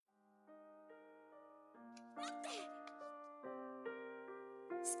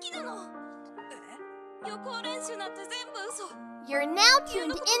You're now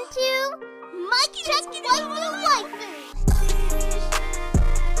tuned into Mic Check Waifu.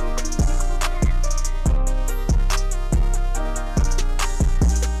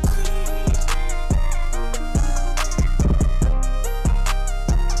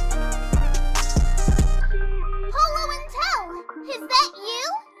 Hollow and Tell, is that you?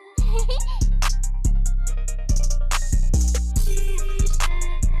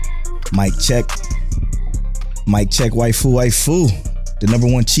 Mic check. Mic check, waifu. The number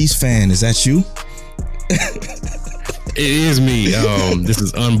one Chiefs fan. Is that you? It is me. This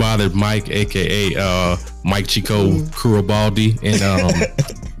is Unbothered Mike, aka Mike Chico Kuribaldi, and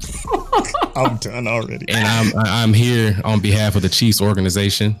I'm done already. And I'm here on behalf of the Chiefs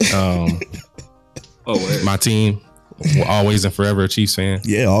organization. My team, always and forever a Chiefs fan.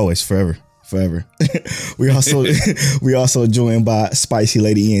 Yeah, always, forever. we also joined by Spicy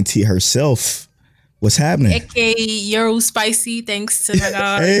Lady ENT herself. What's happening? AKA Euro Spicy, thanks to my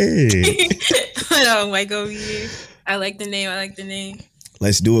dog. Hey. Mike over here. I like the name.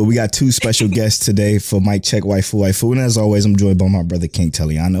 Let's do it. We got two special guests today for Mic Check Waifu. And as always, I'm joined by my brother King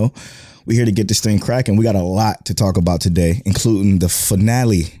Teliano. We're here to get this thing cracking. We got a lot to talk about today, including the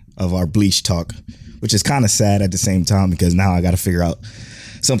finale of our Bleach talk, which is kind of sad at the same time because now I got to figure out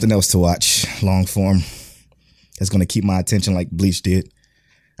something else to watch, long form, that's going to keep my attention like Bleach did.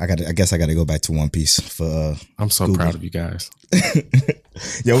 I guess I got to go back to One Piece for I'm so Google. proud of you guys.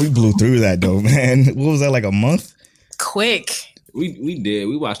 Yo, we blew through that though, man. What was that, like a month? Quick. We did.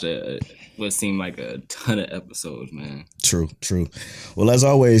 We watched what seemed like a ton of episodes, man. True. Well, as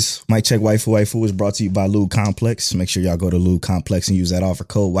always, Mic Check Waifu is brought to you by Lube Complex. Make sure y'all go to Lube Complex and use that offer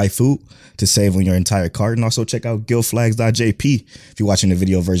code Waifu to save on your entire cart. And also check out guildflags.jp. If you're watching the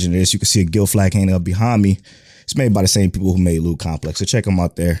video version of this, you can see a guild flag hanging up behind me. It's made by the same people who made Lube Complex, so check them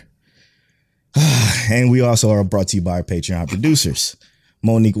out there. And we also are brought to you by our Patreon producers,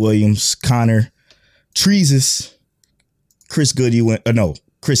 Monique Williams, Connor, Treesus, Chris Kennedy,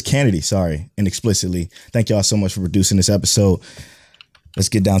 and Explicitly. Thank y'all so much for producing this episode. Let's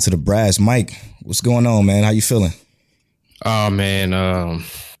get down to the brass. Mike, what's going on, man? How you feeling? Oh man,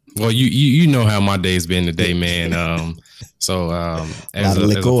 well you know how my day's been today, man.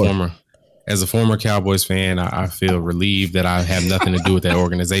 As a former Cowboys fan, I feel relieved that I have nothing to do with that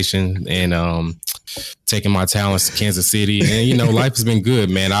organization and taking my talents to Kansas City. And, life has been good,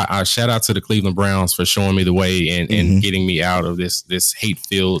 man. I shout out to the Cleveland Browns for showing me the way and getting me out of this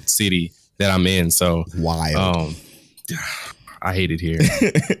hate-filled city that I'm in. So wild. I hate it here.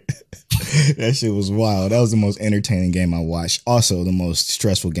 That shit was wild. That was the most entertaining game I watched. Also, the most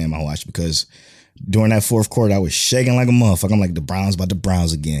stressful game I watched because during that fourth quarter, I was shaking like a motherfucker. I'm like, the Browns about the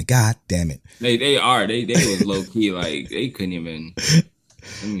Browns again. God damn it. They was low key, like they couldn't even.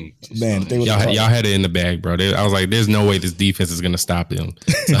 Man, y'all had it in the bag, bro. I was like, there's no way this defense is gonna stop them.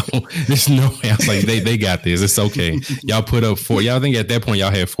 So there's no way. I was like, they got this. It's okay. Y'all put up 40. Y'all think at that point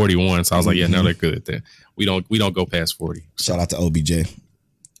y'all had 41. So I was like, yeah, no, they're good at that. We don't go past 40. Shout out to OBJ.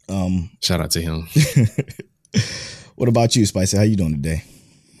 Shout out to him. What about you, Spicy? How you doing today?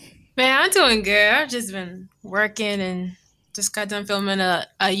 Man, I'm doing good. I've just been working and just got done filming a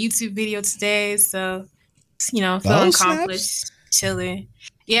YouTube video today. So, feeling accomplished, chilling.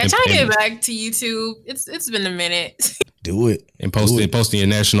 Yeah, trying to get back to YouTube. It's been a minute. Do it. And posting your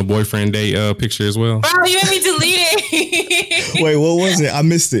National Boyfriend Day picture as well. Bro, you made me delete it. Wait, what was it? I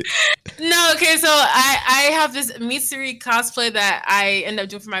missed it. No, okay, so I have this Mitsuri cosplay that I ended up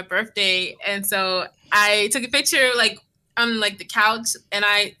doing for my birthday. And so I took a picture on the couch and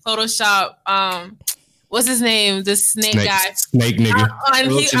I Photoshop what's his name? The snake guy. Snake nigga. And I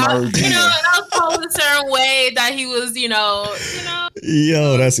was posed a certain way that he was,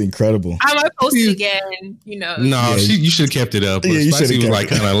 Yo, that's incredible. I might post it again, No, you should have kept it up. Yeah, Spicy was like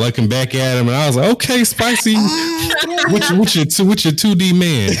kind of looking back at him, and I was like, okay, Spicy, what's your 2D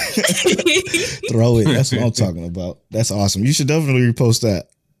man? Throw it. That's what I'm talking about. That's awesome. You should definitely repost that.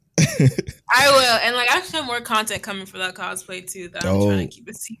 I will, and I have more content coming for that cosplay too that I'm trying to keep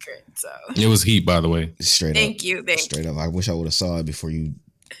a secret. So it was heat, by the way. Thank you. Straight up. I wish I would have saw it before you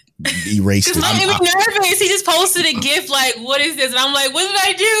erased it. He was nervous. He just posted a GIF what is this? And I'm like, what did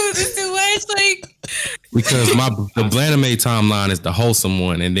I do? This is too much. Because the Blaname timeline is the wholesome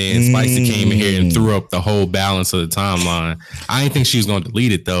one, and then Spicy came in here and threw up the whole balance of the timeline. I didn't think she was going to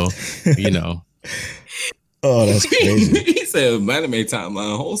delete it though. Oh, that's crazy. He said Blaname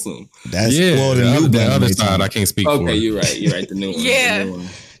timeline wholesome. That's the other side I can't speak for. Okay, you're right. The new one. Yeah. The new one.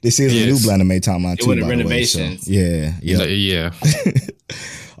 This is a new Blaname timeline too. With the renovations. Yeah. Yeah.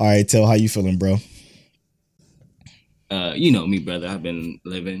 All right, Tell, how you feeling, bro? You know me, brother. I've been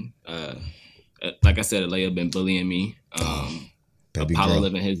living. Like I said, Alea been bullying me. Apollo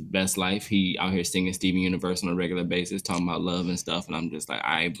living his best life. He out here singing Steven Universe on a regular basis, talking about love and stuff. And I'm just like, all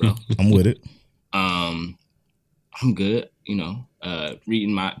right, bro. I'm with it. I'm good. You know,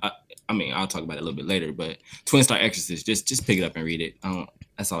 reading my. I'll talk about it a little bit later. But Twin Star Exorcist, just pick it up and read it.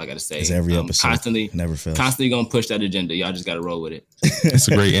 That's all I got to say. It's every episode. Never fails. Constantly gonna push that agenda. Y'all just got to roll with it. It's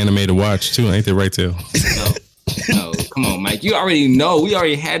a great anime to watch too, ain't it, right, Tail? No, come on, Mike. You already know. We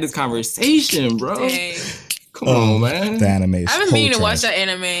already had this conversation, bro. Dang. Come on, man. The anime is I've been meaning to watch that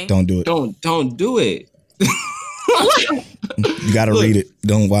anime. Don't do it. Don't do it. You gotta read it.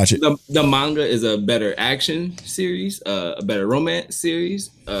 Don't watch it. The manga is a better action series, a better romance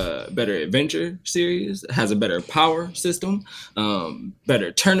series, a better adventure series. It has a better power system,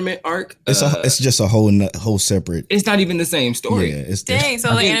 better tournament arc. It's just a whole separate. It's not even the same story. Yeah, it's dang.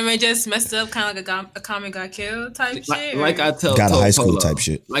 So the anime just messed up, kind of like a comic got killed type shit. Like I told got a high school Polo, type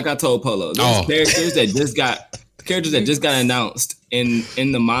shit. Like I told Polo, there's characters that just got announced in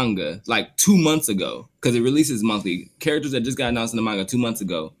the manga like 2 months ago, because it releases monthly. Characters that just got announced in the manga 2 months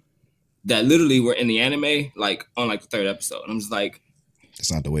ago that literally were in the anime like on like the third episode. And I'm just like,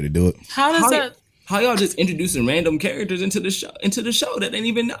 that's not the way to do it. How y'all just introducing random characters into the show that ain't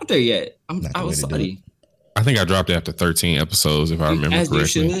even out there yet? I was sorry. I think I dropped it after 13 episodes, if I remember correctly.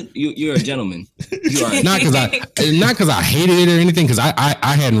 As you should. You're a gentleman. You are. Not because I hated it or anything, because I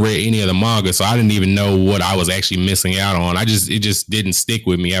hadn't read any of the manga, so I didn't even know what I was actually missing out on. It just didn't stick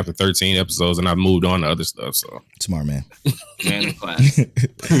with me after 13 episodes, and I moved on to other stuff. So smart man. Man of class.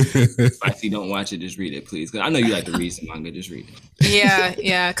 If you don't watch it, just read it, please. Because I know you like to read some manga. Just read it.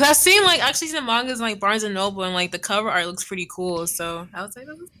 Yeah. Because I've seen the mangas in, like Barnes and Noble, and like the cover art looks pretty cool. So I was like,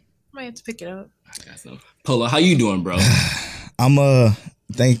 I might have to pick it up. I got some. Polo, how you doing, bro? I'm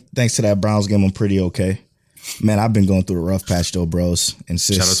thanks to that Browns game, I'm pretty okay. Man, I've been going through a rough patch though, bros. And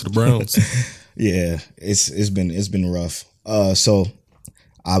sis. Shout out to the Browns. Yeah, it's been rough. So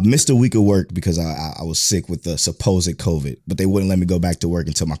I missed a week of work because I was sick with the supposed COVID, but they wouldn't let me go back to work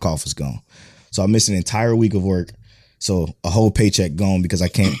until my cough was gone. So I missed an entire week of work. So a whole paycheck gone because I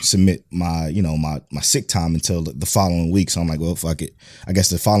can't submit my sick time until the following week. So I'm like, well, fuck it. I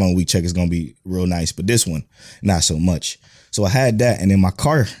guess the following week check is going to be real nice, but this one, not so much. So I had that, and then my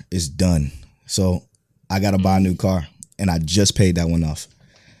car is done. So I got to buy a new car, and I just paid that one off.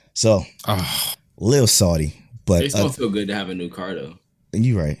 So little salty, but it's going to feel good to have a new car though.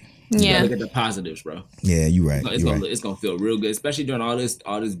 You right. Yeah, look at the positives, bro. Yeah, you right. It's gonna feel real good, especially during all this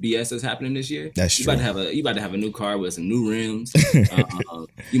BS that's happening this year. That's true. You about to have a new car with some new rims.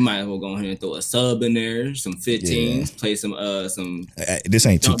 You might as well go ahead and throw a sub in there, some 15s, play some. This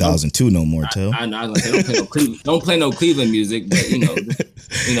ain't 2002 no more, Tell. I know. I was gonna say don't play no Cleveland music, but you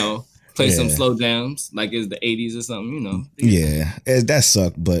know. Play some slow jams like it's the 80s or something, you know. Yeah, that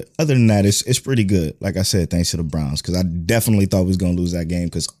sucked. But other than that, it's pretty good. Like I said, thanks to the Browns, because I definitely thought we was going to lose that game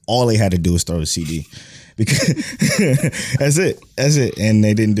because all they had to do was throw the CD. Because that's it. And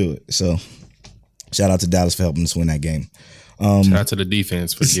they didn't do it. So shout out to Dallas for helping us win that game. Shout out to the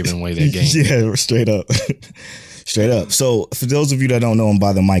defense for giving away that game. Yeah, straight up. Straight up. So for those of you that don't know, I'm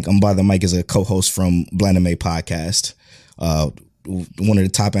By the Mic is a co-host from Blandame Podcast. One of the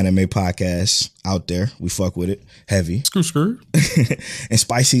top anime podcasts out there. We fuck with it heavy. Screw. And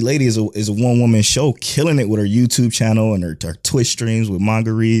Spicy Lady is a one woman show, killing it with her YouTube channel and her Twitch streams with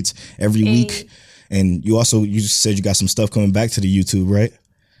manga reads every week. And you said you got some stuff coming back to the YouTube, right?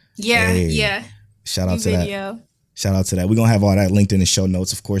 Yeah. Shout out to that. We're gonna have all that linked in the show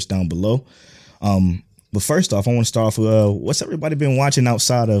notes, of course, down below. But first off, I want to start off with what's everybody been watching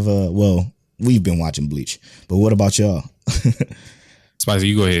outside of we've been watching Bleach, but what about y'all? Spicy,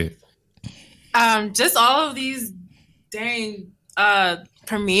 you go ahead. Just all of these dang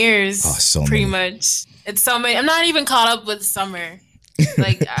premieres. Pretty much. It's so many. I'm not even caught up with summer.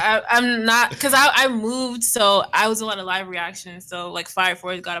 Like I'm not, because I moved, so I was a lot of live reactions. So like Fire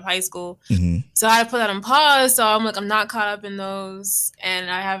Force got up high school, so I had to put that on pause. So I'm not caught up in those, and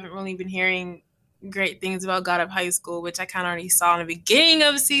I haven't really been hearing great things about God of High School, which I kind of already saw in the beginning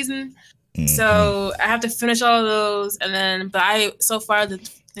of the season. So I have to finish all of those, and then so far the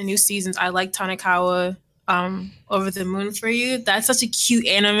new seasons, I like Tanikawa, Over the Moon for You. That's such a cute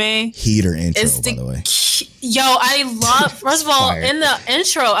anime. Heater intro, by the way. I love. First of all, in the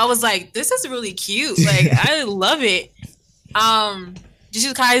intro, I was like, "This is really cute." Like, I love it.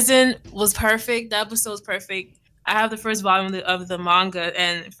 Jujutsu Kaisen was perfect. The episode was perfect. I have the first volume of the manga,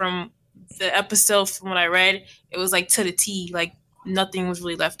 and from the episode, from what I read, it was like to the T. Like nothing was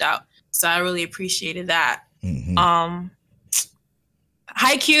really left out. So I really appreciated that. Haikyuu,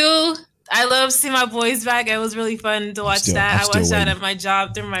 I love seeing my boys back. It was really fun to watch that. I watched that at my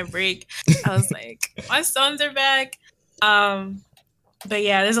job during my break. I was like, my sons are back. But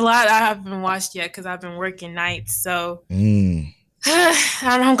yeah, there's a lot I haven't watched yet because I've been working nights. So I don't know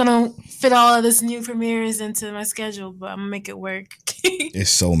how I'm going to fit all of this new premieres into my schedule, but I'm going to make it work.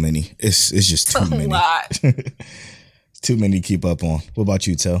 It's so many. It's just too many. A lot. Too many to keep up on. What about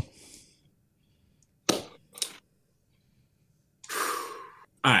you, Tel?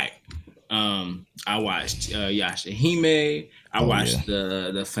 All right. I watched Yashahime. I watched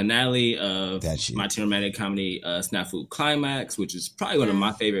the finale of My Teen Romantic Comedy Snafu Climax, which is probably one of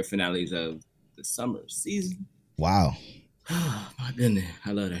my favorite finales of the summer season. Wow. Oh, my goodness.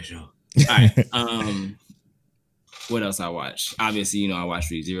 I love that show. All right. What else I watched? Obviously, I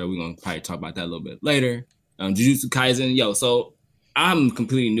watched ReZero. We're going to probably talk about that a little bit later. Jujutsu Kaisen. So I'm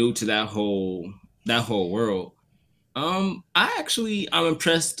completely new to that whole world. I'm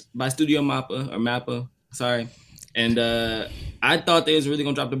impressed by Studio Mappa. Sorry. And I thought they was really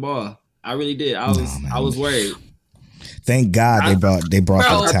gonna drop the ball. I really did. I was worried. Thank God they brought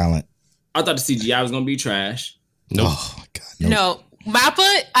that talent. I thought the CGI was gonna be trash. Nope. Oh my God. Nope. No.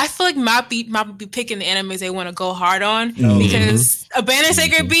 Mappa, I feel like Mappa be picking the animes they want to go hard on because Abandoned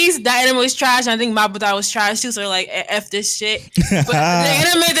Sacred Beast, that anime was trash. And I think Mappa thought it was trash too. So they're like, F this shit. But the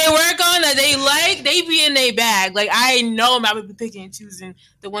anime they work on that they like, they be in their bag. Like I know Mappa be picking and choosing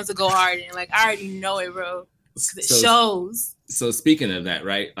the ones to go hard in. Like I already know it, bro. It shows. So speaking of that,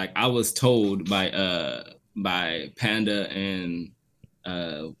 right? Like I was told by Panda and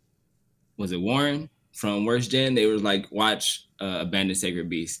was it Warren from Worst Gen? They were like, watch Abandoned Sacred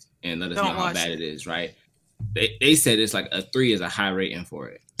Beast and let us know how bad it is, right? They said it's like a 3 is a high rating for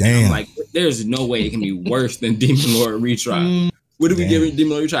it. Damn. I'm like, there's no way it can be worse than Demon Lord Retry. What did we give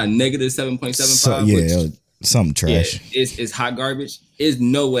Demon Lord Retry? Negative 7.75? So, yeah, something trash. Yeah, it's hot garbage. There's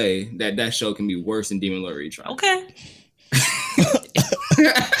no way that show can be worse than Demon Lord Retry. Okay.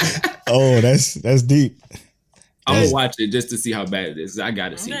 Oh, that's deep. I'm going to watch it just to see how bad it is. I got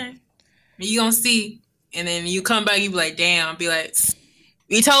to see it. You going to see. And then you come back, you be like, damn. Be like,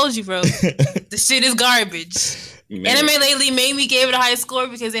 we told you, bro. The shit is garbage. Man. Anime lately made me give it a high score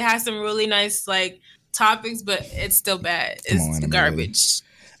because it has some really nice like topics, but it's still bad. It's garbage.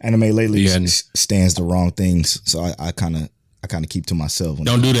 Anime lately stands the wrong things, so I kind of keep to myself.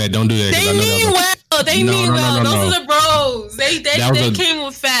 Don't do that. Don't do that. They mean well. They mean well. Those are the bros. They came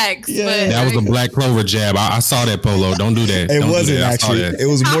with facts. Yeah. But that was a Black Clover jab. I saw that, Polo. Don't do that. It wasn't actually. It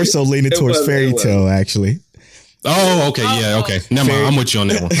was more so leaning towards Fairy Tail, actually. Oh, okay, yeah, okay. Never mind. I'm with you on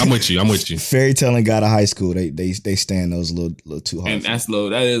that one. I'm with you. Fairy Tail and God of High School, they stand those a little too hard. And that is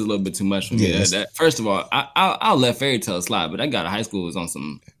a little bit too much for me. That first of all, I'll let Fairy Tail slide, but that God of High School was on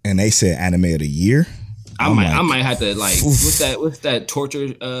some. And they said anime of the year. I might have to like what's that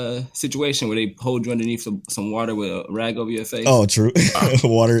torture situation where they hold you underneath some water with a rag over your face? Oh, true.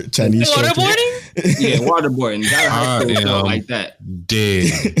 Water Chinese waterboarding. Yeah, waterboarding. God of High School felt like that.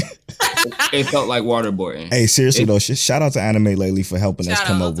 Dead. It felt like waterboarding. Hey, seriously though, shout out to Anime Lately for helping us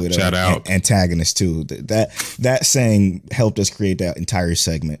come up with an antagonist too. That saying helped us create that entire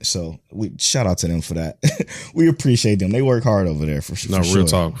segment. So we shout out to them for that. We appreciate them. They work hard over there for sure. No, real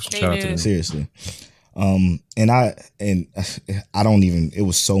talk. Shout out to them. Seriously. And I don't even. It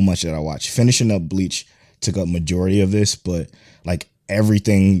was so much that I watched. Finishing up Bleach took up majority of this, but like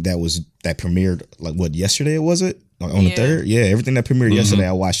everything that premiered like yesterday was it? Like on the 3rd? Yeah, everything that premiered yesterday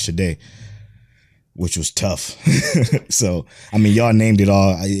I watched today, which was tough. So, I mean, y'all named it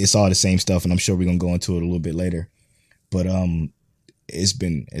all. It's all the same stuff, and I'm sure we're going to go into it a little bit later. But it's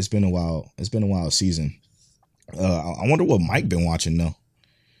been a while. It's been a wild season. I wonder what Mike been watching though.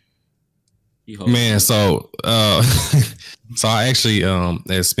 Man, so I actually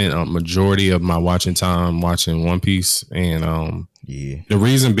have spent a majority of my watching time watching One Piece, and the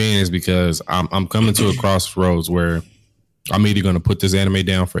reason being is because I'm coming to a crossroads where I'm either going to put this anime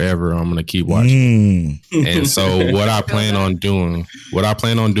down forever or I'm going to keep watching. And so what I plan on doing,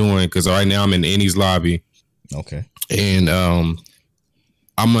 because right now I'm in Enies Lobby. Okay. And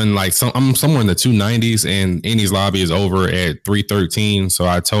I'm in I'm somewhere in the 290s, and Enies Lobby is over at 313. So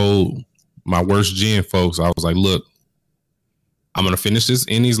I told my Worst Gen folks, I was like, look, I'm going to finish this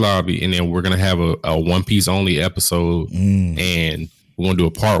Enies Lobby, and then we're going to have a One Piece only episode, and we're going to do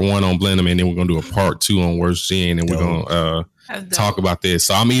a part 1 on Blenheim, and then we're going to do a part 2 on Worst Gen, and we're going to talk about this.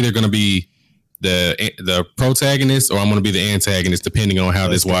 So I'm either going to be the protagonist or I'm going to be the antagonist, depending on how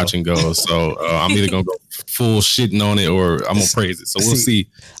this watching goes. So I'm either going to go full shitting on it or I'm going to praise it. So we'll see.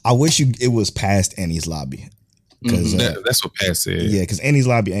 I wish it was past Enies Lobby. Because that's what Pat said. Yeah, because Enies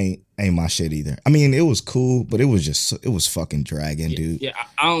Lobby ain't my shit either. I mean, it was cool, but it was fucking dragging, dude. Yeah,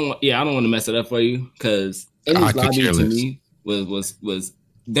 I don't want to mess it up for you because Enies Lobby to me was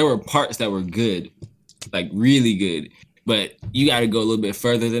there were parts that were good, like really good, but you got to go a little bit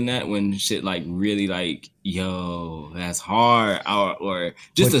further than that when shit like really like, yo, that's hard, or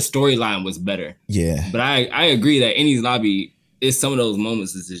just the storyline was better. Yeah, but I agree that Enies Lobby is some of those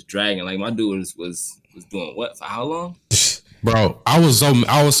moments is just dragging. Like my dude was doing what for how long? Bro, I was so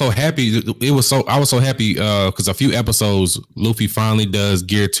happy. I was so happy because a few episodes, Luffy finally does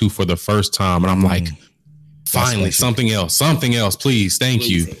Gear 2 for the first time, and I'm like, finally something else, please, thank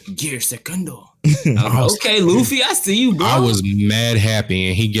you. Gear Secundo. Okay, Luffy, I see you, bro. I was mad happy,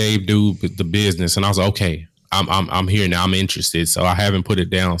 and he gave dude the business, and I was like, okay, I'm here now. I'm interested, so I haven't put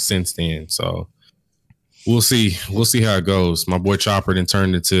it down since then. So. We'll see how it goes. My boy Chopper then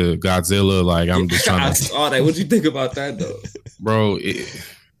turned into Godzilla. Like I'm just trying to. I saw that. What'd you think about that though, bro?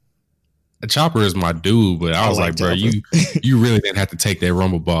 Chopper is my dude, but I was like, bro, you really didn't have to take that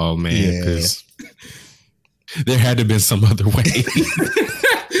Rumble Ball, man, because there had to have been some other way.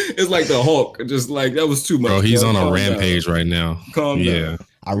 It's like the Hulk, just like that was too much. Bro, he's on a rampage right now. Calm down.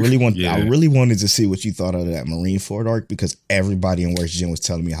 I really wanted to see what you thought of that Marineford arc because everybody in Worst Gen was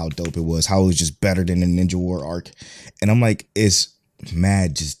telling me how dope it was, how it was just better than the Ninja War arc, and I'm like, it's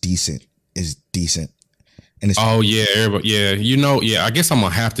mad, just decent. It's decent, and it's everybody, I guess I'm gonna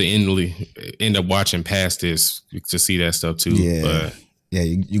have to end up watching past this to see that stuff too. Yeah, but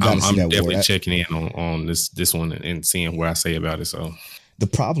you got to see that. I'm definitely checking in on this one and seeing what I say about it. So. The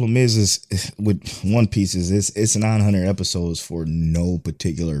problem is with One Piece is it's 900 episodes for no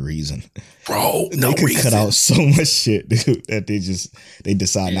particular reason. Bro, they could cut out so much shit, dude, that they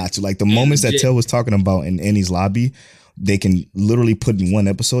decide not to. Like the moments that Tell was talking about in Enies Lobby, they can literally put in one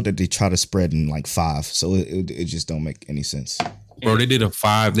episode that they try to spread in like 5. So it just don't make any sense. Bro, they did a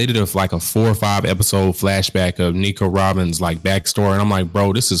 4 or 5 episode flashback of Nico Robin's like backstory, and I'm like,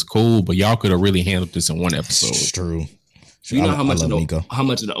 bro, this is cool, but y'all could have really handled this in one episode. It's true. You know how much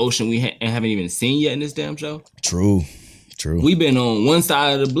of the ocean we haven't even seen yet in this damn show? True. We've been on one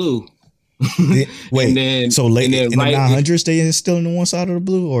side of the blue. Wait, and then, so late in the 900s, they still in the one side of the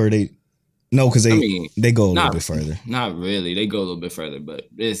blue, or they? No, because they go a little bit further. Not really. They go a little bit further, but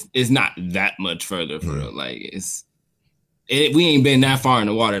it's not that much further for real. Like we ain't been that far in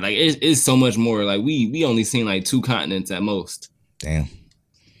the water. Like it's so much more. Like we only seen like 2 continents at most. Damn.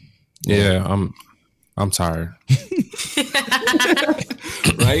 Yeah, I'm tired.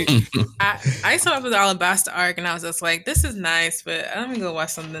 Right? I saw up with the Alabasta arc and I was just like, this is nice, but I'm gonna go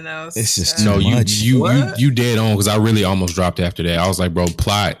watch something else. It's just too much. You dead on because I really almost dropped after that. I was like, bro,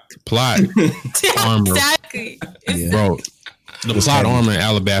 plot armor. Exactly. Bro, the plot armor in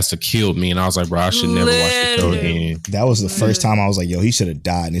Alabasta killed me, and I was like, bro, I should never watch the show again. That was the first time I was like, yo, he should have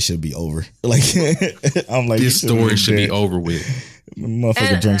died and it should be over. Like I'm like, this story should be over with.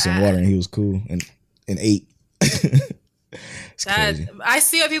 Motherfucker drank some water and he was cool and ate. I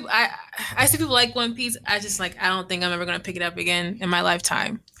see people like One Piece. I just I don't think I'm ever gonna pick it up again in my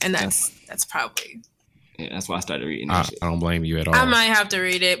lifetime, and that's probably. Yeah, that's why I started reading. I don't blame you at all. I might have to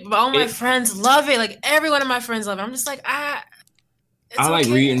read it, but all my friends love it. Like every one of my friends love it. I'm just like I like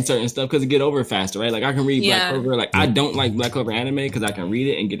reading certain stuff because it get over faster, right? Like I can read Black Clover. Like I don't like Black Clover anime because I can read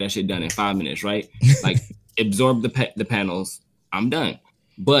it and get that shit done in 5 minutes, right? Like absorb the panels. I'm done.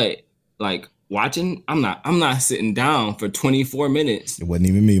 But like watching, I'm not sitting down for 24 minutes. It wasn't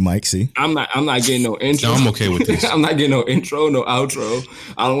even me, Mike. See, I'm not getting no intro. No, I'm okay with this. I'm not getting no intro, no outro.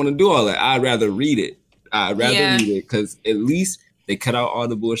 I don't want to do all that. I'd rather read it. Read it because at least they cut out all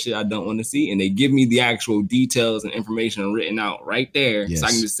the bullshit I don't want to see, and they give me the actual details and information written out right there, so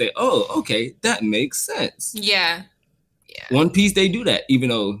I can just say, "Oh, okay, that makes sense." Yeah. One Piece, they do that, even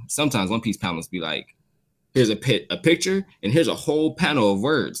though sometimes One Piece panels be like, here's a picture, and here's a whole panel of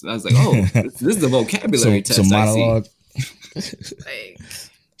words. And I was like, oh, this is a vocabulary test. So monologue.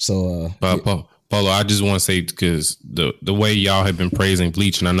 Polo, I just want to say, because the way y'all have been praising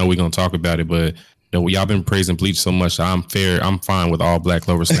Bleach, and I know we're going to talk about it, but y'all been praising Bleach so much, I'm fine with all Black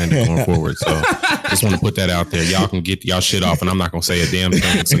Clover slander going forward. So just want to put that out there. Y'all can get y'all shit off, and I'm not going to say a damn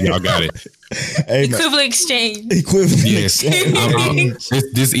thing, so y'all got it. Hey, equivalent exchange. Yes.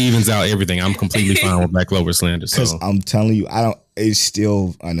 This evens out everything. I'm completely fine with Black Clover slander. Because I'm telling you, I know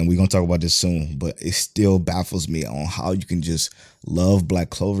we're going to talk about this soon, but it still baffles me on how you can just love Black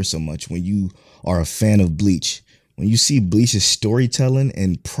Clover so much when you are a fan of Bleach. When you see Bleach's storytelling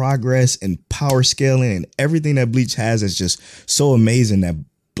and progress and power scaling and everything that Bleach has is just so amazing that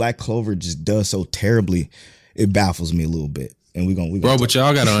Black Clover just does so terribly, it baffles me a little bit. and we gonna bro. But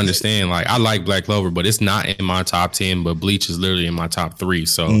y'all gotta understand, like I like Black Clover, but it's not in my top 10. But Bleach is literally in my top 3.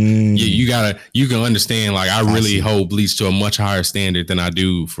 So you can understand. Like I really hold Bleach to a much higher standard than I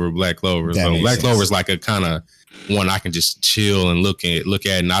do for Black Clover. So Black Clover is like a kind of one I can just chill and look at,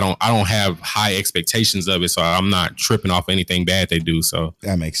 and I don't have high expectations of it, so I'm not tripping off anything bad they do. So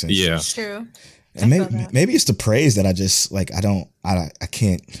that makes sense. Yeah, true. And maybe it's the praise that I just like. I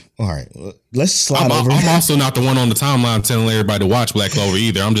can't. All right, let's slide over. I'm also not the one on the timeline telling everybody to watch Black Clover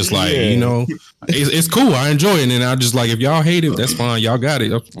either. I'm just like, it's cool. I enjoy it, and I just like, if y'all hate it, that's fine. Y'all got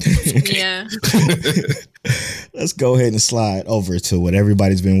it. Okay. Yeah. Let's go ahead and slide over to what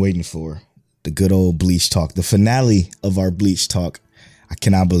everybody's been waiting for. The good old Bleach talk, the finale of our Bleach talk. I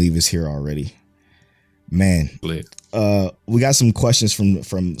cannot believe it's here already, man. We got some questions from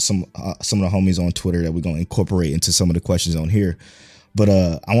some of the homies on Twitter that we're gonna incorporate into some of the questions on here. But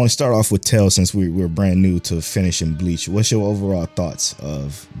I want to start off with Tell, since we're brand new to finishing Bleach. What's your overall thoughts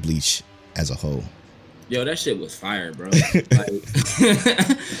of Bleach as a whole? Yo, that shit was fire, bro.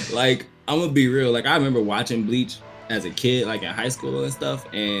 Like I'm gonna be real. Like I remember watching Bleach as a kid, like in high school and stuff,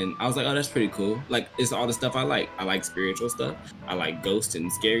 and I was like, oh, that's pretty cool. Like it's all the stuff I like. I like spiritual stuff. I like ghosts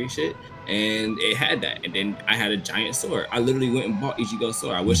and scary shit, and it had that. And then I had a giant sword. I literally went and bought Ichigo's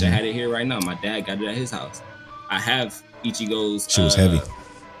sword. I wish I had it here right now. My dad got it at his house. I have Ichigo's. She was heavy.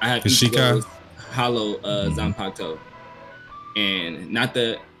 I have Ichigo's hollow Zanpakuto, and not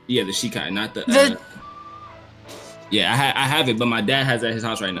the Shikai, not the. Yeah, I have it, but my dad has it at his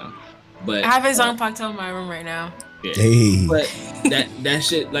house right now. But I have his Zanpakuto in my room right now. Yeah. Hey. But that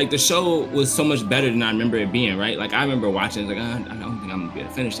shit, like the show was so much better than I remember it being, right? Like I remember watching it, like I don't think I'm gonna be able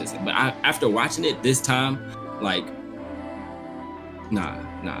to finish this. But after watching it this time, like nah,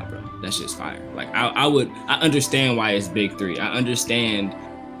 bro, that shit's fire. Like I understand why it's big 3. I understand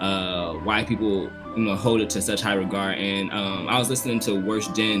why people hold it to such high regard. And I was listening to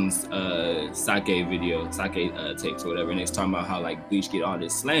Worst Gen's sake tapes or whatever, and it's talking about how like Bleach get all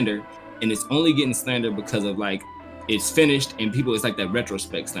this slander, and it's only getting slander because of like it's finished, and people, it's like that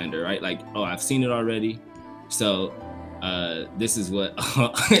retrospect slander, right? Like, oh, I've seen it already, so this is what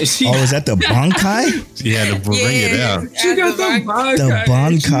is that the Bankai? Yeah, to bring it out. She got the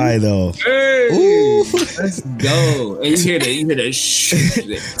Bankai though. Hey, ooh, let's go. And you hear that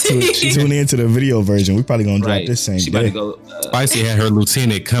She's tuning into the video version. We probably gonna drop this same she day. About to go, Spicy had her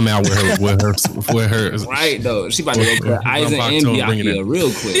lieutenant come out with her right though. She about to go put Aizen and Byakuya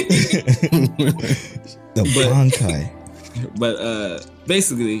real quick. The Bankai. But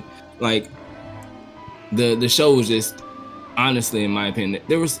basically, like the show was just, honestly, in my opinion,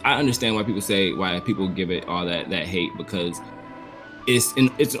 I understand why people give it all that hate, because it's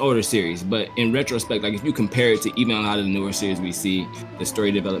an older series. But in retrospect, like if you compare it to even a lot of the newer series we see, the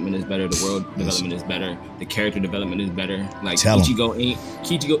story development is better, the world development is better, the character development is better. Like Ichigo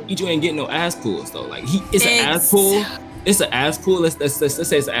ain't getting no ass pulls though. Like it's an ass pull. It's an ass pull. Let's say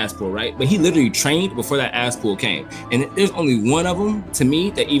it's an ass pull, right? But he literally trained before that ass pull came, and there's only one of them to me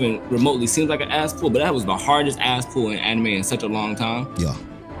that even remotely seems like an ass pull. But that was the hardest ass pull in anime in such a long time. Yeah,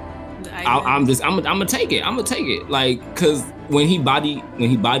 I'm gonna take it. I'm gonna take it. Like, cause when he body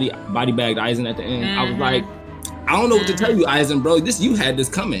bagged Aizen at the end, I was like, I don't know what to tell you, Aizen, bro. You had this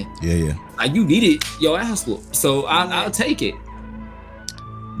coming. Yeah. Like you needed your ass pull, so I'll take it.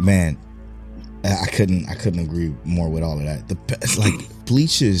 Man. I couldn't agree more with all of that. It's like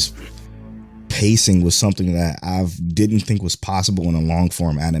Bleach's pacing was something that I didn't think was possible in a long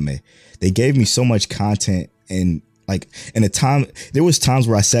form anime. They gave me so much content, and like in a time, there was times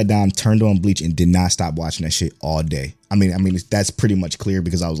where I sat down, turned on Bleach, and did not stop watching that shit all day. I mean that's pretty much clear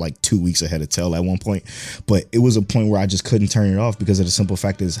because I was like 2 weeks ahead of Tell at one point, but it was a point where I just couldn't turn it off because of the simple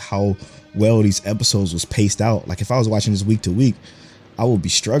fact is how well these episodes was paced out. Like if I was watching this week to week, I would be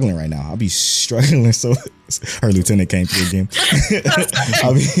struggling right now. I'll be struggling so. Her lieutenant came through again.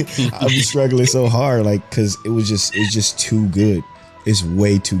 I'll be struggling so hard, like, cause it's just too good. It's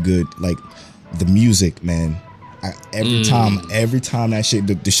way too good. Like the music, man. Every time that shit,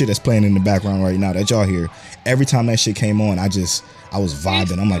 the shit that's playing in the background right now that y'all hear, every time that shit came on, I was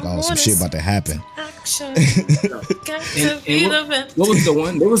vibing. I'm like, oh, some shit about to happen. Action. What was the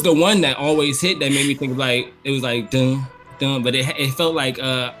one? There was the one that always hit that made me think like it was like dun. But it felt like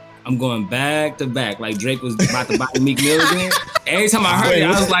I'm going back to back, like Drake was about to body Meek Mill again. Every time I heard it,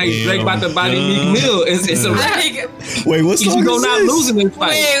 I was like, Drake about to body Meek Mill. It's a wait, what's song Ichigo is not this? losing this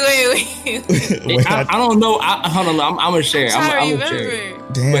fight. Wait. I don't know. Hold on, I'm gonna share. I'm gonna share.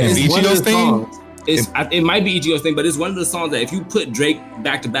 Damn, but it's one of the thing? songs. It might be Ichigo's thing, but it's one of the songs that if you put Drake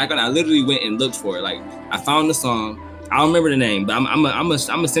back to back on, I literally went and looked for it. Like I found the song. I don't remember the name, but I'm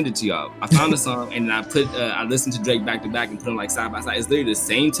gonna send it to y'all. I found the song and I listened to Drake back to back and put them like side by side. It's literally the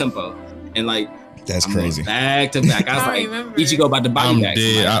same tempo and like that's crazy. Back to back. I was like, Ichigo about to body back.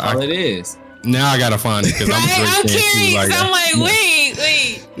 Dead. That's all it is. Now I gotta find it because I'm curious. Like, I'm like,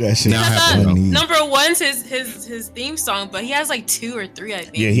 wait. Yeah, shit. Number one's his theme song, but he has like 2 or 3, I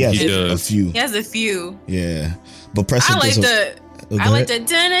think. Yeah, he has a few. He has a few. Yeah, but Precipice. I like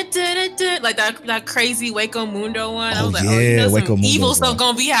the like that crazy Waco Mundo one. I was like, yeah, Waco Mundo evil stuff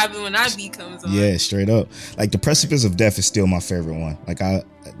gonna be happening when that beat comes on. Yeah, straight up. Like the Precipice of Death is still my favorite one. Like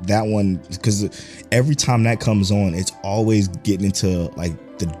that one, because every time that comes on, it's always getting into like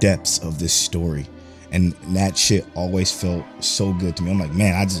the depths of this story, and that shit always felt so good to me. I'm like,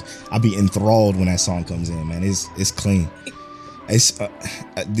 man, I be enthralled when that song comes in. Man, it's clean. It's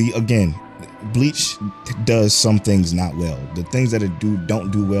Bleach does some things not well. The things that it don't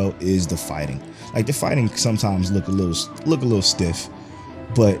do well is the fighting. Like the fighting sometimes look a little stiff,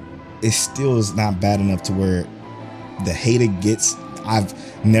 but it still is not bad enough to where the hate it gets. I've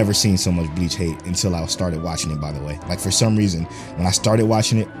never seen so much Bleach hate until I started watching it, by the way. Like for some reason, when I started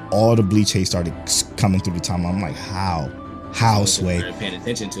watching it, all the Bleach hate started coming through the time. I'm like, how Sway? Paying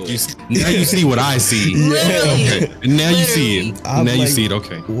attention to it. Now you see what I see. Yeah. Okay. Now you see it. Now you see it.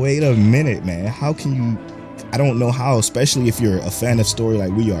 Okay. Wait a minute, man. How can you? I don't know how. Especially if you're a fan of story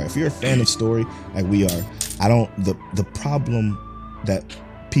like we are. If you're a fan of story like we are, I don't. The problem that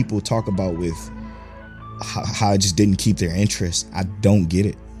people talk about with how I just didn't keep their interest. I don't get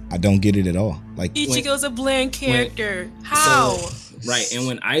it. I don't get it at all. Like Ichigo's a bland character. How? Right. And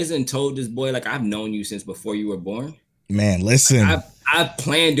when Aizen told this boy, like, I've known you since before you were born. Man, listen. I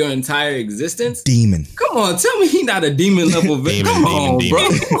planned your entire existence. Demon. Come on, tell me he's not a demon level villain. Come on,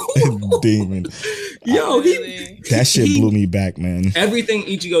 bro. Demon. Yo, that shit blew me back, man. Everything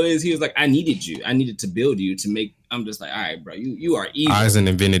Ichigo is, he was like, I needed you. I needed to build you to make. I'm just like, all right, bro, you are evil. Aizen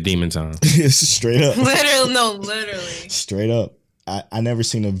invented demon time. Straight up. Literally. Straight up. I never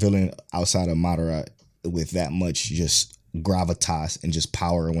seen a villain outside of Madara with that much just gravitas and just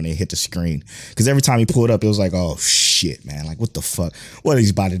power when they hit the screen. Because every time he pulled up, it was like, oh shit, man. Like, what the fuck? What is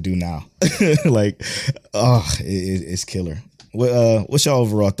he about to do now? Like, oh, it's killer. What's your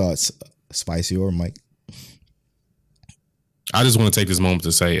overall thoughts, Spicy or Mike? I just want to take this moment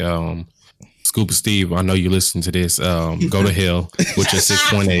to say, Scuba Steve, I know you listen to this. Go to hell with your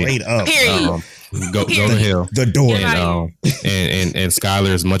 6.8. Straight up. Go to hell. The door. And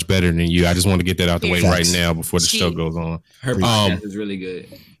Skylar is much better than you. I just want to get that out the way right now before the show goes on. Her podcast is really good.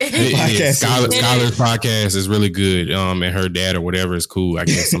 Skylar's podcast is really good. And her dad or whatever is cool, I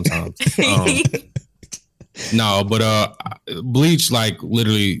guess sometimes. No, but Bleach, like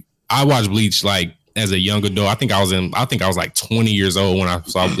literally, I watched Bleach like as a young adult. I think I was like 20 years old when I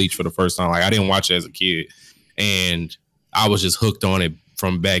saw Bleach for the first time. Like I didn't watch it as a kid, and I was just hooked on it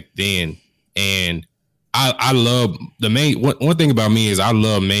from back then. And I love the main one thing about me is I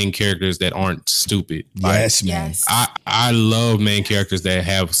love main characters that aren't stupid. Yes, man. Yes. I love main characters that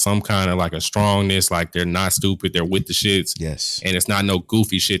have some kind of like a strongness, like they're not stupid, they're with the shits. Yes. And it's not no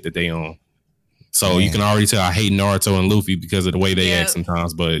goofy shit that they own. So you can already tell I hate Naruto and Luffy because of the way they act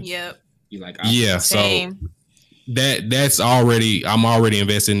sometimes. But you like Same. So that's already I'm already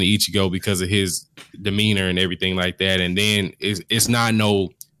invested in the Ichigo because of his demeanor and everything like that. And then it's not no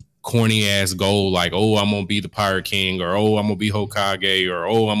corny ass goal like, oh, I'm gonna be the Pirate King, or oh, I'm gonna be Hokage, or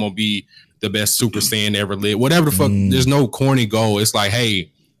oh, I'm gonna be the best Super Saiyan ever lived. Whatever the fuck, there's no corny goal. It's like,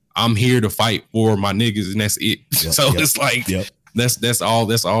 hey, I'm here to fight for my niggas, and that's it. It's like that's all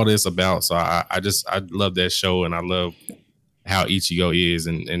this about. So I love that show, and I love how Ichigo is,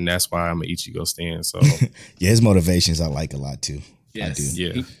 and that's why I'm an Ichigo stan. So yeah, his motivations I like a lot too. Yes. I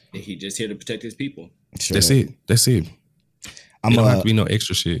do. Yeah, he just here to protect his people. Sure. That's it. Don't have to be no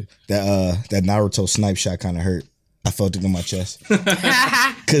extra shit. That Naruto snipe shot kind of hurt. I felt it in my chest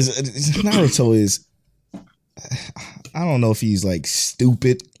because Naruto is. I don't know if he's like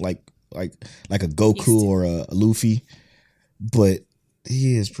stupid, like a Goku or a Luffy, but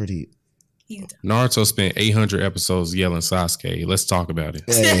he is pretty. Naruto spent 800 episodes yelling Sasuke. Let's talk about it.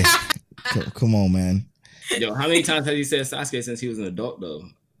 Hey, come on, man. Yo, how many times has he said Sasuke since he was an adult though?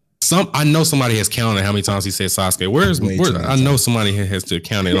 I know somebody has counted how many times he said Sasuke. Where's I know somebody has to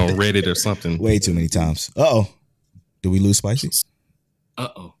count it on Reddit or something. Way too many times. Uh-oh. Did we lose Spicy?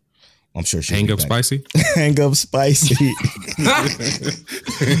 Uh-oh. I'm sure she'll Hang up Spicy? Hang up Spicy.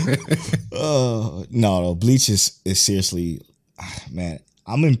 Oh, no, Bleach is seriously, man,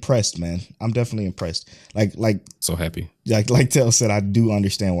 I'm impressed, man. I'm definitely impressed. Like so happy. Like Tell said, I do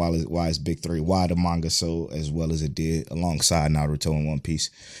understand why it's big three, why the manga so as well as it did alongside Naruto and One Piece.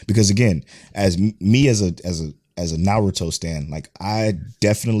 Because again, as as a Naruto stan, like I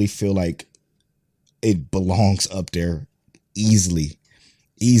definitely feel like it belongs up there easily.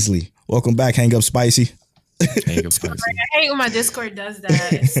 Welcome back, Hang Up Spicy. Hang Up Spicy. I hate when my Discord does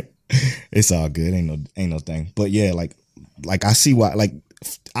that. It's all good. Ain't no thing. But yeah, like I see why. Like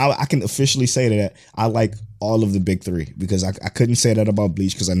I can officially say that I like all of the big three, because I couldn't say that about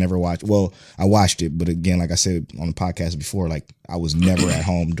Bleach because I never watched. Well, I watched it, but again, like I said on the podcast before, like I was never at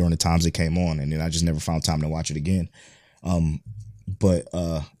home during the times it came on, and then I just never found time to watch it again. But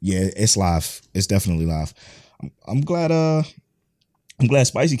yeah, it's live. It's definitely live. I'm glad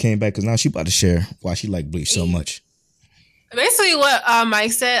Spicy came back, because now she about to share why she like Bleach so much. Basically what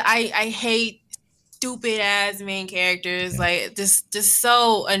Mike said, I hate stupid ass main characters, like just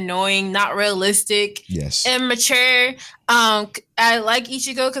so annoying, not realistic, yes, immature. I like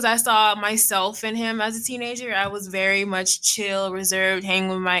Ichigo because I saw myself in him as a teenager. I was very much chill, reserved, hang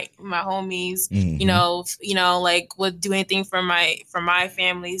with my homies, you know, like would do anything for my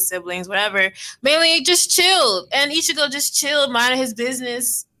family, siblings, whatever. Mainly just chilled, and Ichigo just chilled, minding his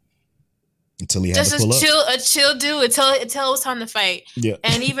business. Until he had to pull up. A chill dude until it was time to fight. Yeah.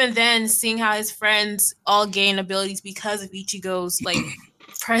 And even then, seeing how his friends all gain abilities because of Ichigo's like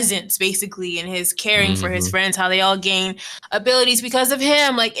presence, basically, and his caring for his friends, how they all gain abilities because of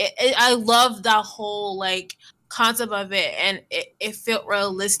him. Like I love that whole like concept of it, and it felt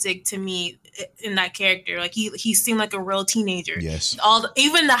realistic to me in that character. Like he seemed like a real teenager. Yes.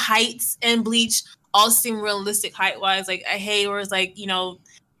 Even the heights in Bleach all seem realistic height wise. Like I hate where it's like, you know,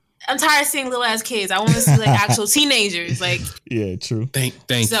 I'm tired of seeing little ass kids. I want to see like actual teenagers. Like, yeah, true. Thank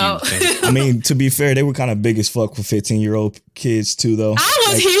you. I mean, to be fair, they were kind of big as fuck for 15-year-old kids too, though. I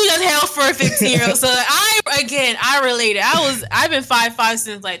was huge as hell for a 15-year-old. So I related. I've been 5'5"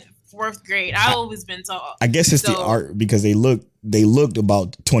 since like 4th grade. I've always been tall. I guess it's the art, because they looked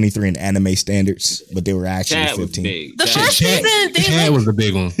about 23 in anime standards, but they were actually Chad 15. The first season, Chad was the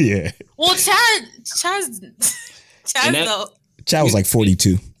big one. Yeah. Well, Chad's though. Chad was like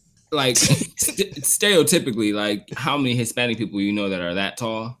 42. Like stereotypically, like how many Hispanic people you know that are that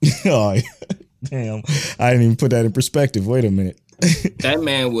tall? Oh, damn! I didn't even put that in perspective. Wait a minute. That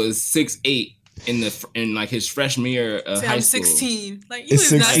man was 6'8" in like his freshman year of high school. 16. Like you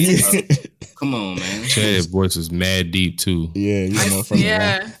was not 16. Come on, man. Chad's voice was mad deep too. Yeah, you know, from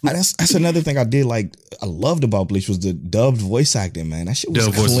that's another thing I did like. I loved about Bleach was the dubbed voice acting. Man, that shit was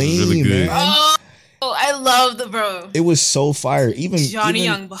clean, was really good. Man. Oh, I love the bro. It was so fire. Even Johnny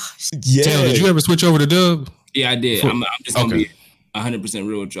Young Bosch. Yeah. Taylor, did you ever switch over to dub? Yeah, I did. I'm just gonna be 100%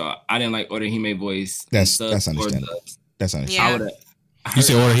 real with y'all. I didn't like Orihime voice. That's understandable. That's understandable. Yeah. You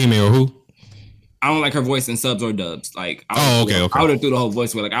said Orihime or who? I don't like her voice in subs or dubs. Like, okay. I would have threw the whole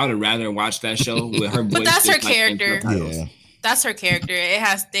voice away. Like, I would have rather watched that show with her voice. But that's her like, character. Yeah. That's her character. It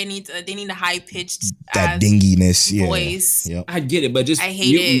has. They need a high pitched that dinginess voice. Yeah. Yep. I get it, but just I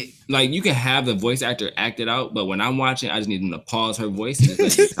hate it. Like, you can have the voice actor act it out, but when I'm watching, I just need them to pause her voice and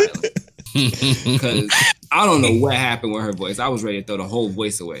just let it silent. Because I don't know what happened with her voice. I was ready to throw the whole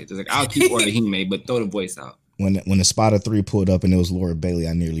voice away. Just like, I'll keep Orihime, but throw the voice out. When the Spider 3 pulled up and it was Laura Bailey,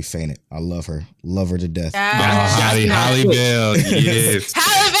 I nearly fainted. I love her to death. Holly Bell, yes.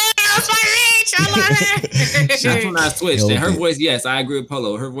 Halle Bell, that's my reach. I love her. That's when I switched. And her voice, yes, I agree with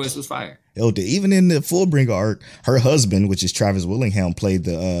Polo. Her voice was fire. Even in the Fullbringer arc, her husband, which is Travis Willingham, played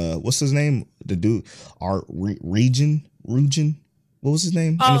the what's his name? The dude, Art Regin. What was his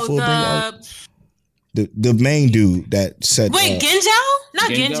name in the Fullbringer arc? The main dude that said. Wait, Genjo?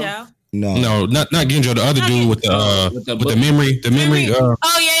 Not Genjo. No, not Genjo. The other dude with the memory. Oh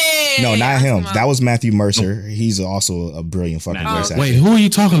yeah. No, not him. That was Matthew Mercer. He's also a brilliant fucking voice actor. Wait, who are you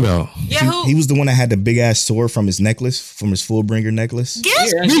talking about? Yeah, who? He was the one that had the big ass sword from his necklace, from his Fullbringer necklace.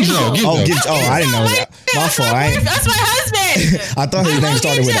 Genjo. I didn't know that. My fault. That's my husband. I thought his name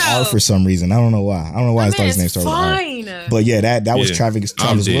started with an R for some reason. I don't know why. I thought his name started with an R. But yeah, that was Travis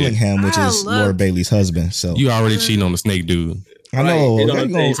Willingham, which is Laura Bailey's husband. So you already cheating on the snake dude. I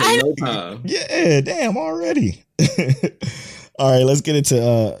know. Yeah, damn already. All right, let's get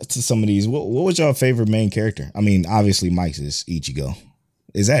into to some of these. What was your favorite main character? I mean, obviously Mike's is Ichigo.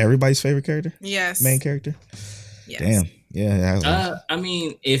 Is that everybody's favorite character? Yes. Main character? Yes. Damn. Yeah. I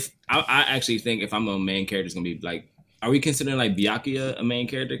mean, if I actually think if I'm a main character, it's gonna be like, are we considering like Byakuya a main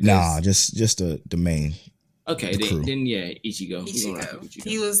character? Nah, just the main. Okay, then yeah, Ichigo.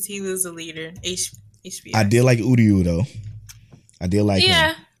 He was a leader. HBI. I did like Uryu though. I did like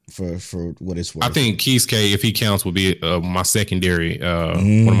him for what it's worth. I think Kisuke, if he counts, will be my secondary,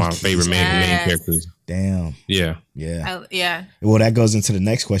 one of my favorite main characters. Damn. Yeah. Well, that goes into the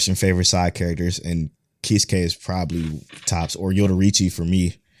next question: favorite side characters, and Kisuke is probably tops, or Yoruichi for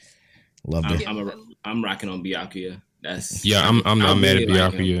me. Loved it. I'm rocking on Byakuya. That's I'm not mad at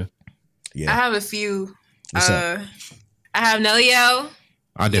like Byakuya. I have a few. What's up? I have Nelio.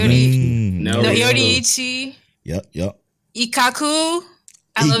 I definitely Yoriichi. Yep. Ikaku.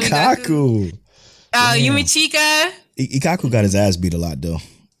 I love Ikaku. Yumichika. Ikaku got his ass beat a lot though.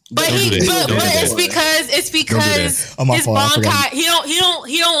 But it's because his Bankai.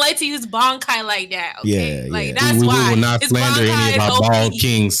 He don't like to use Bankai like that. Okay? Like that's why. We will not slander any of our bald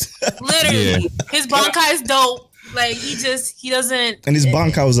kings. Literally, his Bankai is dope. Like he doesn't. And his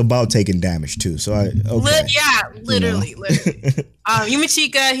Bankai was about taking damage too. So literally.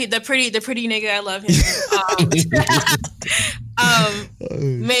 Yumichika, the pretty nigga. I love him.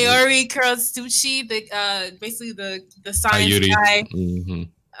 Mayuri Kuratsuchi, basically the science guy. Mm-hmm.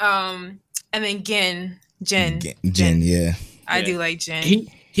 And then Jin, yeah. I do like Jin.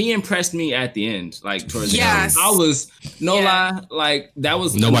 He impressed me at the end, like towards the end. I was lie, like that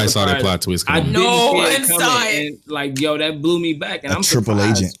was nobody saw that plot twist. No one saw it. And, like that blew me back. And I'm triple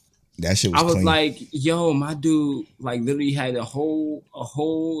surprised. Agent. That shit was. I was clean. like, yo, my dude, like literally had a whole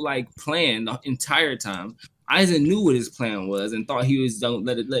like plan the entire time. Aizen knew what his plan was and thought he was don't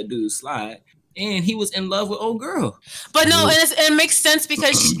let dude slide. And he was in love with old girl. But no, it makes sense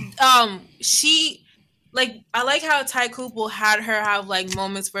because she like, I like how Tai Kubo had her have like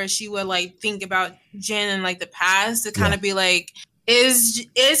moments where she would like think about Jin and like the past to kind of be like, is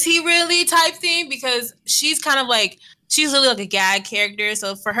he really type thing? Because she's kind of like, she's really like a gag character.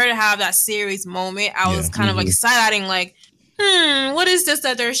 So for her to have that serious moment, I was kind of like side-eyeing like, what is this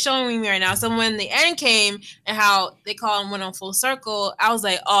that they're showing me right now? So when the end came and how they call him went on full circle, I was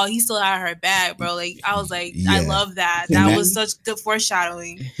like, oh, he still had her back, bro. Like, I was like, I love that. That was such good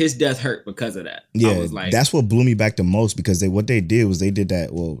foreshadowing. His death hurt because of that. Yeah, I was like, that's what blew me back the most because what they did was they did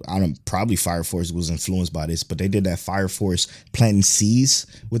that. Well, I don't probably Fire Force was influenced by this, but they did that Fire Force planting seeds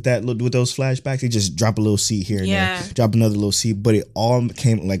with those flashbacks. They just drop a little seed here and there, drop another little seed, but it all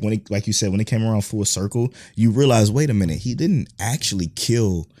came like like you said, when it came around full circle, you realize, wait a minute, he didn't actually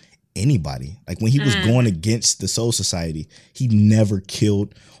kill anybody. Like when he was going against the Soul Society, he never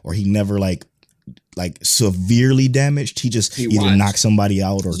killed or he never like severely damaged. He either watched. knocked somebody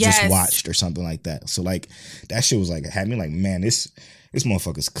out or just watched or something like that. So like that shit was like had me like, man, this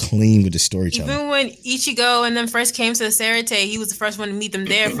motherfucker's clean with the storytelling. Even when Ichigo and them first came to Sarate, he was the first one to meet them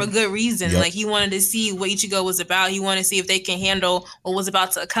there for good reason. Like he wanted to see what Ichigo was about. He wanted to see if they can handle what was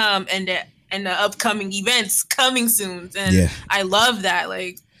about to come and the upcoming events coming soon. And I love that.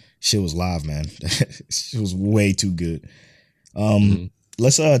 Like shit was live, man. It was way too good.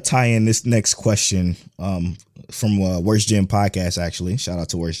 Let's tie in this next question from Worst Gen Podcast, actually. Shout out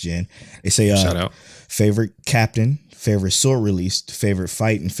to Worst Gen. They say shout out. Favorite captain, favorite sword release, favorite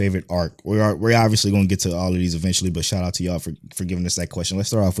fight, and favorite arc. We're obviously going to get to all of these eventually, but shout out to y'all for giving us that question. Let's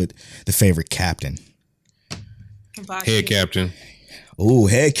start off with the favorite captain. Head captain. Ooh,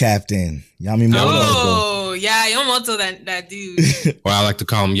 head captain. Yamamoto. Oh, yeah, Yamamoto, that dude. Or I like to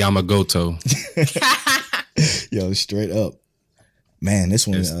call him Yamagoto. Yo, straight up. Man, this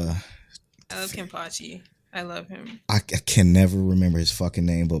one. I love Kenpachi. I love him. I can never remember his fucking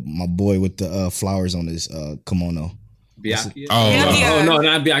name, but my boy with the flowers on his kimono. Byakuya? Oh, no,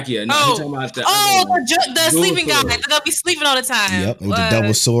 not Byakuya. No, I'm talking about the sleeping guy. They're gonna be sleeping all the time. Yep, with the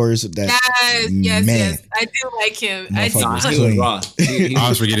double swords. Yes. I do like him. He was raw. I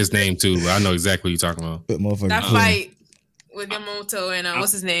always forget his name too, but I know exactly what you're talking about. That fight with Yamamoto and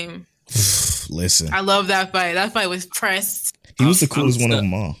what's his name? Listen, I love that fight. That fight was pressed. He was the coolest one of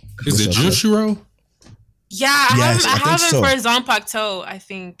them all. Is it Junshiro? Yeah, I have him for Zanpakuto, I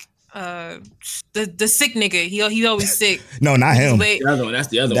think. The sick nigga. He always sick. No, not him. That's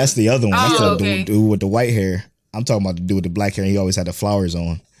the other one. That's the other one. Oh, the dude with the white hair. I'm talking about the dude with the black hair. And he always had the flowers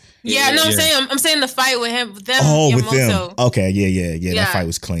on. I'm saying the fight with him. With them. Oh, Yamamoto. with them. Okay, yeah. That fight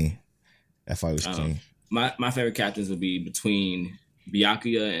was clean. My favorite captains would be between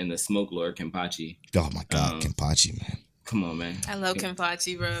Byakuya and the Smoke Lord Kenpachi. Oh my god, Kenpachi, man. Come on, man. I love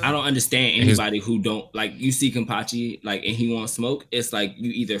Kenpachi, bro. I don't understand anybody who don't like. You see Kenpachi like, and he wants smoke. It's like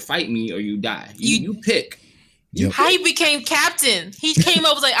you either fight me or you die. You pick. How he became captain? He came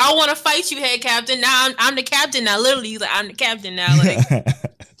up was like, "I want to fight you, head captain." Now I'm the captain. Now literally, he's like, "I'm the captain now." Like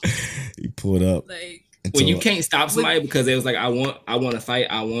he pulled up. Like when you can't stop somebody because they was like, "I want to fight.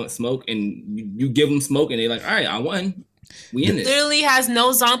 I want smoke," and you give them smoke, and they're like, "All right, I won." We in it. Literally has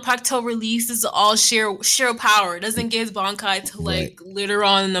no Zanpakuto release. This is all sheer power. It doesn't get his Bankai to later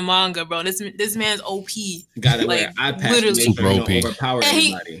on in the manga, bro. This man's OP. Gotta wear eye patch. Literally super OP. Overpower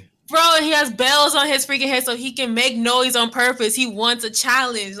everybody. Bro, he has bells on his freaking head so he can make noise on purpose. He wants a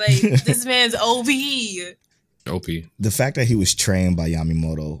challenge. Like this man's OP. OP. The fact that he was trained by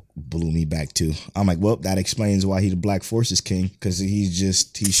Yamamoto blew me back too. I'm like, well, that explains why he's the Black Forces king, because he's a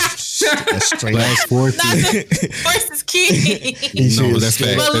straight Black Forces. Not the Forces king. No, that's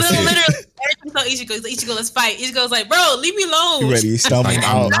fact. But That's literally, it. every time Ichigo, let's fight. Ichigo's like, bro, leave me alone. You ready? Stumbling Like,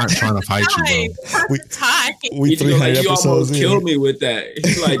 I'm out. not trying to fight you, bro. We- Time. We 300 you episodes almost in. killed me with that.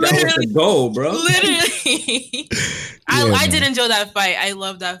 He's like, that was the goal, bro. Literally. I man. did enjoy that fight. I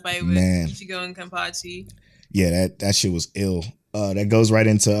love that fight with Man. Ichigo and Kenpachi. Yeah, that shit was ill. That goes right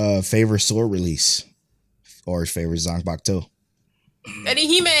into favorite sword release or favorite Zanpakuto. Eddie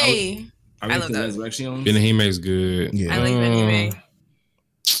Hime. I love that. Resurrection. Benahime's good. Yeah. I like Eddie Hime.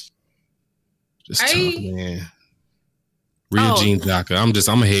 Just I- tough, man. Ryujin Jaka.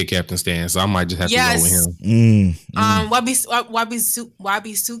 I'm a head captain stan, so I might just have to go with him.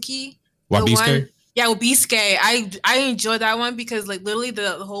 Wabisuki. Wabiske? Yeah, with Bisuke. I enjoyed that one because like literally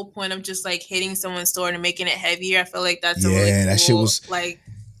the whole point of just like hitting someone's sword and making it heavier. I feel like that's a really Yeah, cool, that shit was- like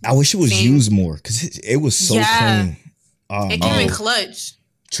I wish it was Same. used more because it was so Yeah. clean. it came in Oh. clutch.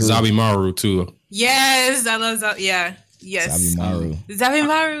 True. Zabimaru too. Yes, I love that. Yeah, yes, Zabimaru.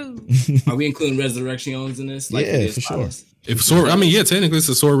 Zabimaru. Are we including Resurrections in this? Yeah, it is for sure. Palace? If sword, I mean, yeah, technically it's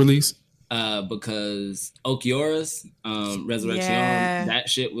a sword release. Because Okiora's Resurrection, Yeah. that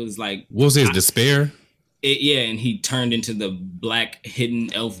shit was like, What was his despair? and he turned into the black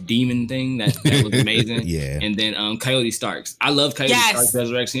hidden elf demon thing. That was amazing. Yeah. And then Coyote Starks. I love Coyote Yes. Starks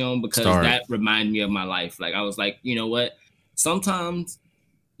Resurrection because Stark. that reminded me of my life. Like I was like, you know what? Sometimes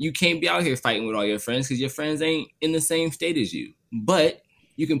you can't be out here fighting with all your friends because your friends ain't in the same state as you. But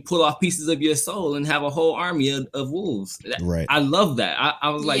you can pull off pieces of your soul and have a whole army of wolves. Right. I love that. I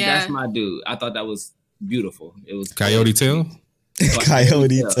was like, Yeah. that's my dude. I thought that was beautiful. It was Coyote Tail? Coyote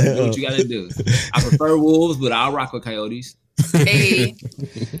Do Tail. what you gotta do. I prefer wolves, but I'll rock with coyotes. Hey,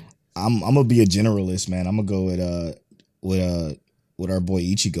 I'm gonna be a generalist, man. I'm gonna go with our boy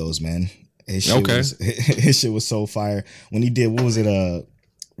Ichigo's, man. His shit Okay. his shit was so fire when he did. What was it?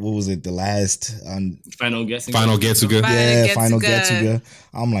 The last Final guessing. Final Getsuga. Final Getsuga. Getsuga.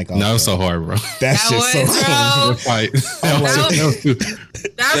 I'm like, oh, No, it's so hard, bro. that shit was, so bro. cool. Fight.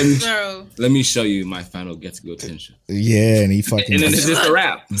 that's bro. Let me show you my final Getsuga tension. Yeah, and he fucking And then it's just a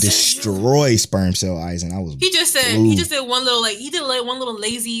wrap. destroy Sperm Cell Aizen. I was He just said Ooh. he just did one little one little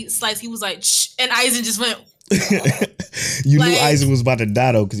lazy slice. He was like, shh, and Aizen just went, you knew like- Aizen was about to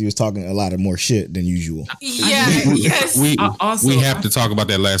die though because he was talking a lot of more shit than usual. yeah, yes. We Also- we have to talk about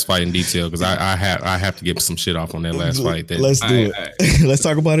that last fight in detail because I have to get some shit off on that last fight. Let's do it. Let's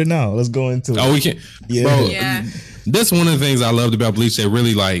talk about it now. Let's go into it. Oh, we can. Yeah. Bro, Yeah. that's one of the things I loved about Bleach that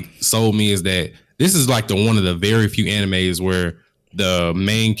really like sold me is that this is like one of the very few animes where the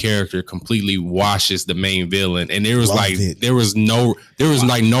main character completely washes the main villain, and there was Loved it. there was no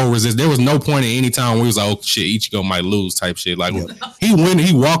resist. There was no point at any time where he was like, oh shit, Ichigo might lose type shit. Like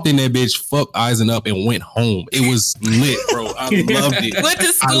he walked in that bitch, fucked Aizen up, and went home. It was lit, bro. I loved it. Went to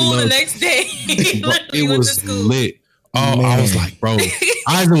school the loved next day. Bro, Literally it went was to school. lit. Oh, I was Man. like, bro,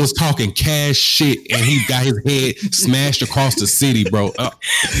 Aizen was talking cash shit, and he got his head smashed across the city, bro.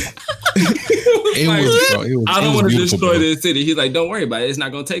 It was I don't want to beautiful, destroy bro. this city. He's like, don't worry about it. It's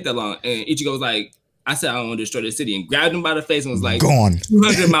not gonna take that long. And Ichigo was like, I said I don't want to destroy the city, and grabbed him by the face and was like, Gone.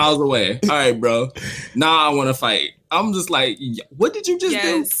 200 miles away. All right, bro. Now I want to fight. I'm just like, what did you just do?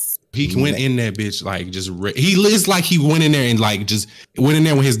 Yes. He went in that bitch like it's like he went in there and like just went in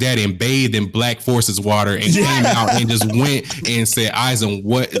there with his daddy and bathed in Black Forces water and came out and just went and said, Aizen,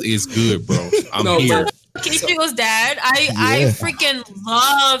 what is good, bro? I'm No, here. Ichigo's dad, I Yeah. freaking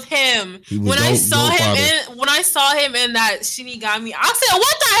love him. He was When I dope- saw dope him father. in that Shinigami, I said,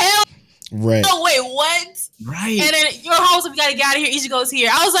 "What the hell? Right. Oh wait, what?" Right. And then your host, we gotta get out of here. Ichigo's here.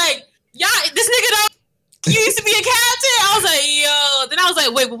 I was like, "Yeah, this nigga don't. You used to be a captain." I was like, "Yo." Then I was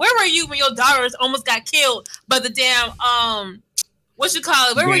like, "Wait, but where were you when your daughters almost got killed by the damn what you call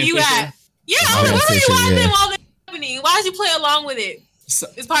it? Where were Grand you Fisher? at? Yeah, I was like, where were you Fisher, at yeah. then while this was happening? Why did you play along with it? So-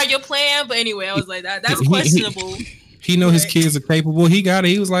 It's part of your plan." But anyway, I was like, that's He- questionable. He know his kids are capable. He got it.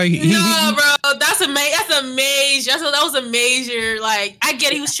 He was like, No, bro, that's a major. That was a major. Like, I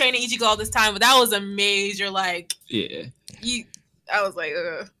get it, he was training Ichigo all this time, but that was a major. Like, Yeah. I was like,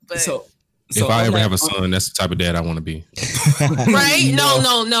 but So if I on ever that- have a son, that's the type of dad I want to be. right?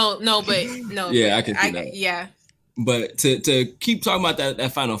 No, but no. Yeah, I can see that. Yeah, But to keep talking about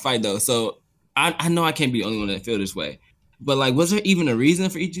that final fight though, so I know I can't be the only one that feel this way. But like, was there even a reason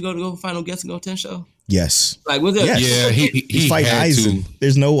for Ichigo to go final Getsugo Tensho? Yes. Like, was there? Yes. Yeah, He fight had Aizen. to.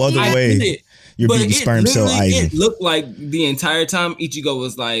 There's no other I way get it, you're but beating it Sperm Cell literally- Aizen. It looked like the entire time Ichigo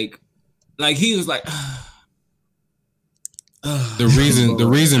was like he was like, The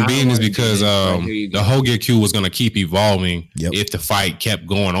reason being is because the Hogyakyu was gonna keep evolving if the fight kept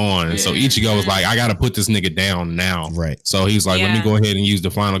going on. So Ichigo was like, I gotta put this nigga down now. Right. So he's like, let me go ahead and use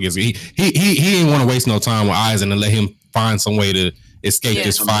the final Getsuga. He didn't want to waste no time with Aizen and let him find some way to escape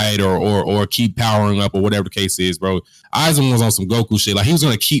this fight or keep powering up or whatever the case is, bro. Aizen was on some Goku shit. Like he was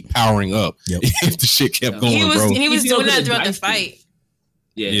gonna keep powering up if the shit kept going, bro. He was doing that throughout the fight.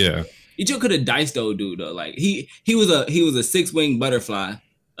 Yeah. Ichigo could have diced old dude though. Like he was a 6-winged butterfly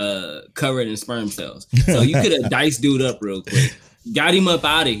covered in sperm cells. So you could have diced dude up real quick. Got him up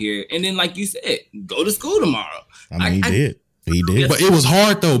out of here. And then like you said, go to school tomorrow. I mean, he did. But it was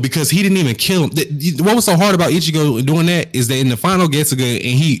hard though because he didn't even kill him. What was so hard about Ichigo doing that is that in the final Getsuga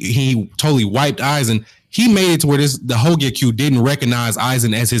and he totally wiped Aizen. He made it to where the Hogyakyu didn't recognize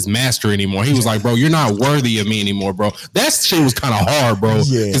Aizen as his master anymore. He was like, bro, you're not worthy of me anymore, bro. That shit was kind of hard, bro.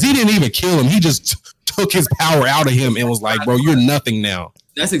 Because he didn't even kill him. He just took his power out of him and was like, bro, you're nothing now.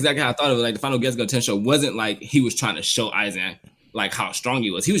 That's exactly how I thought of it. Like the final Getsuga Tensho wasn't like he was trying to show Aizen like how strong he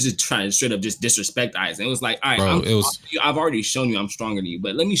was. He was just trying to straight up just disrespect Aizen. It was like, all right, bro, I've already shown you I'm stronger than you,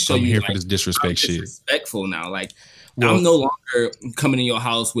 but let me show you. I'm here like, for this disrespect shit. Disrespectful now, like. I'm no longer coming in your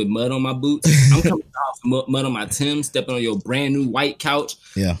house with mud on my boots. I'm coming to your house with mud on my Timbs, stepping on your brand new white couch.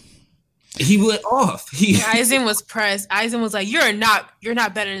 Yeah. He went off. Aizen was pressed. Aizen was like, you're not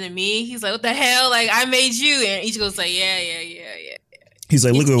better than me. He's like, what the hell? Like, I made you. And Ichigo's like, yeah. He's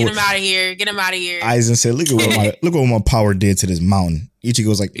like, get him out of here. Get him out of here. Aizen said, look at what my power did to this mountain.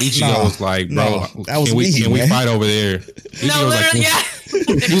 Ichigo's like, Ichigo was like, bro, that was can we fight over there? No, literally,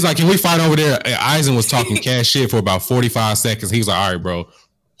 he was like, can we fight over there? And Aizen was talking cash shit for about 45 seconds. He was like, all right, bro.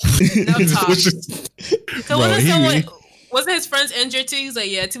 No talk. So wasn't his friends injured too? He was like,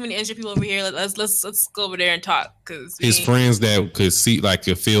 yeah, too many injured people over here. Let's go over there and talk. Cause his friends that could see, like,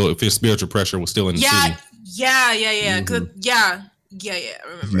 could feel if his spiritual pressure was still in the city. Yeah. I remember.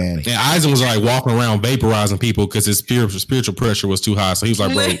 Man. And Aizen was like walking around vaporizing people because his spiritual pressure was too high. So he was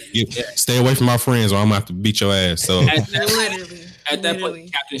like, bro, stay away from my friends or I'm gonna have to beat your ass. So at that point, the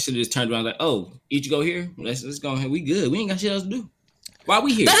captain should have just turned around like, oh, Ichigo here? Let's go ahead. We good. We ain't got shit else to do. Why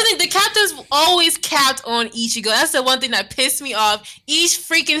we here? That's the thing. The captains always capped on Ichigo. That's the one thing that pissed me off. Each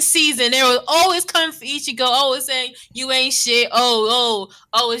freaking season, they were always coming for Ichigo, always saying, you ain't shit. Oh,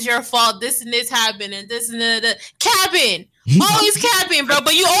 it's your fault. This and this happened and this and that. Capping. Always capping, bro.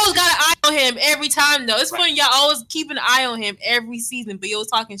 But you always got an eye on him every time, though. It's funny. Y'all always keep an eye on him every season, but you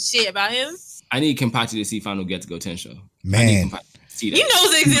always talking shit about him. I need Kenpachi to see Final Getsuga Tensho. Man. He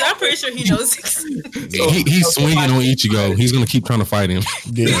knows it exists. I'm pretty sure he knows it. He's swinging on Ichigo. He's gonna keep trying to fight him.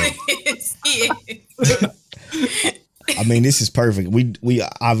 Yeah. I mean, this is perfect. We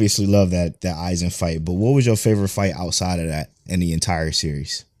obviously love that Aizen fight, but what was your favorite fight outside of that in the entire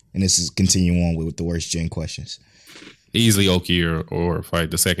series? And this is continuing on with the worst gen questions. Easily Ulquiorra fight,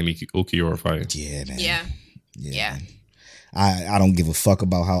 the second Ulquiorra fight. Yeah, man. Yeah. I don't give a fuck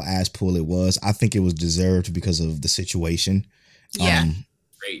about how ass pull it was. I think it was deserved because of the situation. Yeah.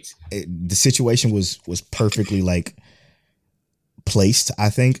 Great. The situation was perfectly like placed, I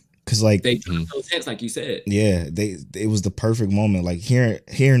think, because like they took those hints, like you said. Yeah, it was the perfect moment. Like hearing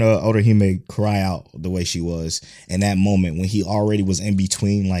Otohime cry out the way she was in that moment when he already was in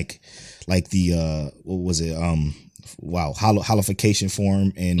between like the what was it holification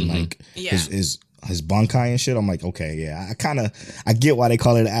form and like his Bankai and shit. I'm like, okay, yeah, I get why they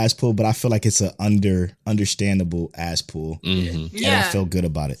call it an ass pull, but I feel like it's an understandable ass pull. Mm-hmm. And I felt good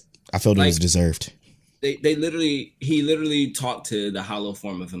about it. I felt it was deserved. He literally talked to the hollow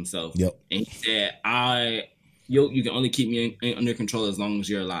form of himself. Yep. And he said, you can only keep me under control as long as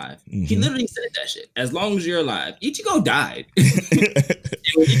you're alive. Mm-hmm. He literally said that shit. As long as you're alive. Ichigo died. And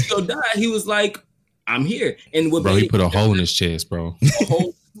when Ichigo died, he was like, I'm here. And what he put a hole in his chest, bro. A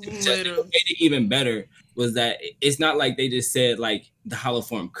hole in his chest. What made it even better was that it's not like they just said like the hollow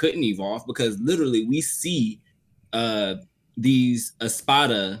form couldn't evolve, because literally we see these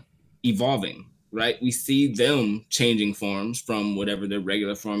Espada evolving, right? We see them changing forms from whatever their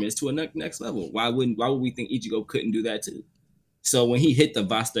regular form is to a next level. Why would we think Ichigo couldn't do that too? So when he hit the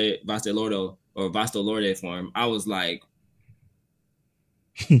Vaste Lordo or Vasto Lorde form, I was like,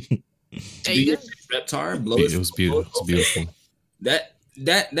 Reptar, blow it was beautiful. It's beautiful. That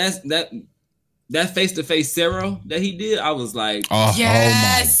face-to-face Zero that he did, I was like,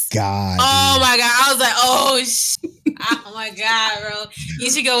 yes. Oh my god! Oh my god! I was like, oh my god, bro.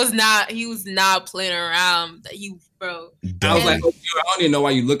 Ichigo was not playing around. Bro. I was like, I don't even know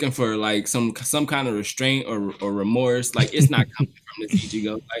why you're looking for like some kind of restraint or remorse. Like, it's not coming from this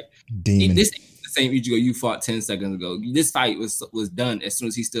Ichigo. Like, Demon. This ain't the same Ichigo you fought 10 seconds ago. This fight was done as soon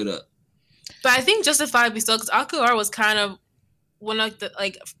as he stood up. But I think justifiably so, because Ulquiorra was kind of one of the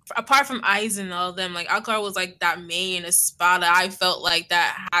apart from Aizen and all of them, like Alcar was like that main Espada. I felt like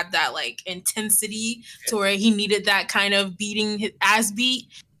that had that like intensity to where he needed that kind of beating his ass beat.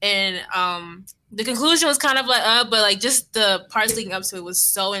 And the conclusion was kind of like but like just the parts leading up to it was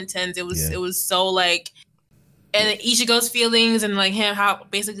so intense. It was so like, and Ichigo's feelings and like him how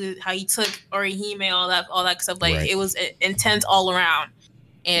he took Orihime, all that stuff. Like it was intense all around,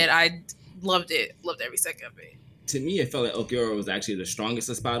 and I loved it. Loved every second of it. To me, it felt like Ulquiorra was actually the strongest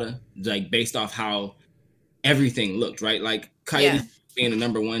Espada, like based off how everything looked, right? Like Coyote being the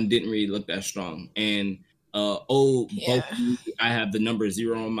number one didn't really look that strong, and Boku, I have the number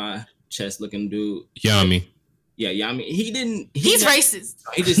 0 on my chest looking dude. Yami. Yeah, Yami. He's racist.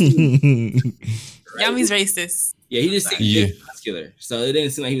 He just Yami's racist. Yeah, he just seemed muscular. So it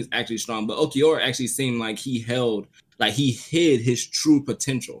didn't seem like he was actually strong. But Ulquiorra actually seemed like he hid his true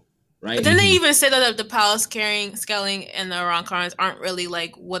potential. Right. But then they even said that the palace scaling and the Arrancarans aren't really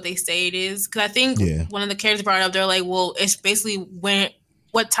like what they say it is. Because I think one of the characters brought it up, they're like, well, it's basically what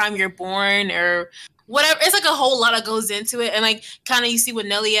time you're born or whatever. It's like a whole lot that goes into it. And like kind of you see with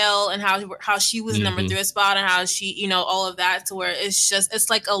Neliel and how she was number 3 spot and how she, all of that, to where it's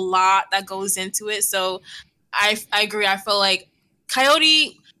like a lot that goes into it. So I agree. I feel like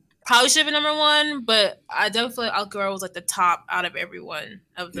Coyote probably should have been number 1, but I definitely feel like Alquiorra was like the top out of everyone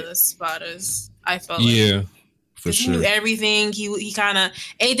of the Espadas. I felt like for sure. He knew everything. He kind of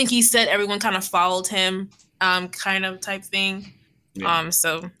anything he said, everyone kind of followed him, kind of type thing.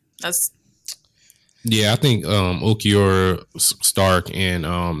 So that's. Yeah, I think Ulquiorra, Stark, and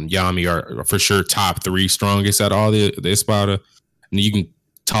Yami are for sure top 3 strongest out of all the Espada. And you can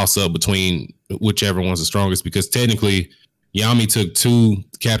toss up between whichever one's the strongest because technically Yami took 2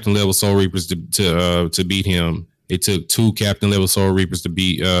 captain level Soul Reapers to beat him. It took 2 captain level Soul Reapers to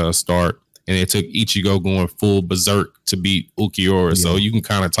beat Stark, and it took Ichigo going full berserk to beat Ulquiorra. So you can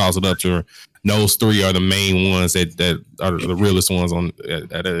kind of toss it up to her. Those 3 are the main ones that are the realest ones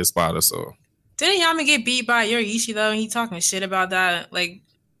at Espada. So didn't Yami get beat by Yoriichi though? He talking shit about that, like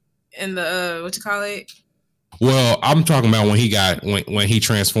in the what you call it? Well, I'm talking about when he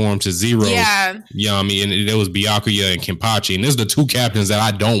transformed to Zero, Yami, and it was Byakuya and Kenpachi, and there's the 2 captains that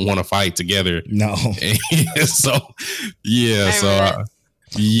I don't want to fight together. No, What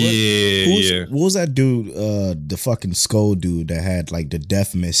was that dude? The fucking skull dude that had like the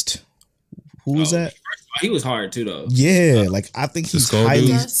death mist. Who was that? He was hard too, though. Yeah, like I think he's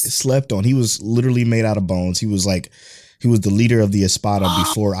highly slept on. He was literally made out of bones. He was the leader of the Espada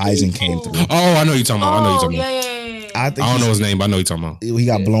before Aizen came through. Oh, I know you're talking about. Yeah. I don't know his name, but I know you're talking about. He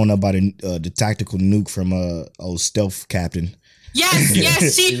got blown up by the tactical nuke from old stealth captain.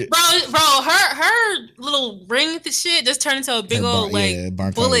 Yes, she, bro, her little ring shit just turned into a big old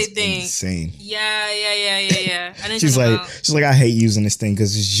bullet thing. Insane. Yeah. She's like, I hate using this thing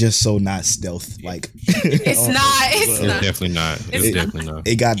because it's just so not stealth. Like, it's not. It's definitely not. It's definitely not.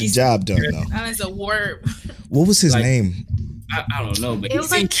 It got the job done though. That is a warp. What was his name? I don't know, but it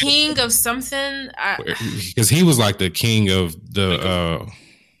was like king of something. Because he was like the king of the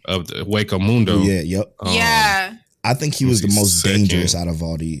Hueco Mundo. Yeah. Yep. Yeah. I think he was the most dangerous out of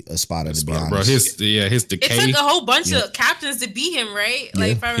all the Espada, to be honest. Bro, his decay. It took a whole bunch of captains to beat him, right?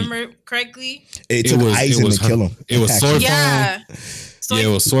 Like, if I remember correctly. It took Aizen to kill him. It was Soifon. Yeah. It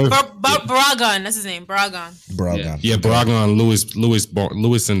was Soifon. Bragon, that's his name. Bragon. Yeah, Bragon, Lewis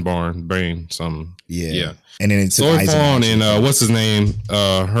and Brain, something. Yeah. And then it took Soifon and what's his name?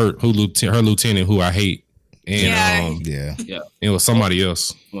 Her lieutenant, who I hate. And it was somebody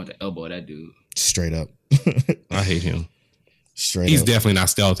else. I want to elbow that dude. Straight up. I hate him. He's definitely not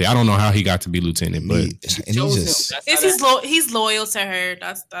stealthy. I don't know how he got to be lieutenant, but he's loyal to her.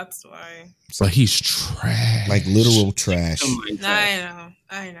 That's why. So he's trash, like literal trash.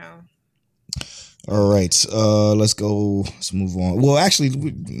 I know. All right, let's go. Let's move on. Well, actually,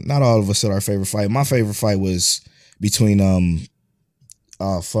 not all of us said our favorite fight. My favorite fight was between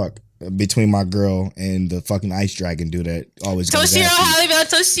between my girl and the fucking ice dragon dude that always Toshiro.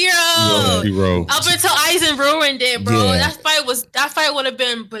 Up until Aizen ruined it, bro. Yeah. That fight would have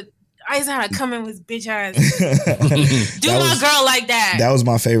been, but Aizen had to come in with his bitch ass. Do my girl like that. That was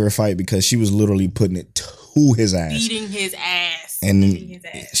my favorite fight because she was literally putting it to his ass, beating his ass. And then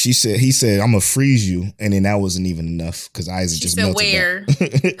he said, "I'm gonna freeze you," and then that wasn't even enough because Aizen just melted. Where?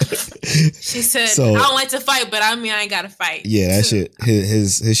 She said, "I don't like to fight, but I ain't gotta fight." Yeah, that shit.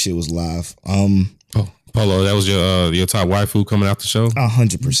 His shit was live. Polo, that was your top waifu coming out the show?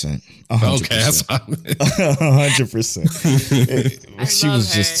 100%. Okay, that's 100%. She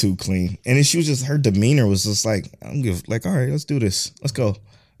was just too clean, and then she was just her demeanor was just like, all right, let's do this, let's go.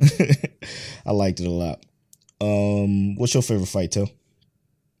 I liked it a lot. What's your favorite fight, Tell?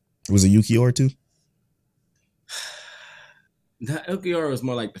 Was it Ukiora too? That Ukiora was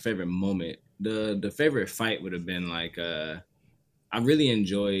more like the favorite moment. The favorite fight would have been like I really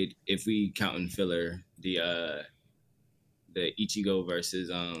enjoyed, if we count in filler, the Ichigo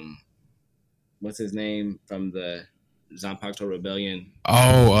versus what's his name from the Zanpakuto Rebellion.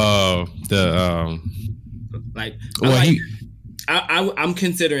 I'm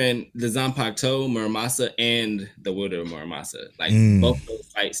considering the Zanpakuto Muramasa and the Wilder Muramasa. Like both those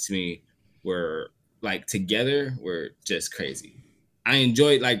fights to me were like together were just crazy. I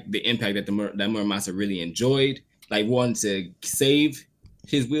enjoyed like the impact that that Muramasa really enjoyed, like wanting to save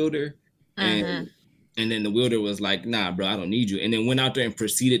his wielder, and then the wielder was like, "Nah, bro, I don't need you," and then went out there and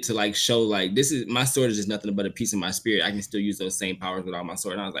proceeded to like show like, "This is my sword is just nothing but a piece of my spirit. I can still use those same powers without my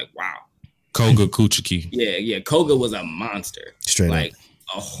sword." And I was like, "Wow." Koga Kuchiki. Yeah. Koga was a monster. Straight like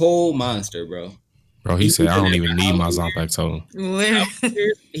a whole monster, bro. Bro, he said, "I don't even need my Zanpakuto."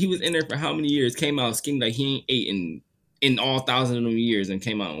 He was in there for how many years? Came out schemed like he ain't ate in all 1,000 of them years, and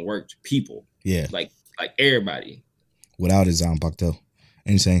came out and worked people. Yeah, like everybody without his Zanpakuto.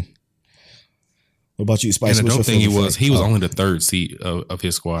 Insane. What about you, Spice? And the dope thing he was only the third seat of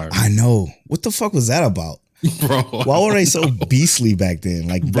his squad. I know. What the fuck was that about? Bro, why were they so beastly back then?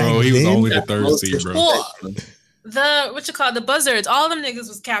 Like, bro, he was only the third seat, bro. Well, the buzzards, all them niggas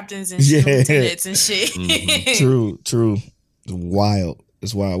was captains and lieutenants and shit. True. It's wild.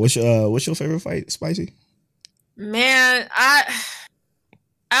 What's your favorite fight, Spicy? Man, I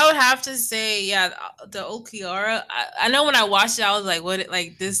would have to say, the Ukiora. I know when I watched it, I was like, "What?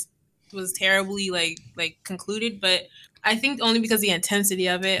 Like this was terribly like concluded." But I think only because of the intensity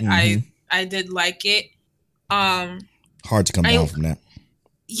of it, I did like it. Hard to come down from that.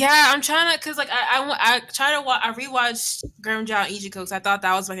 Yeah, I'm trying to, cause like I rewatched Grimmjow and Ichigo because I thought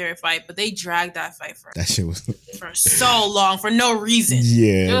that was my favorite fight, but they dragged that fight for so long for no reason.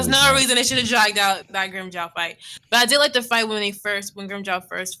 Yeah, there was no reason they should have dragged out that Grimmjow fight. But I did like the fight when Grimmjow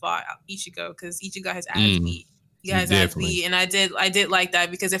first fought Ichigo, because Ichigo got his ass beat. He got his ass beat, and I did like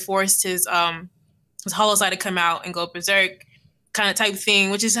that because it forced his hollow side to come out and go berserk, kind of type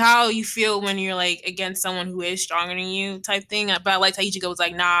thing, which is how you feel when you're like against someone who is stronger than you type thing. But I liked how Ichigo was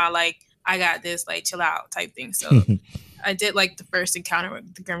like, "Nah, like I got this, like chill out" type thing. So I did like the first encounter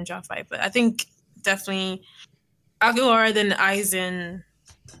with the Grimmjow fight, but I think definitely Aguara, then Aizen,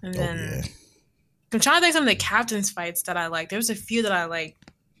 and then I'm trying to think of some of the captain's fights that I liked. There was a few that I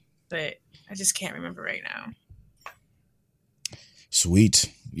liked, but I just can't remember right now. Sweet.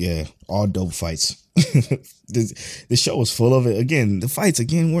 Yeah, all dope fights. The show was full of it. Again, the fights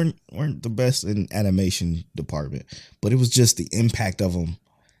weren't the best in animation department, but it was just the impact of them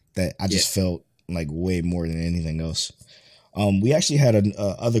that I just felt like way more than anything else. We actually had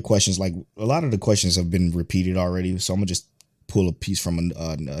other questions. Like a lot of the questions have been repeated already, so I'm gonna just pull a piece from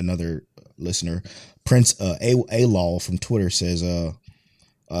another listener. Prince A-Law from Twitter says,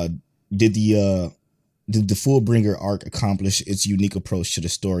 did the Fullbringer arc accomplish its unique approach to the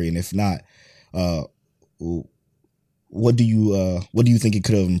story? And if not, what do you think it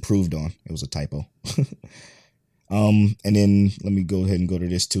could have improved on? It was a typo. And then let me go ahead and go to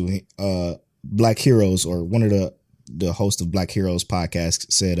this too. Black Heroes, or one of the hosts of Black Heroes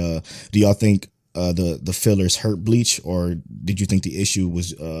podcast, said, do y'all think the fillers hurt Bleach, or did you think the issue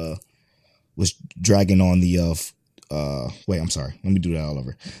was dragging on the wait, I'm sorry. Let me do that all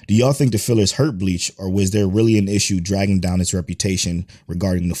over. Do y'all think the fillers hurt Bleach, or was there really an issue dragging down its reputation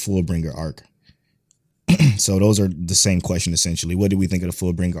regarding the Fullbringer arc? So those are the same question, essentially. What did we think of the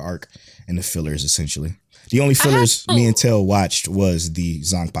Fullbringer arc and the fillers, essentially? The only fillers me and Tel watched was the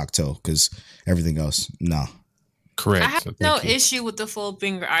Zanpakuto, because everything else, nah. Correct. I have no issue with the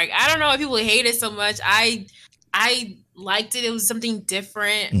Fullbringer arc. I don't know if people hate it so much. I liked it. It was something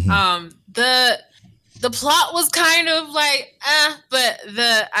different. The plot was kind of like, but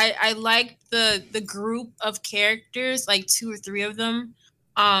I liked the group of characters, like 2 or 3 of them.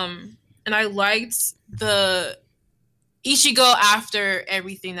 And I liked the Ichigo after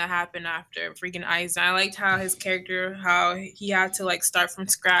everything that happened after freaking Aizen. I liked how his character, how he had to like start from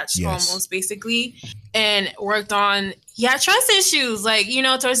scratch almost basically, and worked on, trust issues, like,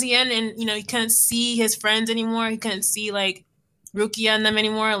 towards the end, and, he couldn't see his friends anymore. He couldn't see like Rukia and them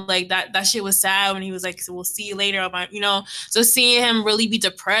anymore. Like that shit was sad when he was like, "So we'll see you later." So seeing him really be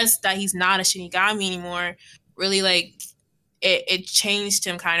depressed that he's not a Shinigami anymore, really like it changed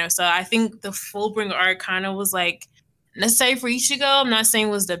him kind of. So I think the Fullbringer arc kind of was like necessary for Ichigo. I'm not saying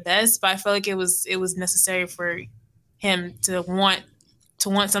it was the best, but I felt like it was necessary for him to want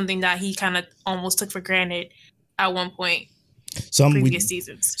something that he kind of almost took for granted at one point. previous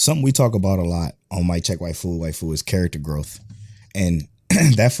seasons. Something we talk about a lot on Mic Check Waifu is character growth. And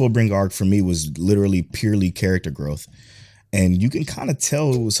that Fullbringer arc for me was literally purely character growth. And you can kind of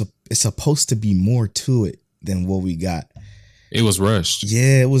tell it's supposed to be more to it than what we got. It was rushed.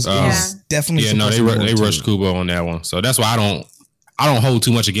 Yeah, it was definitely. Yeah, no, they rushed Kubo on that one. So that's why I don't hold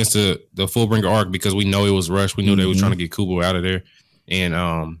too much against the Fullbringer arc, because we know it was rushed. We knew they were trying to get Kubo out of there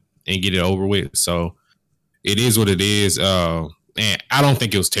and get it over with. So it is what it is. And I don't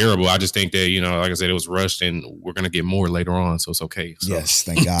think it was terrible. I just think that, like I said, it was rushed, and we're gonna get more later on, so it's okay. So. Yes,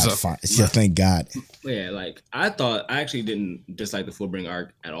 thank God. Thank God. Yeah, like I actually didn't dislike the Fullbringer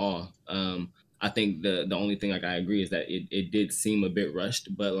arc at all. I think the only thing, like, I agree is that it did seem a bit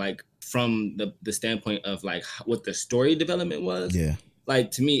rushed, but like from the standpoint of like what the story development was,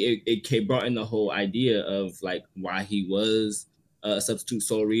 like to me it brought in the whole idea of like why he was a substitute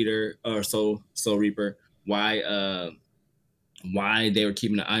Soul Reader or Soul Reaper, why they were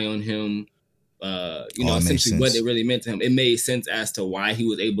keeping an eye on him, essentially what it really meant to him. It made sense as to why he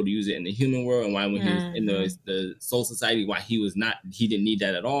was able to use it in the human world, and why when he was in the Soul Society, why he didn't need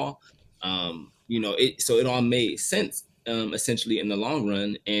that at all. So it all made sense essentially in the long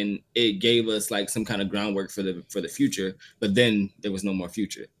run, and it gave us like some kind of groundwork for the future. But then there was no more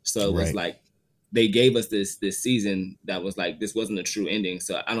future, so it was like they gave us this season that was like, this wasn't a true ending.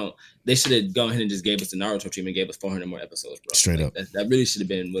 So they should have gone ahead and just gave us the Naruto treatment, gave us 400 more episodes, bro. Straight up. That really should have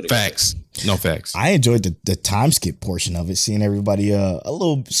been what it was. No facts. I enjoyed the time skip portion of it, seeing everybody a year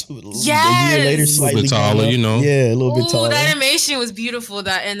later, slightly taller, Yeah, a little bit taller. That animation was beautiful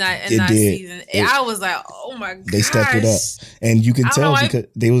in that season. I was like, oh my god. They stepped it up. And you can tell because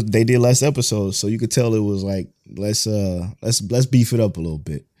they did less episodes, so you could tell it was like, let's beef it up a little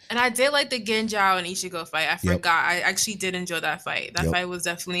bit. And I did like the Genjao and Ichigo fight. I forgot. I actually did enjoy that fight. That fight was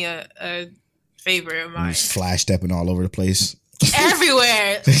definitely a favorite of mine. He was flash stepping all over the place.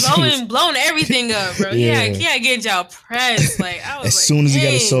 Everywhere. Blowing everything up, bro. Yeah, Genjao pressed. Like, I was as soon as he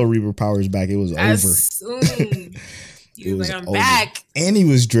got his Soul Reaper powers back, it was over. He was like, I'm back. And he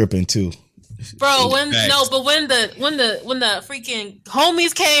was dripping too. Bro, when the freaking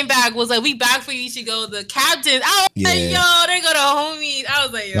homies came back, was like, we back for Ichigo, the captains. I was like, yo, they go to homies. I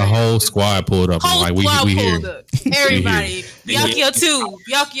was like, yo, the whole squad pulled up. Like, we here. Up. Everybody. Byakuya too.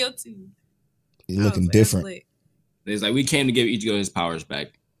 He's looking different. It's like, we came to give Ichigo his powers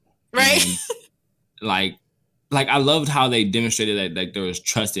back. Right. And, like I loved how they demonstrated that like there was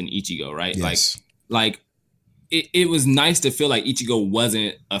trust in Ichigo, right? Yes. Like it was nice to feel like Ichigo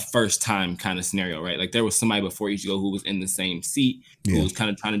wasn't a first time kind of scenario, right? Like there was somebody before Ichigo who was in the same seat, who was kind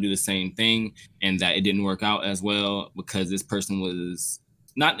of trying to do the same thing, and that it didn't work out as well because this person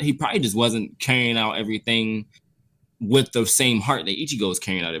he probably just wasn't carrying out everything with the same heart that Ichigo was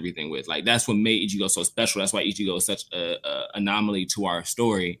carrying out everything with. Like that's what made Ichigo so special. That's why Ichigo is such a anomaly to our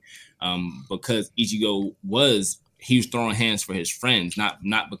story, because Ichigo was throwing hands for his friends,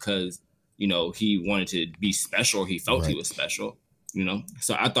 not because he wanted to be special. He felt he was special,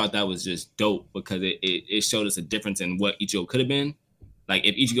 So I thought that was just dope because it showed us a difference in what Ichigo could have been. Like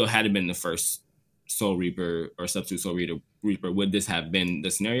if Ichigo had been the first Soul Reaper or substitute Soul Reaper, would this have been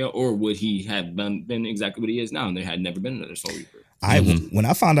the scenario, or would he have been exactly what he is now, and there had never been another Soul Reaper? When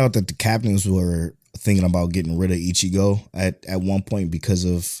I found out that the captains were thinking about getting rid of Ichigo at one point because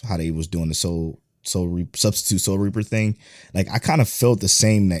of how they was doing the substitute Soul Reaper thing, like I kind of felt the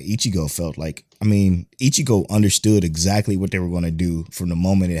same that Ichigo felt. Like, I mean, Ichigo understood exactly what they were going to do from the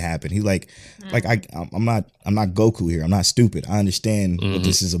moment it happened. He's like I'm not Goku here. I'm not stupid. I understand what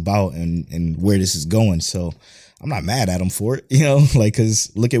this is about and where this is going. So I'm not mad at him for it, like,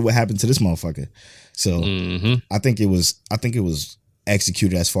 cause look at what happened to this motherfucker. So I think it was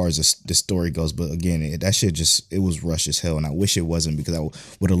executed as far as the story goes, but again, that shit it was rushed as hell, and I wish it wasn't, because I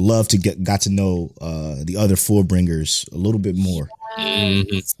would have loved to got to know the other Fullbringers a little bit more.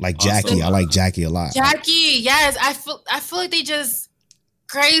 Like Jackie, I like Jackie a lot. Jackie, yes, I feel like they just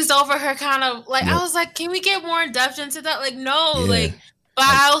grazed over her, kind of like. I was like, can we get more in depth into that? Like, no, but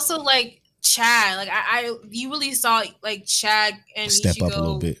I also like Chad. Like, you really saw like Chad and step Ichigo up a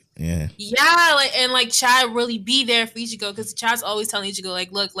little bit. Yeah, like, and like Chad really be there for Ichigo, because Chad's always telling Ichigo,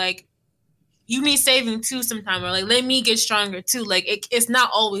 like, look, like, you need saving too sometime, or like, let me get stronger too. Like, it's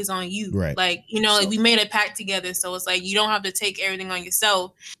not always on you, right? Like, like, we made a pact together, so it's like you don't have to take everything on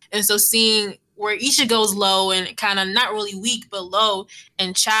yourself. And so seeing where Ichigo's low and kind of not really weak but low,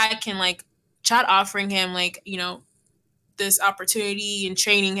 and Chad offering him like this opportunity and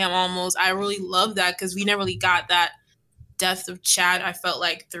training him almost. I really love that, because we never really got that depth of Chad, I felt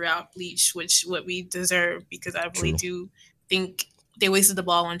like, throughout Bleach, which what we deserve, because I really do think they wasted the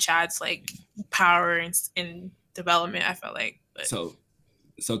ball on Chad's like power and development. I felt like But.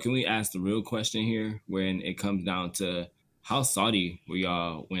 So can we ask the real question here when it comes down to how salty were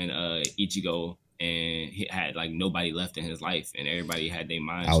y'all when Ichigo and he had like nobody left in his life and everybody had their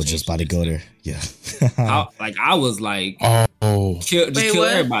minds? I was just about to go there. Yeah. I was like, kill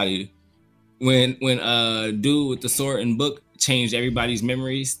everybody. When dude with the sword and book changed everybody's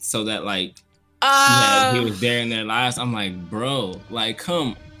memories so that like he was there in their lives. I'm like, bro, like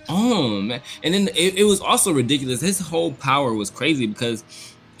come on, man. And then it was also ridiculous. His whole power was crazy because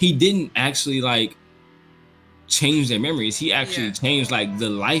he didn't actually like change their memories. He actually changed like the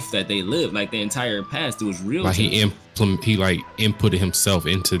life that they lived, like the entire past. It was real. Like he inputted himself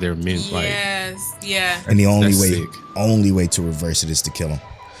into their men. Yes, yeah. And the only way to reverse it is to kill him.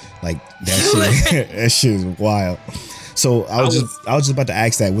 Like that shit. That shit is wild. So I was just about to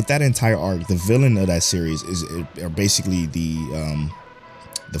ask that with that entire arc, the villain of that series are basically the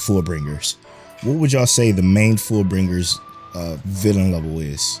Fullbringers. What would y'all say the main Fullbringers villain level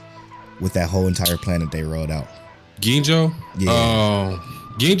is with that whole entire plan that they rolled out? Ginjo? Yeah.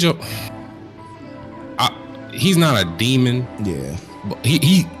 Ginjo. He's not a demon. Yeah. But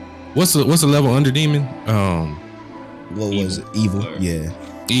he what's the level under demon? What was it? Evil? Yeah.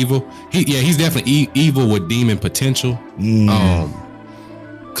 Evil. He's definitely evil with demon potential.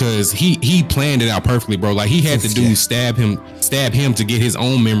 Cause he planned it out perfectly, bro. Like he had the dude stab him to get his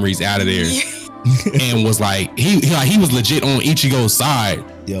own memories out of there. And was like he was legit on Ichigo's side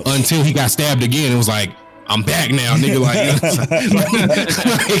until he got stabbed again. It was like, I'm back now, nigga.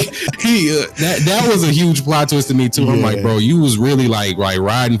 That was a huge plot twist to me too. I'm like, bro, you was really like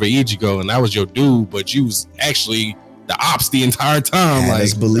riding for Ichigo, and that was your dude, but you was actually the ops the entire time. Had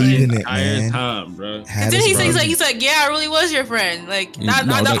us believing it, man. Time, bro. And then he's like, yeah, I really was your friend. Like, not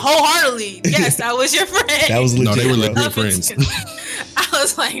wholeheartedly. Yes, I was your friend. That was legit. No, they were legit friends. I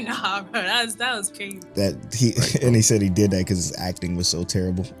was like, nah, bro, that was crazy. And he said he did that because his acting was so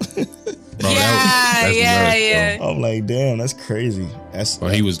terrible. Bro, yeah. I'm like, damn, that's crazy.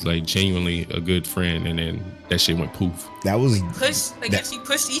 He was like genuinely a good friend, and then that shit went poof. That was actually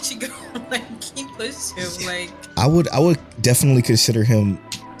pushed Ichigo. Like he pushed him. Like I would definitely consider him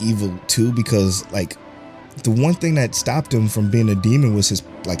evil too, because like the one thing that stopped him from being a demon was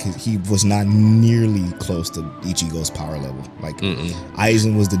he was not nearly close to Ichigo's power level. Like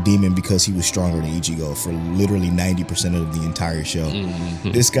Aizen was the demon because he was stronger than Ichigo for literally 90% of the entire show.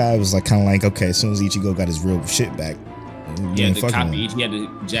 This guy was like kind of like, okay, as soon as Ichigo got his real shit back, he had to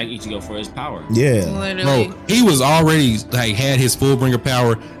jack Ichigo for his power. Yeah, literally. Bro, he was already like had his Fullbringer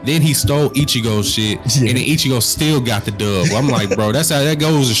power. Then he stole Ichigo's shit, and then Ichigo still got the dub. I'm like, bro, that's how that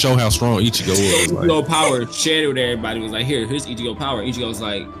goes to show how strong Ichigo was. Ichigo power shared it with everybody. Was like, here's Ichigo power. Ichigo was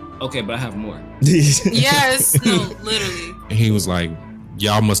like, okay, but I have more. Yes, no, literally. And he was like,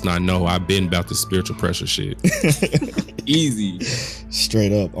 y'all must not know I've been about the spiritual pressure shit. Easy,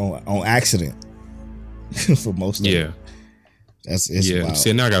 straight up on accident for most of it. It's wild.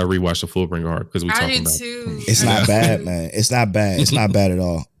 See, now I gotta rewatch the Fullbringer arc because we talking about too. It's not bad, man. It's not bad. It's not bad at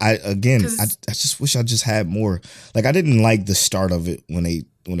all. I just wish I just had more. Like I didn't like the start of it when they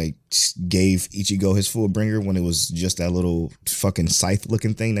gave Ichigo his Fullbringer when it was just that little fucking scythe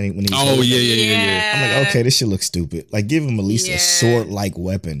looking thing that when he yeah. I'm like, okay, this shit looks stupid. Like give him at least a sword like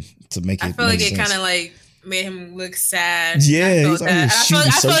weapon to make it. I feel like it kind of like made him look sad. Yeah, I feel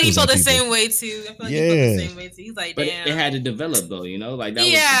like he felt the same way too. I feel like he felt the same way too. He's like, damn. But it had to develop though, you know, like that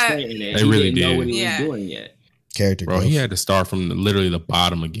was the point in it. They really didn't did. know what he was doing yet. Character bro, growth. he had to start from literally the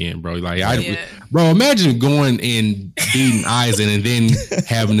bottom again, bro. Like bro, imagine going and beating Aizen and then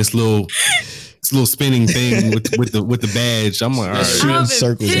having this little spinning thing with the badge. I'm like, all right, shooting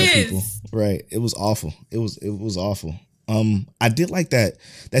circles at people. Right, it was awful. It was awful. I did like that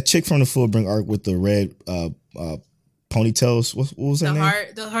chick from the Fullbringer arc with the red ponytails. What was her name? Her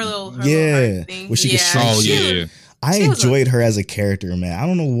little heart thing. Where she could shrink. Oh yeah. I enjoyed her as a character, man. I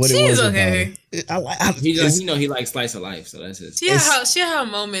don't know what it was okay. about her. He likes slice of life, so that's it. She had her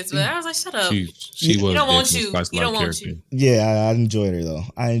moments, but I was like, shut up. She was. You don't want you. You don't want you. Yeah, I enjoyed her though.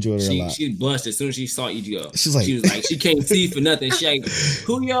 I enjoyed her a lot. She blushed as soon as she saw Ichigo. She was like, she can't see for nothing. She like,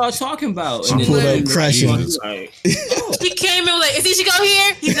 who y'all talking about? She pulled up crashing. Like, He came in like, is Ichigo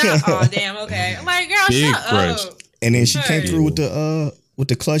here? He's not. Oh damn. Okay. I'm like, girl, shut up. And then she came through with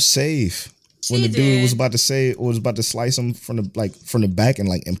the clutch save. When the dude was about to slice him from the back and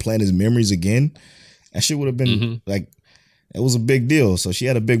like implant his memories again, that shit would have been like, it was a big deal. So she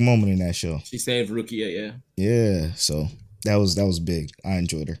had a big moment in that show. She saved Rukia, yeah. Yeah, so that was big. I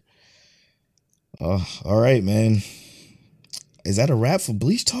enjoyed her. All right, man. Is that a wrap for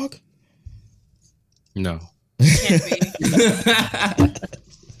Bleach Talk? No. Can't be.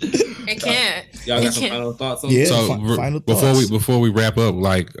 It can't. Y'all got some final thoughts on Yeah. this? So Final thoughts. before we wrap up,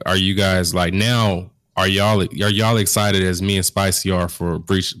 like, are you guys like now? Are y'all excited as me and Spicy are for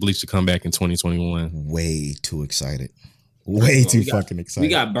Bleach to come back in 2021? Way too excited. Way too fucking excited. We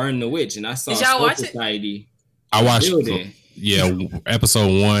got Burn the Witch, and I saw Did y'all Sports watch it? Society. I watched Building.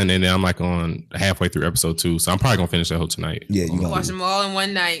 episode 1, and then I'm like on halfway through episode 2, so I'm probably gonna finish that whole tonight. Yeah, you I gonna watched them all in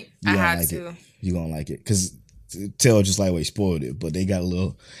one night. I gonna had like to. it. You gonna like it because Tell just like we spoiled it, but they got a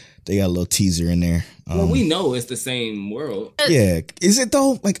little teaser in there. Well, we know it's the same world. Yeah, is it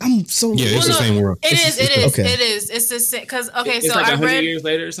though? Like I'm so Yeah, it's the same world. It is. okay. It is. It's the same. Because It's so like I 100 read. years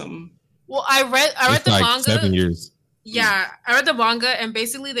later or something. Well, I read It's the like manga. 7 years. Yeah, I read the manga, and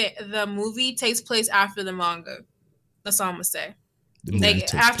basically the movie takes place after the manga. That's all I'm gonna say. The movie Like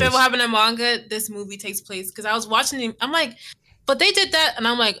takes after place. what happened in manga, this movie takes place because I was watching it. I'm like, but they did that, and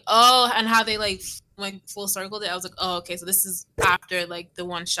I'm like, oh, and how they like full circled it. I was like, oh, okay, so this is after like the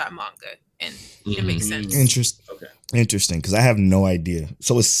one shot manga, and it makes sense. Interesting, because I have no idea.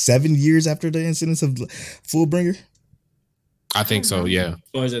 So it's 7 years after the incidents of Fullbringer. I think so. Yeah,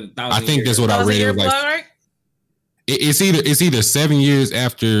 Or is it 1,000 I think years? that's what I read. It was like Blood arc? it's either 7 years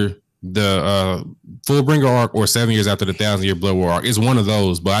after the Fullbringer arc or 7 years after the 1,000-year Blood War arc. It's one of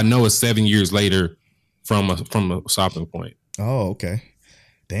those, but I know it's 7 years later from a stopping point. Oh, okay.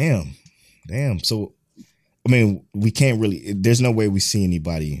 Damn. So, I mean, we can't really. There's no way we see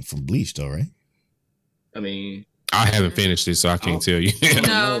anybody from Bleach, though, right? I mean, I haven't finished it, so I can't tell you. I don't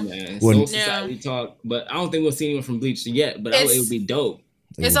No. know, man. When- Soul Society talk, but I don't think we'll see anyone from Bleach yet. But it would be dope.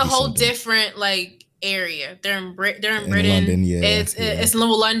 It's a whole different like area. They're in Britain. London, yeah, It's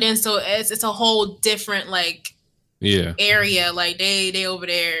London, so it's a whole different like Yeah. area. Like they over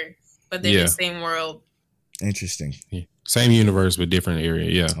there, but they're in the same world. Interesting. Yeah. Same universe, but different area.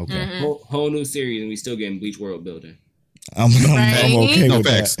 Yeah. Okay. Mhm. Whole new series, and we still getting Bleach world building. I'm okay No with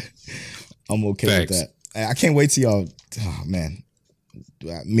facts. that. I'm okay Facts. with that. I can't wait till y'all. Oh man,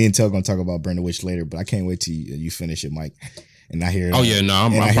 me and Tel gonna talk about Burn the Witch later, but I can't wait till you finish it, Mike. And I hear. Oh yeah, no,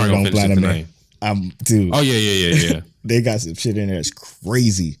 I'm and I probably hear gonna finish it Don't tonight. dude. Oh yeah. They got some shit in there. It's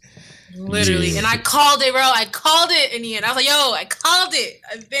crazy. Literally, Yeah. and I called it, bro. I called it in the end. I was like, "Yo, I called it.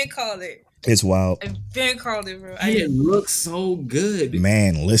 I've been called it. It's wild. I've been called it, bro." And it looks so good.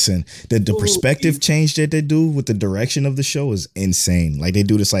 Man, listen, the perspective change that they do with the direction of the show is insane. Like they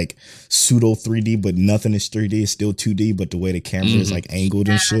do this like pseudo 3D, but nothing is 3D. It's still 2D, but the way the camera is like angled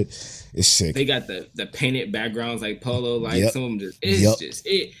and shit, it's sick. They got the painted backgrounds like polo, like Yep. some of them just it's just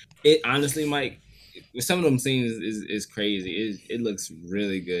it honestly, Mike, some of them scenes is crazy. It looks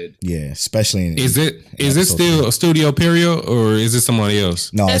really good. Yeah, especially in Is it episode still a Studio Perio or is it somebody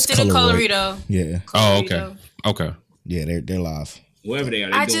else? No, It's it's in Color. Colorado. Yeah, Oh, okay. yeah, they're live. Wherever they are,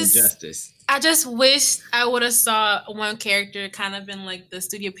 I they're doing just- justice. I just wish I would have saw one character kind of in like the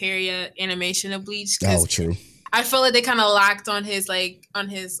Studio Peria animation of Bleach. Oh, Because true. I feel like they kind of lacked on his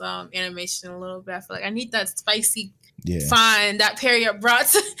animation a little bit. I feel like I need that spicy Yeah, fine that Peria brought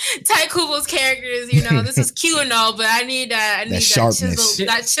to Tai Kubo's characters. You know, this is cute and all, but I need that. I need that sharpness.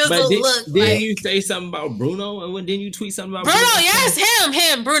 chiseled look. Didn't you say something about Bruno? And didn't you tweet something about Bruno, yes,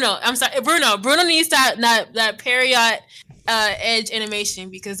 him, Bruno. I'm sorry, Bruno. Bruno needs that Period edge animation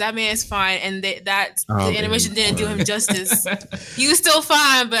because that man is fine, and the animation didn't do him justice. He was still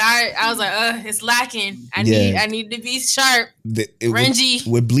fine, but I was like, it's lacking. I need to be sharp. Renji.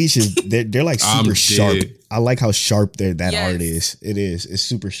 with Bleach is they're like super I'm sharp. dead. I like how sharp that Yes. art is. It is. It's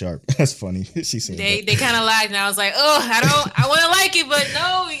super sharp. That's funny. She said They that. kind of lagged, and I was like, I want to like it, but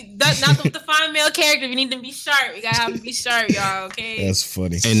no, not with the fine male character. We need to be sharp. We gotta have to be sharp, y'all. Okay. That's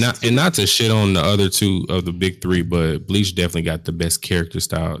funny. And not to shit on the other two of the big three, but Bleach definitely got the best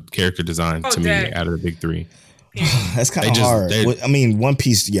character design to me Okay. out of the big three. That's kind of hard. I mean, One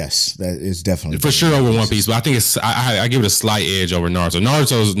Piece, yes, that is definitely For sure over One Piece, but I think I give it a slight edge over Naruto.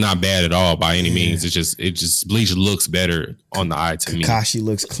 Naruto's not bad at all by any means. It just Bleach looks better on the eye to me. Kakashi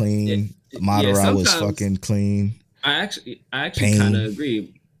looks clean. Madara was fucking clean. I actually Pain. kind of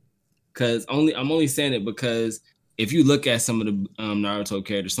agree because I'm only saying it because if you look at some of the Naruto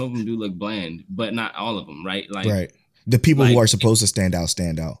characters, some of them do look bland, but not all of them, right? Like, Right. The people who like- are supposed to stand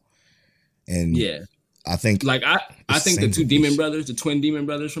out. And yeah, I think like I think the same two with demon Bleach. brothers, the twin demon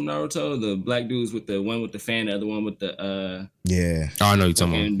brothers from Naruto, the black dudes with the one with the fan, the other one with the yeah. Oh, I know you're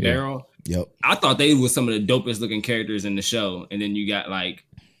talking fucking about. Yeah. barrel. Yep. I thought they were some of the dopest looking characters in the show, and then you got like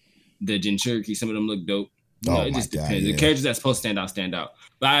the Jinchuriki. Some of them look dope. You know, Oh it my just God, depends. yeah. The characters that's supposed to stand out.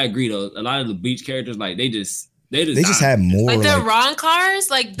 But I agree though. A lot of the Bleach characters, like they just had more Like the like, wrong cars,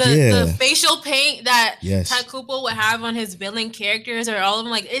 like the Yeah. facial paint that Yes. Takupo would have on his villain characters or all of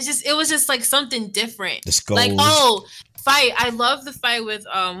them, like it was just like something different. the skulls. Like, oh, fight. I love the fight with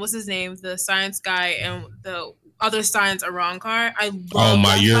what's his name, the science guy, and the other science Arrancar. I love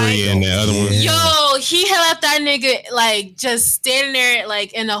Mayuri and the other one. Yo, he left that nigga like just standing there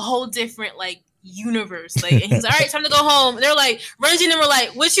like in a whole different like universe. Like, and he's like, all right, time to go home. And they're like, Renji and them were like,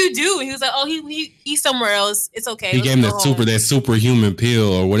 what you do? And he was like, oh, he's somewhere else. It's okay. He gave him that superhuman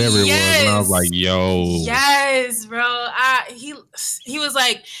pill or whatever it was. And I was like, yo. Yes, bro. He was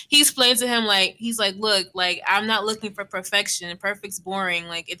like, he explained to him, like, he's like, look, like, I'm not looking for perfection. Perfect's boring.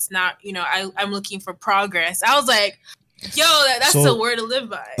 Like, it's not, I'm looking for progress. I was like, yo, that's a word to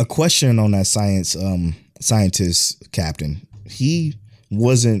live by. A question on that scientist captain. He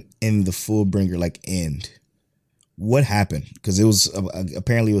wasn't in the Fullbringer like end. What happened? Because it was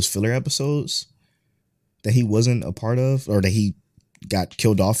apparently it was filler episodes that he wasn't a part of, or that he got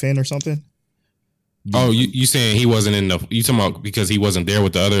killed off in or something. Oh, you saying he wasn't in the? You talking about because he wasn't there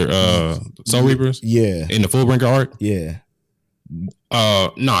with the other Soul Reapers? Yeah, in the Fullbringer arc. Yeah.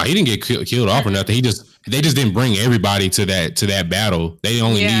 No, he didn't get killed off or nothing. They just didn't bring everybody to that battle. They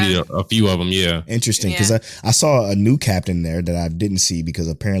only needed a few of them. Yeah, interesting. Because I saw a new captain there that I didn't see because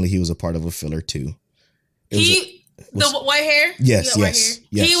apparently he was a part of a filler too. The white hair. Yes.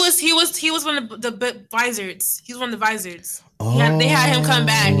 He was one of the visors. He was one of the visors. Oh. They had him come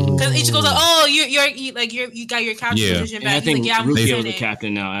back because each goes like, oh, you got your captain position back. I think Rukia was a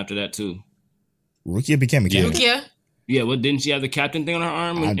captain now after that too. Rukia became a captain. Rukia. Yeah, well, didn't she have the captain thing on her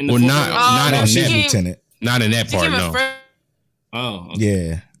arm? Not in that lieutenant. Not in that part, no. Oh, okay.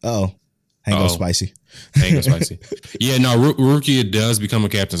 Yeah. Oh, hang on, spicy. Yeah, no, Rukia does become a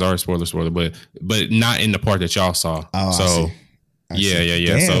captain. Sorry, spoiler, but not in the part that y'all saw. Oh, so I see.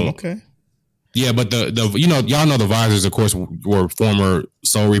 Yeah. Damn, so okay. Yeah, but the y'all know the visors, of course, were former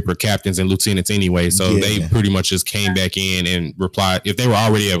Soul Reaper captains and lieutenants anyway. So they pretty much just came back in and replied. If they were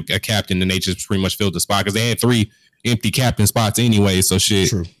already a captain, then they just pretty much filled the spot because they had 3 empty captain spots anyway. So shit,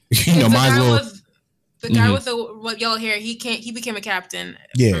 true. Might as well. The guy with the yellow hair, he became a captain.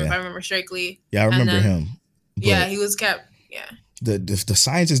 Yeah, if I remember strictly. Yeah, I remember him. Yeah, he was Yeah. The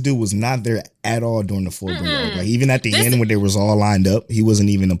scientist dude was not there at all during the Fullbringer arc. Like even at the end when they was all lined up, he wasn't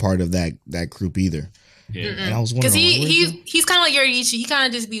even a part of that group either. Yeah, and I was wondering because he's kind of like Yoriichi. He kind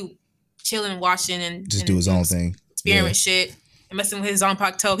of just be chilling, watching, and just do his own thing, experiment shit. Messing with his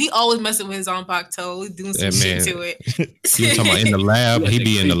Zanpakuto. He always messing with his Zanpakuto, doing some shit to it. You talking about in the lab? He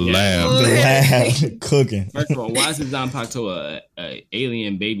be in the lab. The lab cooking. First of all, why is his Zanpakuto a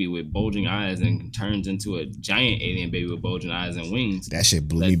alien baby with bulging eyes and turns into a giant alien baby with bulging eyes and wings? That shit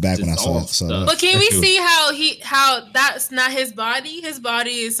blew me back when I saw that. But can we see how that's not his body? His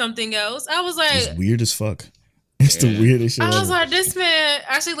body is something else. I was like, it's weird as fuck. It's the weirdest shit. I was like, this man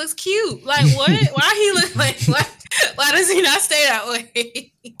actually looks cute. Like, what? Why he look like? Why does he not stay that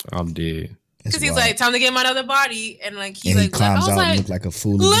way? I'm dead. Because he's like, time to get my other body, and like he climbs out and look like a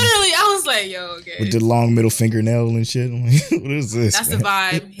fool. Literally, I was like, yo, okay. With the long middle fingernail and shit. I'm like, what is this? That's the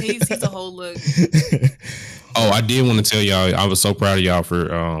vibe. He's the whole look. Oh, I did want to tell y'all, I was so proud of y'all for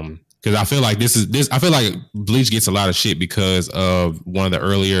because I feel like I feel like Bleach gets a lot of shit because of one of the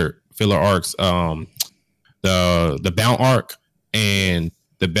earlier filler arcs. The Bount arc, and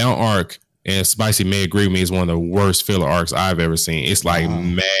the Bount arc, and Spicy may agree with me, is one of the worst filler arcs I've ever seen. It's like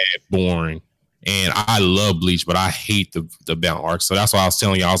mad boring, and I love Bleach, but I hate the Bount arc. So that's why I was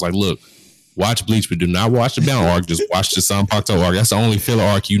telling y'all, I was like, look, watch Bleach, but do not watch the Bount arc. Just watch the Zanpakuto arc. That's the only filler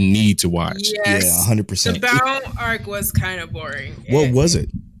arc you need to watch. Yes. Yeah, 100%. The Bount arc was kind of boring. What was it?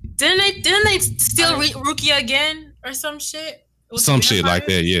 Didn't they steal Rukia again or some shit? Some shit like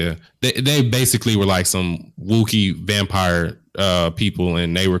that, yeah. They basically were like some Wookiee vampire people,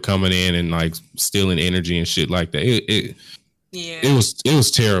 and they were coming in and like stealing energy and shit like that. It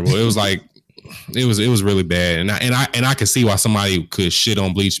was terrible. It was like it was really bad, and I could see why somebody could shit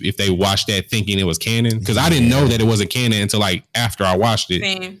on Bleach if they watched that thinking it was canon, because I didn't know that it wasn't canon until like after I watched it.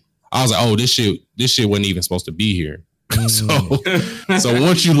 Same. I was like, oh, this shit wasn't even supposed to be here. So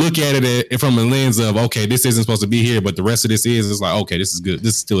once you look at it from a lens of, okay, this isn't supposed to be here, but the rest of this is, it's like, okay, this is good.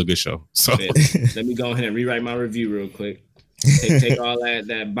 This is still a good show. So let me go ahead and rewrite my review real quick. Take all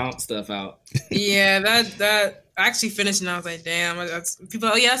that bounce stuff out. Yeah, that I actually finished and I was like, damn.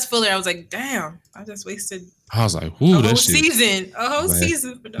 People, that's filler. I was like, damn, I just wasted. I was like, a whole season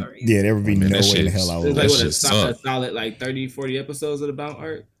for no reason. Yeah, there would be no way in the hell I would. It was like a solid like 30-40 episodes of the Bount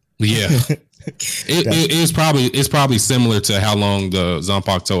arc. Yeah, it's probably similar to how long the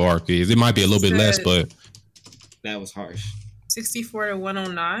Zanpakuto arc is. It might be a little bit less, but that was harsh. 64 to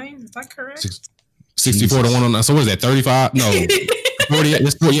 109. Is that correct? 64 to 109. So what is that? 35? No,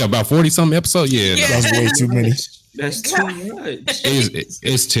 about 40 something episodes. Yeah, that's way too many. That's too much.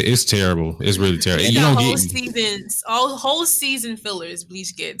 It's terrible. It's really terrible. It's You don't whole get seasons, all whole season fillers.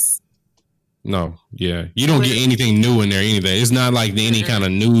 Bleach gets. no, yeah. You don't get anything new in there. Anything. It's not like any kind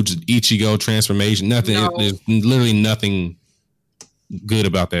of new Ichigo transformation. Nothing. No. There's literally nothing good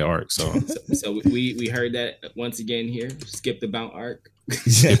about that arc. So we heard that once again here. Skip the Bound arc.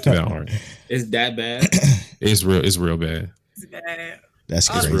 skip the arc. It's that bad. It's real bad. It's bad. That's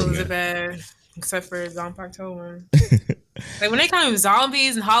All the crazy. fillers are bad, except for Zanpakuto one. Like when they come with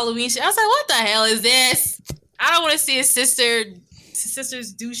zombies and Halloween shit, I was like, "What the hell is this?" I don't want to see his sisters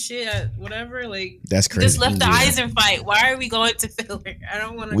do shit at whatever. Like That's crazy. Just left the Aizen fight. Why are we going to filler? I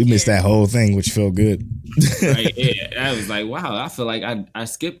don't want to. We missed that whole thing, which felt good. Right? Yeah, I was like, wow. I feel like I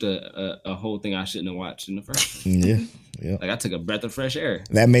skipped a whole thing I shouldn't have watched in the first. Yeah. Like I took a breath of fresh air.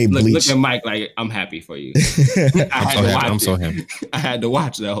 That made Look Bleach. at Mike like I'm happy for you. I'm so happy. I had to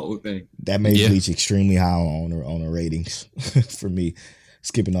watch that whole thing. That made Bleach extremely high on the ratings for me.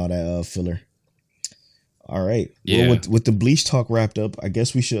 Skipping all that filler. All right. Yeah. Well, with the Bleach talk wrapped up, I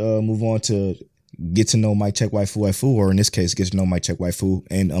guess we should move on to get to know Mike Check Waifu, or in this case, get to know Mike Check Waifu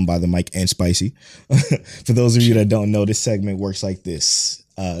and by the mic and Spicy. For those of you that don't know, this segment works like this.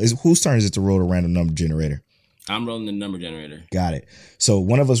 Whose turn is it to roll a random number generator? I'm rolling the number generator. Got it. So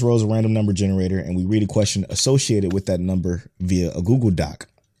one of us rolls a random number generator and we read a question associated with that number via a Google Doc.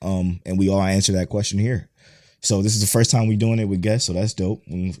 And we all answer that question here. So this is the first time we're doing it with guests, so that's dope.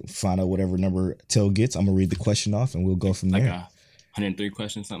 We'll find out whatever number Till gets. I'm gonna read the question off and we'll go from there. Like 103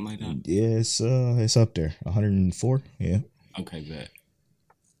 questions, something like that? Yeah, it's up there. 104. Yeah. Okay, bet.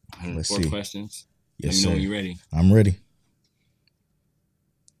 Let's 104 see. questions. Yes, Let me sir. know when you're ready. I'm ready.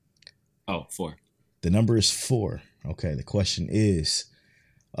 Oh, 4. The number is 4. Okay, the question is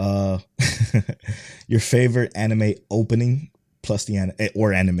your favorite anime opening plus the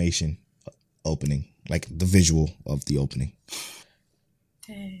animation opening, like the visual of the opening.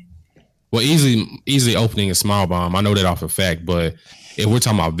 Dang. Well, easily opening is Smile Bomb. I know that off of fact, but if we're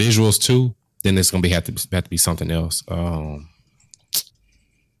talking about visuals too, then it's gonna have to be something else.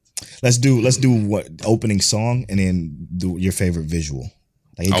 Let's do what opening song and then do your favorite visual.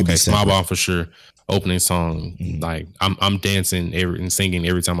 Like it could be Smile separate. Bomb for sure. Opening song, like I'm dancing and singing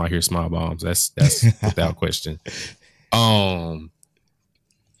every time I hear Smile Bombs. That's without question.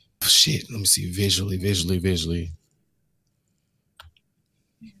 Shit. Let me see. Visually.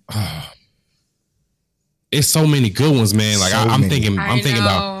 It's so many good ones, man. Like I'm thinking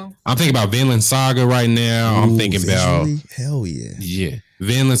about Vinland Saga right now. Ooh, I'm thinking visually? about hell yeah. Yeah.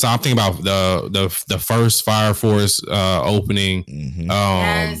 Vinland Saga. I'm thinking about the first Fire Force opening. Mm-hmm.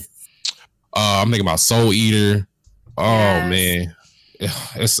 Yes. I'm thinking about Soul Eater. Oh Yes. man.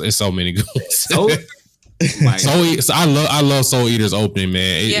 It's so many good ones. So, Soul Eater, so I love Soul Eater's opening,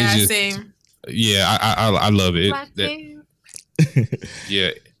 man. Yeah, it's just, same. Yeah, I love it.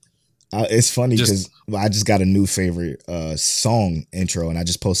 Yeah. It's funny because I just got a new favorite song intro and I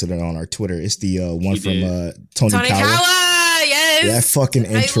just posted it on our Twitter. It's the one from Tony Kawa. Yes. That fucking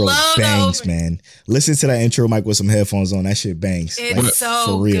intro bangs, man. Listen to that intro, Mike, with some headphones on. That shit bangs. It's like, so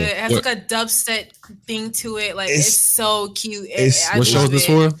for real. good. It has like a dubstep thing to it. Like it's so cute. What show is this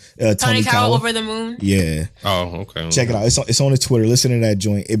for? Tony Kawa. Over the Moon. Yeah. Oh, okay. Check it out. It's on his Twitter. Listen to that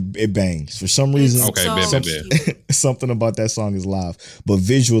joint. It bangs. For some reason, something about that song is live. But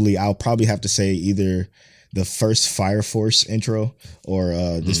visually, I'll probably have to say either the first Fire Force intro or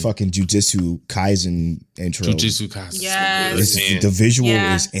this fucking Jujutsu Kaisen intro. Jujutsu Kaisen. Yes. The visual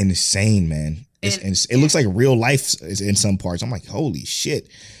is insane, man. It looks like real life in some parts. I'm like, holy shit.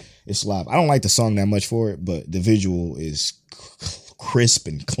 It's live. I don't like the song that much for it, but the visual is crisp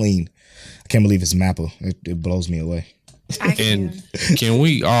and clean. I can't believe it's Mappa. It blows me away. And can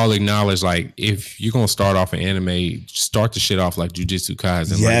we all acknowledge, like, if you're gonna start off an anime, start the shit off like Jujutsu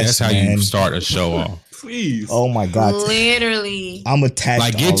Kaisen. Yes, like, that's how man. you start a show off. Please. Oh my god. Literally. I'm attached.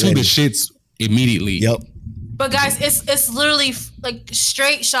 Like, get to the shits immediately. Yep. But guys, it's literally like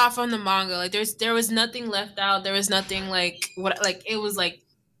straight shot from the manga. Like there was nothing left out. There was nothing it was like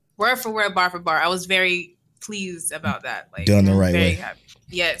word for word, bar for bar. I was very pleased about that. Like done the right way. Happy.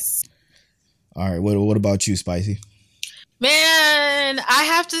 Yes. All right. What about you, Spicy? Man, I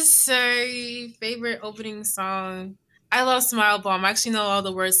have to say, favorite opening song. I love Smile Bomb. I actually know all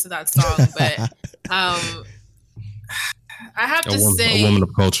the words to that song, but I have to say, a woman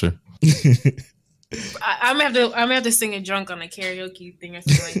of culture. I'm gonna have to sing it drunk on a karaoke thing or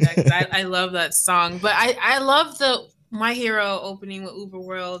something like that. 'Cause I love that song, but I love the My Hero opening with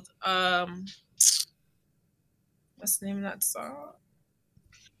Uberworld. What's the name of that song?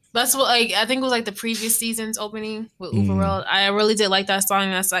 That's what I think it was like the previous season's opening with Uberworld. I really did like that song.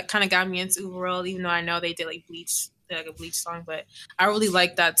 That's like kind of got me into Uberworld, even though I know they did like Bleach, like a Bleach song, but I really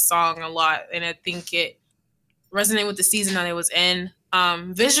like that song a lot, and I think it resonated with the season that it was in.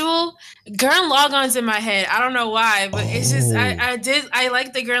 Visual Gurren Lagann's in my head. I don't know why, but it's just I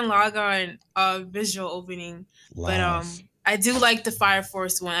like the Gurren Lagann visual opening, but I do like the Fire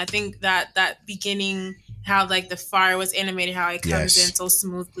Force one. I think that beginning, how like the fire was animated, how it comes in so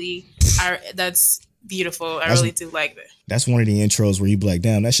smoothly. That's beautiful. I really do like that. That's one of the intros where you be like,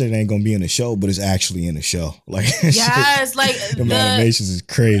 damn, that shit ain't gonna be in the show, but it's actually in the show. Like, yes, like the animations is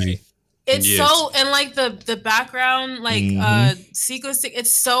crazy. It's so, and like the background, like sequence,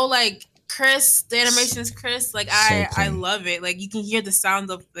 it's so like crisp. The animation is crisp. Like I love it. Like you can hear the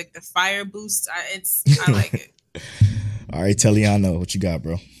sound of like the fire boost. I like it. All right, Teliano, what you got,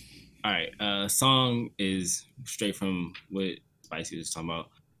 bro? All right, song is straight from what Spicy was talking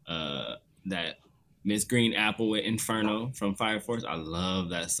about. That Miss Green Apple with Inferno from Fire Force. I love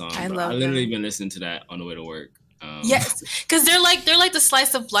that song. I literally been listening to that on the way to work. Yes, because they're like the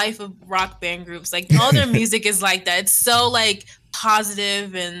slice of life of rock band groups. Like all their music is like that. It's so like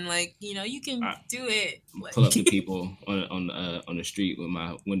positive and like you can do it. Pull up to people on the street with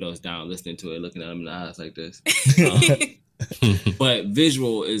my windows down, listening to it, looking at them in the eyes like this. But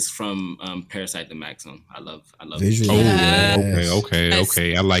visual is from Parasite the Maxim. I love visual.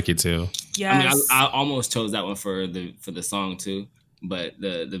 Okay. I like it too. Yeah, I mean, I almost chose that one for the song too. But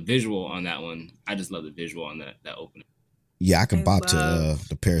the visual on that one, I just love the visual on that opening. Yeah, I can bop to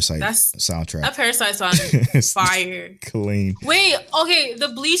the Parasite soundtrack. That Parasite song is fire. Clean. Wait, okay, the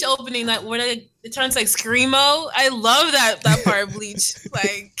Bleach opening, like when it turns like screamo. I love that part of Bleach.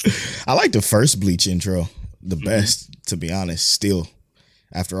 Like, I like the first Bleach intro the best, to be honest. Still,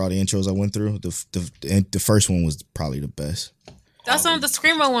 after all the intros I went through, the first one was probably the best. That's the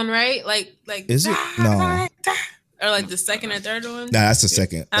screamo one, right? Like is it? No. Or like the second or third one? Nah, that's the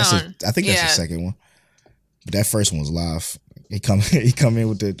second. I think that's the second one. But that first one was live. He come in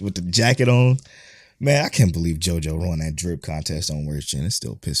with the jacket on. Man, I can't believe JoJo won that drip contest on Worst Gen. It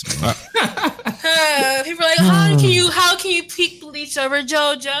still pisses me off. People are like, how can you peak Bleach over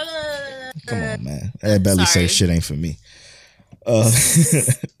JoJo? Come on, man. That belly say shit ain't for me.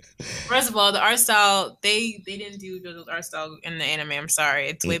 First of all, the art style, they didn't do JoJo's art style in the anime. I'm sorry.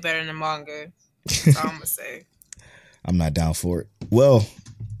 It's way better than the manga. That's all I'm gonna say. I'm not down for it. Well,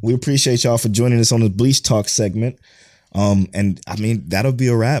 we appreciate y'all for joining us on the Bleach Talk segment. And I mean, that'll be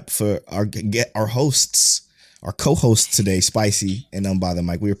a wrap for our hosts, our co-hosts today, Spicy and Unbothered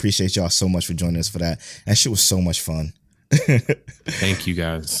Mike. We appreciate y'all so much for joining us for that. That shit was so much fun. Thank you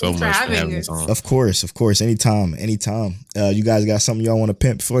guys so much for having us on. Of course. Anytime. You guys got something y'all want to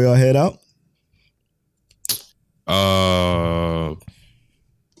pimp before y'all head out?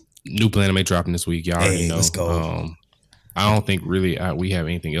 New Planame dropping this week. Y'all already know. Let's go. I don't think really we have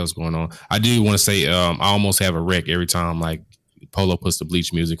anything else going on. I do want to say I almost have a wreck every time like Polo puts the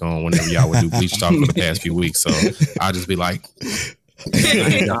Bleach music on whenever y'all would do Bleach Talk for the past few weeks. So I'll just be like,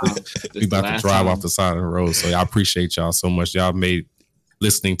 we about to drive off the side of the road. So I appreciate y'all so much. Y'all made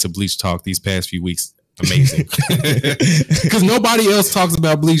listening to Bleach Talk these past few weeks amazing. Because nobody else talks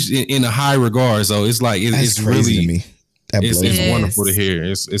about Bleach in a high regard. So it's like it's really to me. It's wonderful to hear.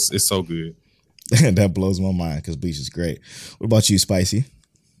 It's so good. That blows my mind because Bleach is great. What about you, Spicy?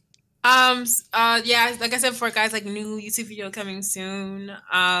 Yeah, like I said before, guys, like new YouTube video coming soon. New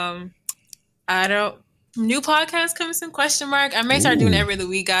podcast coming soon? ? I may start doing it every other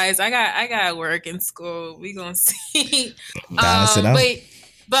week, guys. I got work and school. We gonna see. But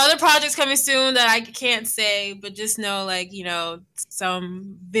other projects coming soon that I can't say, but just know like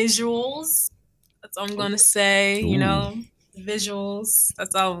some visuals. That's all I'm gonna say. Visuals.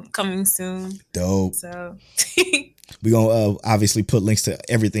 That's all coming soon. Dope. So we're gonna obviously put links to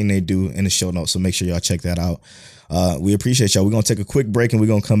everything they do in the show notes, so make sure y'all check that out. We appreciate y'all. We're gonna take a quick break and we're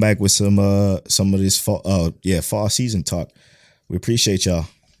gonna come back with some of this fall season talk. We appreciate y'all.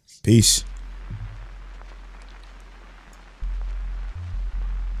 Peace.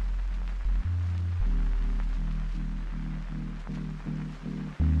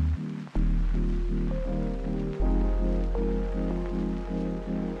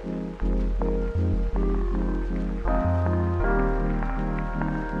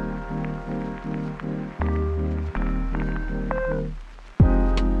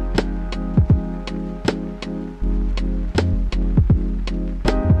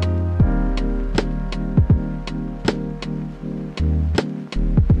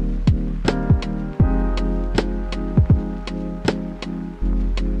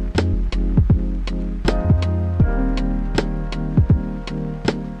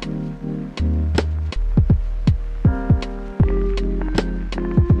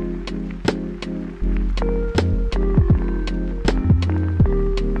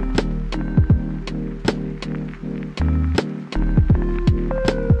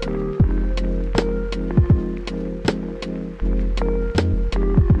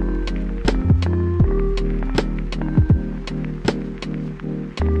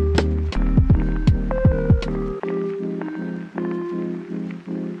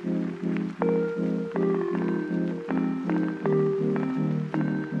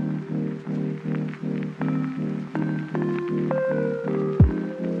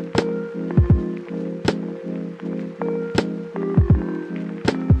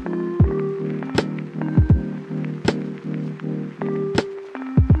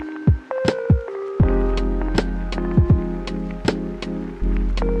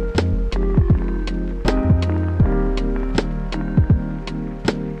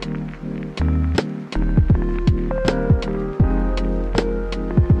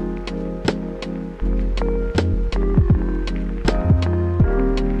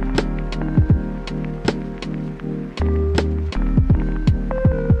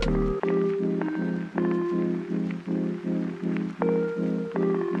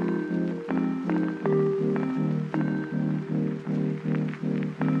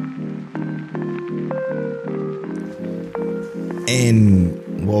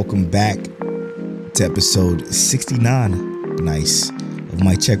 And welcome back to episode 69. Nice. Of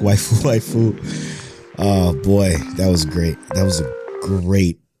My Check Waifu. Oh boy, that was great. That was a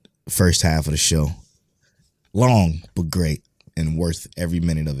great first half of the show. Long, but great. And worth every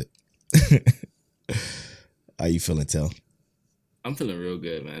minute of it. How you feeling, Tel? I'm feeling real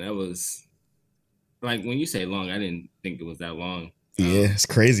good, man. That was, like, when you say long, I didn't think it was that long. Yeah, it's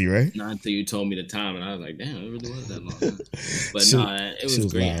crazy, right? Not until you told me the time, and I was like, damn, it really was that long. But it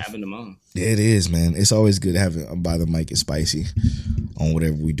was great having them on. It is, man. It's always good having them by the mic and Spicy on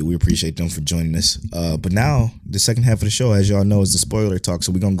whatever we do. We appreciate them for joining us. But now, the second half of the show, as y'all know, is the spoiler talk.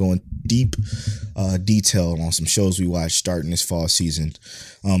 So we're going to go in deep detail on some shows we watched starting this fall season,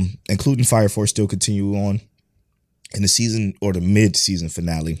 including Fire Force still continue on in the season or the mid-season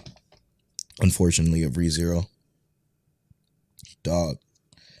finale, unfortunately, of ReZero. Dog.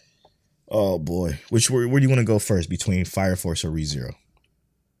 Oh boy. Where do you want to go first between Fire Force or ReZero?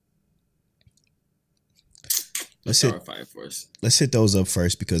 Let's hit Fire Force. Let's hit those up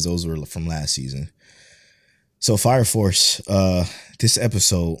first because those were from last season. So Fire Force, this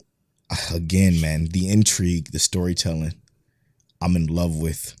episode, again, man, the intrigue, the storytelling, I'm in love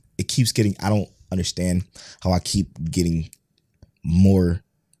with. It keeps getting, I don't understand how I keep getting more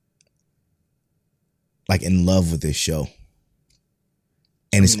like in love with this show.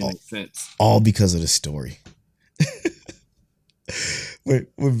 And it's all because of the story. when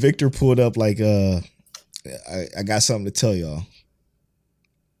Victor pulled up, like, I got something to tell y'all.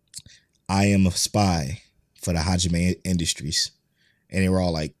 I am a spy for the Hajime Industries. And they were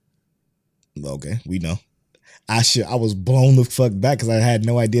all like, okay, we know. I was blown the fuck back because I had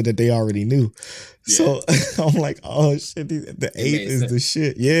no idea that they already knew. Yeah. So I'm like, oh shit, the 8th is the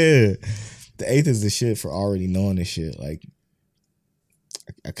shit. Yeah. The 8th is the shit for already knowing this shit. Like,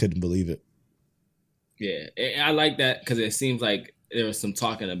 I couldn't believe it. Yeah, I like that because it seems like there was some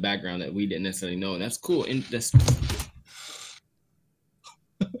talk in the background that we didn't necessarily know, and that's cool. And that's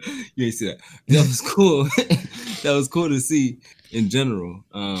you ain't see that. That was cool. That was cool to see in general.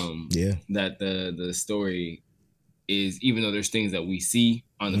 That the story is, even though there's things that we see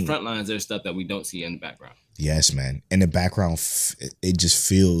on the front lines, there's stuff that we don't see in the background. Yes, man. In the background, it just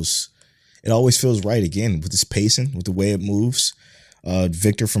feels. It always feels right again with this pacing, with the way it moves.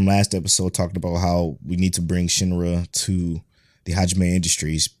 Victor from last episode talked about how we need to bring Shinra to the Hajime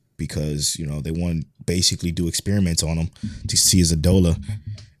Industries because, you know, they want to basically do experiments on him to see his Adola.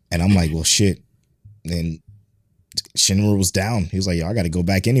 And I'm like, well, shit. And Shinra was down. He was like, yo, I got to go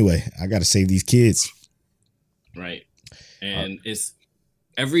back anyway. I got to save these kids. Right. And it's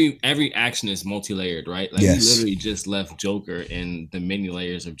every action is multi-layered, right? Like, yes. We literally just left Joker and the many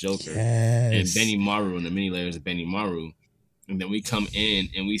layers of Joker, and Benimaru and the many layers of Benimaru. And then we come in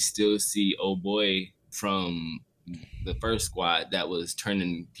and we still see old boy from the first squad that was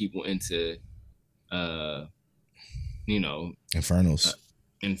turning people into, Infernals.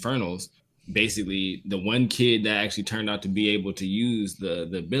 Infernals. Basically, the one kid that actually turned out to be able to use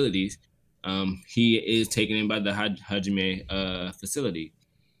the abilities, he is taken in by the Hajime facility.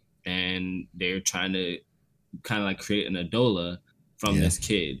 And they're trying to kind of like create an Adola from this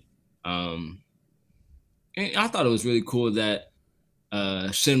kid. And I thought it was really cool that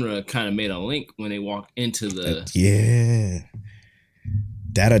Shinra kind of made a link when they walked into the...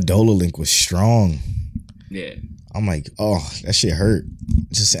 That Adola link was strong. Yeah. I'm like, oh, that shit hurt.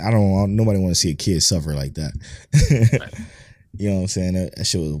 Just, nobody want to see a kid suffer like that. Right. You know what I'm saying? That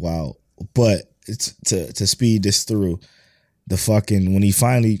shit was wild. But it's to speed this through, when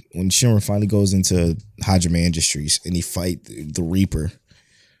Shinra finally goes into Hajime Industries and he fight the Reaper,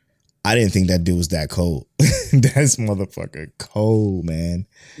 I didn't think that dude was that cold. That's motherfucker cold, man.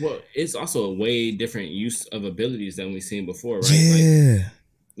 Well, it's also a way different use of abilities than we've seen before, right? Yeah.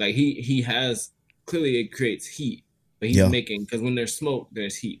 Like he has, clearly it creates heat, but he's making, because when there's smoke,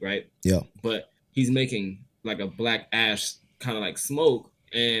 there's heat, right? Yeah. But he's making like a black ash kind of like smoke,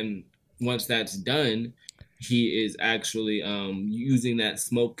 and once that's done, he is actually using that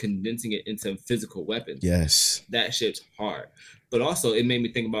smoke, condensing it into physical weapons. Yes. That shit's hard. But also, it made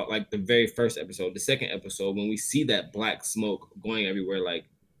me think about like the very first episode, the second episode, when we see that black smoke going everywhere. Like,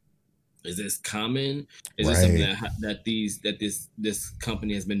 is this common? Is this something that this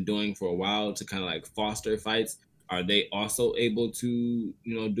company has been doing for a while to kind of like foster fights? Are they also able to,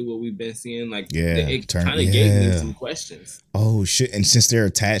 do what we've been seeing? Like, it kind of gave me some questions. Oh shit! And since they're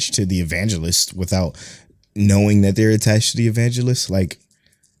attached to the Evangelist without knowing that they're attached to the Evangelist, like.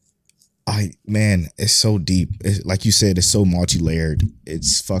 It's so deep. Like you said, it's so multi-layered.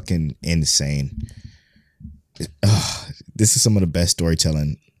 It's fucking insane. This is some of the best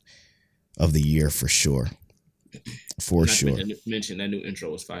storytelling of the year for sure. For sure. Mention that new intro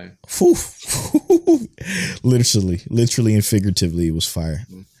was fire. literally and figuratively, it was fire.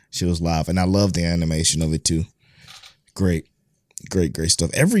 She was live, and I love the animation of it too. Great stuff.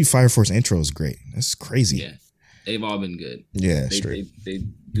 Every Fire Force intro is great. That's crazy. Yeah, they've all been good. Yeah, they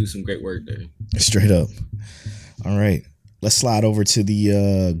do some great work there. Straight up. All right, let's slide over to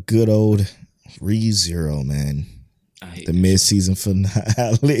the good old ReZero, man. The mid-season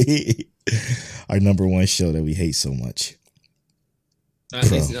finale. Our number one show that we hate so much.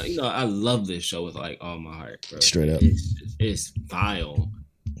 I love this show with like all my heart, bro. Straight up. It's vile.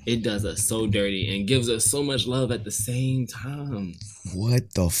 It does us so dirty and gives us so much love at the same time.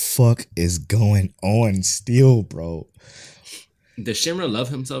 What the fuck is going on still, bro? Does Shinra love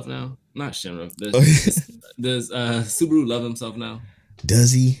himself now? Not Shinra. Does Subaru love himself now?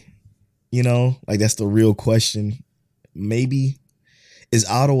 Does he? You know, like that's the real question. Maybe. Is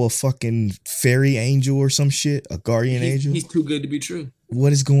Otto a fucking fairy angel or some shit? A guardian angel? He's too good to be true.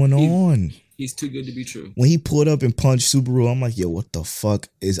 What is going on? He's too good to be true. When he pulled up and punched Subaru, I'm like, yo, what the fuck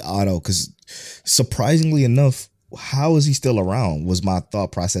is Otto? Because surprisingly enough, how is he still around? Was my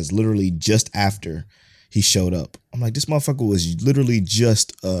thought process literally just after he showed up. I'm like, this motherfucker was literally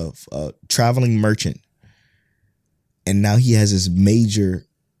just a traveling merchant. And now he has this major,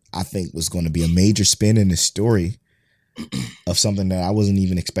 I think was going to be a major spin in his story of something that I wasn't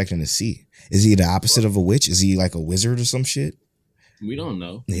even expecting to see. Is he the opposite of a witch? Is he like a wizard or some shit? We don't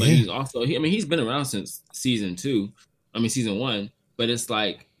know. Yeah. But he's also, he's been around since season 1, but it's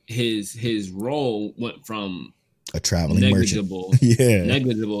like his role went from a traveling negligible, merchant.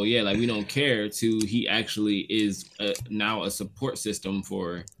 negligible, like we don't care, to he actually is now a support system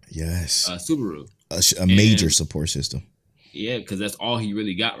for Subaru. A major support system. Yeah, because that's all he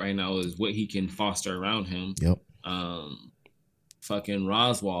really got right now is what he can foster around him. Yep. Fucking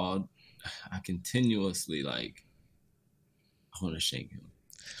Roswald, I continuously I want to shake him.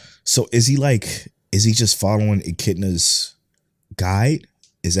 So is he just following Echidna's guide?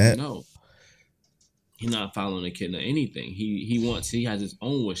 Is that no? He's not following Echidna anything. He has his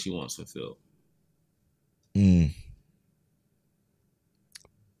own wish he wants fulfilled.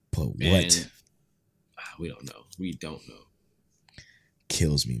 But what? We don't know. We don't know.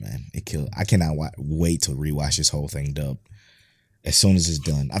 Kills me, man. I cannot wait to rewatch this whole thing, dub. As soon as it's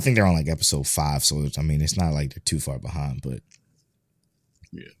done. I think they're on episode 5, so it's not like they're too far behind, but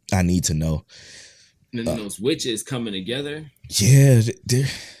yeah, I need to know. And then those witches coming together. Yeah,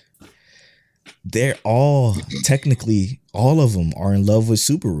 they're all technically, all of them are in love with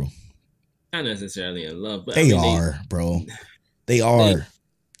Subaru. Not necessarily in love, but they are, bro. They are.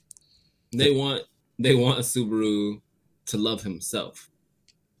 They want Subaru to love himself.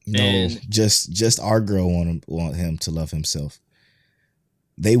 No, and just our girl want him to love himself.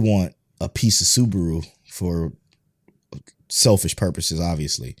 They want a piece of Subaru for selfish purposes,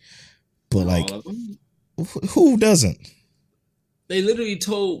 obviously. But who doesn't? They literally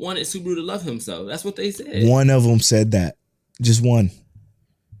wanted Subaru to love himself. That's what they said. One of them said that. Just one.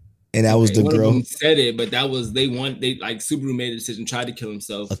 And that was the girl. One of them said it, but that was Subaru made a decision, tried to kill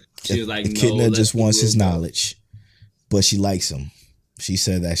himself. She was like, Echidna just wants his knowledge, but she likes him. She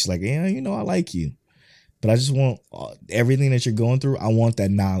said that. She's like, yeah, I like you, but I just want everything that you're going through. I want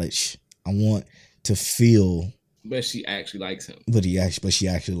that knowledge. I want to feel. But she actually likes him. But she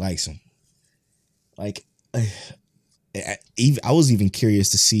actually likes him. I was even curious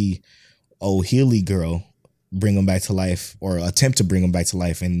to see Healy girl bring him back to life, or attempt to bring him back to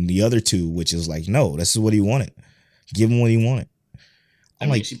life, and the other two, which is like, no, this is what he wanted. Give him what he wanted.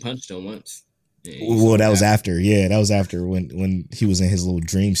 She punched him once. Well, that was after. Yeah, that was after when he was in his little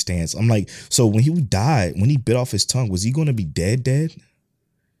dream stance. I'm like, so when he died, when he bit off his tongue, was he going to be dead?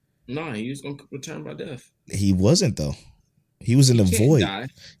 No, he was going to return by death. He wasn't, though. He was in the void. Die.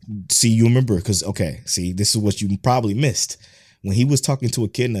 See, you remember, because, this is what you probably missed. When he was talking to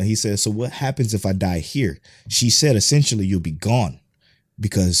Echidna, he said, so what happens if I die here? She said, essentially, you'll be gone.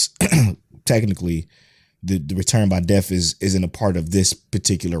 Because technically, the return by death isn't a part of this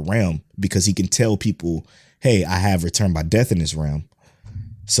particular realm, because he can tell people, hey, I have return by death in this realm.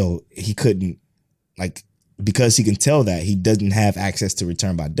 So he couldn't, because he can tell that, he doesn't have access to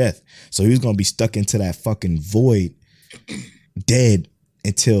return by death. So he was going to be stuck into that fucking void, dead,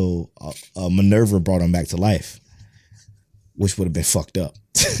 until Minerva brought him back to life, which would have been fucked up.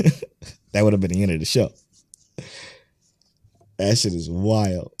 That would have been the end of the show. That shit is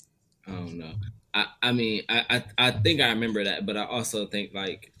wild. I don't know. I think I remember that, but I also think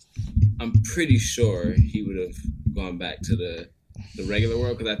I'm pretty sure he would have gone back to the regular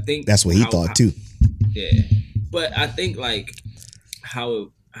world, because I think that's what he thought too. Yeah, but I think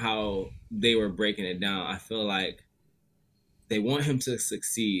how they were breaking it down, I feel like they want him to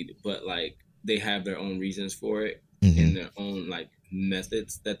succeed, but like they have their own reasons for it Mm-hmm. and their own like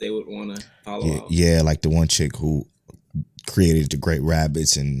methods that they would want to follow out. Yeah, like the one chick who created the great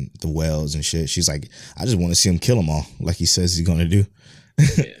rabbits and the whales and shit. She's like, I just want to see him kill them all, like he says he's gonna do.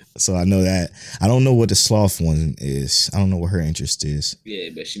 Yeah. So I know that. I don't know what the sloth one is. I don't know what her interest is. Yeah,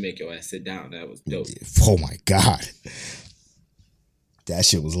 but she make your ass sit down. That was dope. Oh my god, that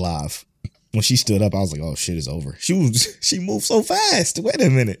shit was live. When she stood up, I was like, "Oh shit, it's over." She moved so fast. Wait a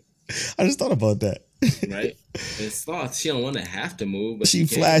minute, I just thought about that. Right? And sloth, she don't want to have to move, but she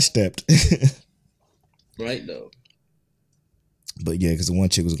can. flash stepped. Right though. But yeah, because the one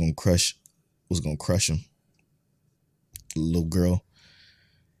chick was gonna crush him. The little girl.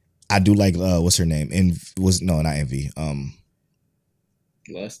 I do like what's her name? Not Envy.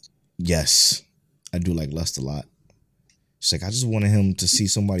 Lust. Yes, I do like Lust a lot. She's like, I just wanted him to see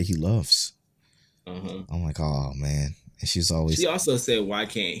somebody he loves. I'm like, oh man, and she's always. She also said, why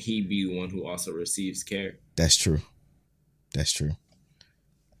can't he be the one who also receives care? That's true. That's true.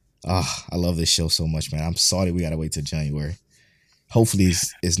 Ah, I love this show so much, man. I'm sorry we gotta wait till January. Hopefully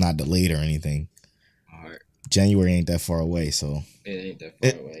it's not delayed or anything. Alright. January ain't that far away, so it ain't that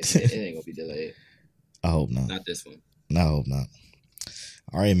far away. It ain't gonna be delayed. I hope not. Not this one. No, I hope not.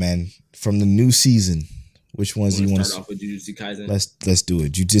 All right, man. From the new season, which ones do you want to start off with Jujutsu Kaisen? Let's do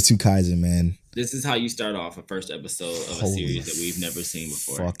it. Jujutsu Kaisen, man. This is how you start off a first episode of a series that we've never seen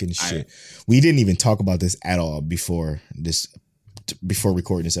before. Fucking shit. We didn't even talk about this at all before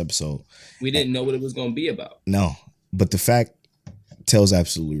recording this episode. We didn't know what it was going to be about. No, but the fact tells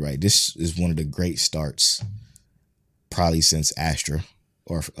absolutely right. This is one of the great starts, probably since Astra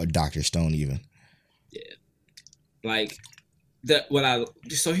or Dr. Stone even. Yeah, like that.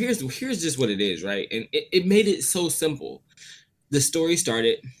 So here's just what it is, right? And it made it so simple. The story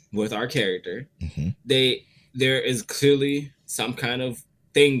started with our character. Mm-hmm. There is clearly some kind of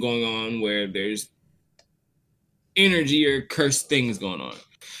thing going on where there's energy or cursed things going on.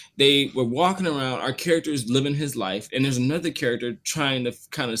 They were walking around, our character is living his life, and there's another character trying to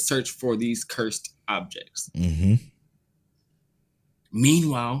kind of search for these cursed objects. Mm-hmm.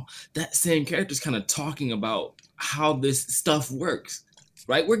 Meanwhile, that same character is kind of talking about how this stuff works.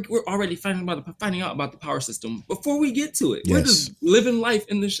 Right, we're already finding out about the power system before we get to it. Yes. We're just living life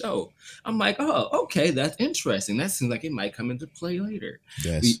in the show. I'm like, oh, okay, that's interesting. That seems like it might come into play later.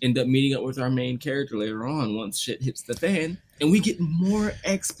 Yes. We end up meeting up with our main character later on once shit hits the fan, and we get more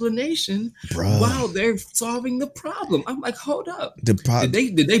explanation while they're solving the problem. I'm like, hold up, did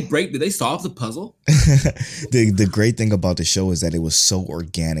they solve the puzzle? The great thing about the show is that it was so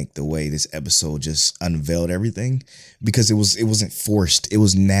organic the way this episode just unveiled everything, because it wasn't forced. It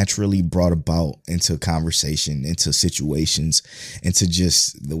was naturally brought about into conversation, into situations, into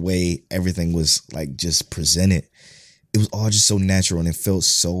just the way everything was like just presented. It was all just so natural, and it felt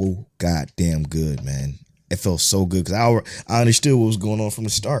so goddamn good, man. It felt so good because I understood what was going on from the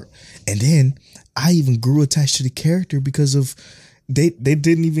start. And then I even grew attached to the character because of they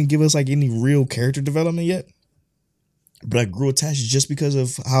didn't even give us like any real character development yet. But I grew attached just because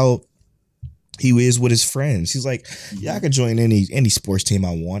of how he is with his friends. He's like, yeah, I could join any sports team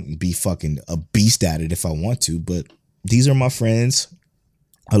I want and be fucking a beast at it if I want to. But these are my friends.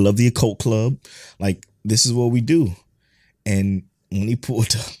 I love the occult club. Like, this is what we do. And when he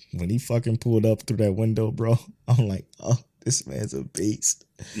fucking pulled up through that window, bro, I'm like, oh, this man's a beast.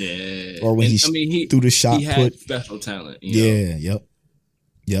 Yeah. Or when he threw the shot he had special talent. Yeah, yep.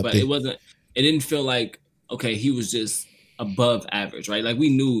 But it didn't feel like, okay, he was just above average, right? Like, we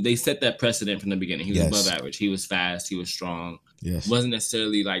knew they set that precedent from the beginning. He was above average. He was fast. He was strong. Yes. Wasn't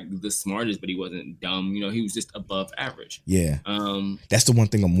necessarily like the smartest, but he wasn't dumb. He was just above average. Yeah. That's the one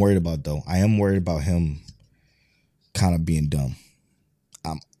thing I'm worried about, though. I am worried about him kind of being dumb.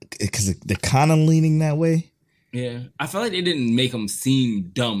 Because they're kind of leaning that way. Yeah, I feel like they didn't make him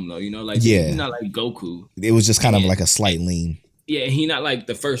seem dumb though. He's not like Goku. It was just kind of like a slight lean. Yeah, he not like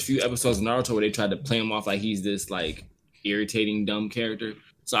the first few episodes of Naruto where they tried to play him off like he's this like irritating dumb character.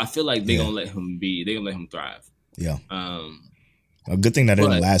 So I feel like they're gonna let him be. They're gonna let him thrive. Yeah. A good thing that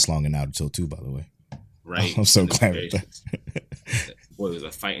didn't last long in Naruto too, by the way. Right. I'm so glad with that. Boy, was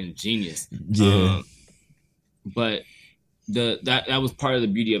a fighting genius. Yeah. But that was part of the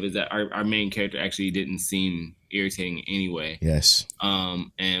beauty of it, is that our main character actually didn't seem irritating anyway. Yes.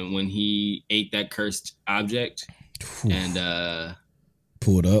 And when he ate that cursed object and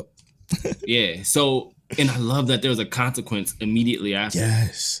pulled up. Yeah. So, and I love that there was a consequence immediately after.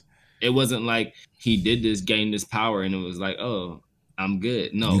 Yes. It wasn't like he did this, gained this power, and it was like, oh, I'm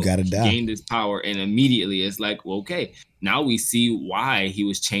good. No, you gotta die. He gained this power, and immediately it's like, well, okay, now we see why he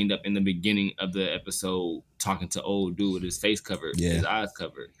was chained up in the beginning of the episode talking to old dude with his face covered, his eyes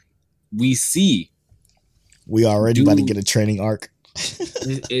covered. We see. We already about to get a training arc.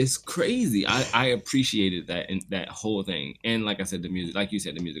 It's crazy. I appreciated that and that whole thing. And like I said, the music, like you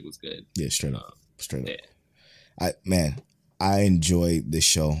said, the music was good. Yeah, straight up. I enjoyed this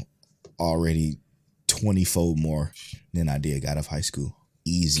show already 20-fold more than I did God of High School.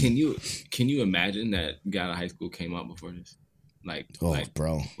 Easy. Can you imagine that God of High School came out before this?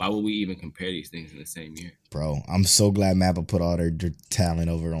 Bro. Why would we even compare these things in the same year? Bro, I'm so glad Mappa put all their talent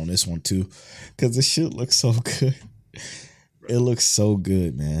over on this one too, because the shit looks so good. It looks so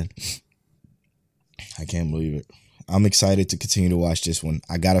good, man. I can't believe it. I'm excited to continue to watch this one.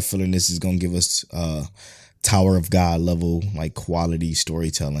 I got a feeling this is gonna give us Tower of God level like quality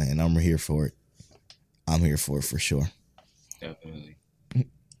storytelling, and I'm here for it. I'm here for it for sure. Definitely.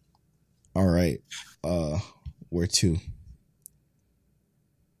 All right. Where to?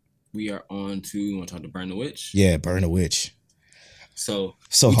 We are on to, you want to talk to Burn the Witch? Yeah, Burn the Witch. So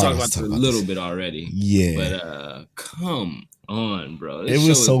we talked about it a little bit already. Yeah. But come on, bro. This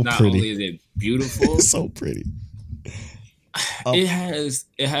was so not pretty. Only is it beautiful. It's so pretty. It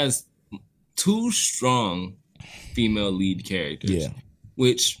has two strong female lead characters. Yeah.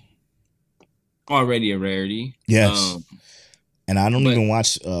 Which already a rarity. Yes. And I don't even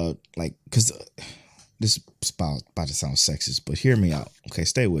watch because this is about to sound sexist, but hear me out. Okay,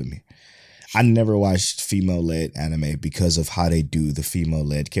 stay with me. I never watched female-led anime because of how they do the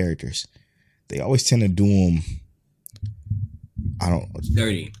female-led characters. They always tend to do them.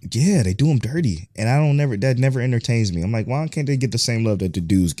 Dirty. Yeah, they do them dirty, and that never entertains me. I'm like, why can't they get the same love that the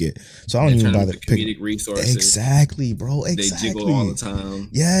dudes get? So I don't even bother. Comedic resources. Exactly, bro. Exactly. They jiggle all the time.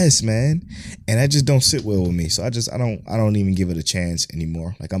 Yes, man, and that just don't sit well with me. So I don't even give it a chance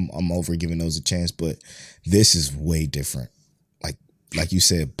anymore. Like I'm over giving those a chance, but this is way different. Like you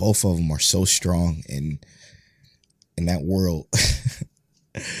said, both of them are so strong in that world.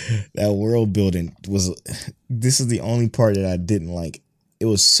 That world building this is the only part that I didn't like. It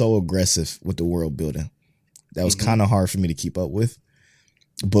was so aggressive with the world building. That was kind of hard for me to keep up with.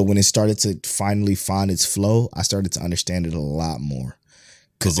 But when it started to finally find its flow, I started to understand it a lot more.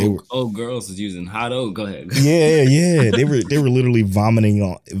 Because old girls was using Hado. Go ahead. Yeah. They were literally vomiting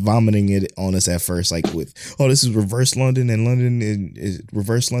it on us at first, like with, this is reverse London, and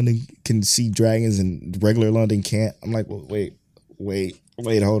reverse London can see dragons and regular London can't. I'm like, well, wait,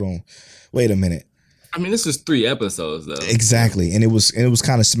 hold on. Wait a minute. I mean, this is 3 episodes though. Exactly. And it was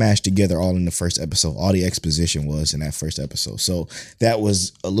kind of smashed together all in the first episode. All the exposition was in that first episode. So that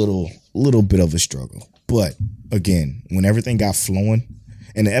was a little bit of a struggle. But again, when everything got flowing,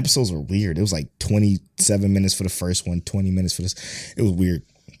 and the episodes were weird. It was like 27 minutes for the first one, 20 minutes for this. It was weird.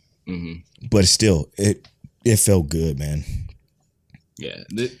 Mm-hmm. But still, it felt good, man. Yeah.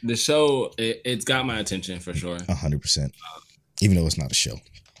 The show, it's got my attention for sure. 100%. Even though it's not a show.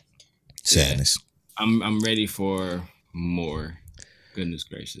 Sadness. Yeah. I'm ready for more. Goodness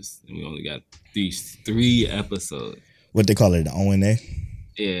gracious. And we only got these 3 episodes. What they call it, the ONA?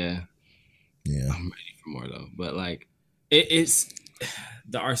 Yeah. I'm ready for more though. But like, it's...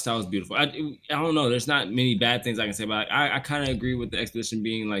 The art style is beautiful. I don't know. There's not many bad things I can say about it. I kind of agree with the exposition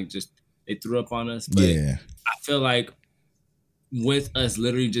being like just they threw up on us. But I feel like with us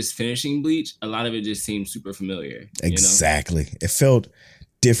literally just finishing Bleach, a lot of it just seemed super familiar. Exactly. You know? It felt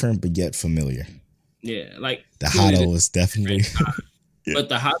different but yet familiar. Yeah, like the Hado was definitely. But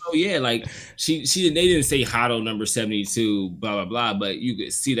the Hado, like they didn't say Hado number 72, blah blah blah, but you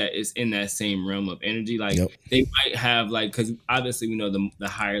could see that it's in that same realm of energy. Like they might have because obviously we know the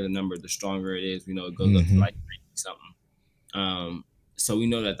higher the number, the stronger it is. We know it goes up to like 90 something. So we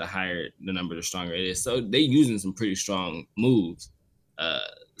know that the higher the number, the stronger it is. So they using some pretty strong moves.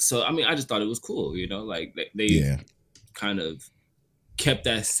 So I mean, I just thought it was cool. Like they kind of kept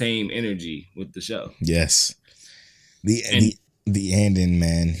that same energy with the show. Yes, the ending,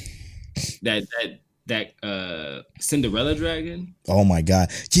 man. That Cinderella dragon. Oh my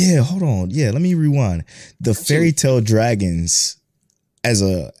god! Yeah, hold on. Yeah, let me rewind. The fairy tale dragons, as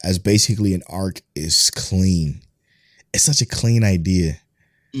basically an arc, is clean. It's such a clean idea.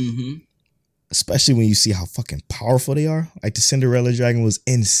 Mm-hmm. Especially when you see how fucking powerful they are. Like the Cinderella dragon was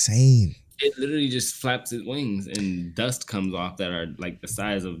insane. It literally just flaps its wings and dust comes off that are like the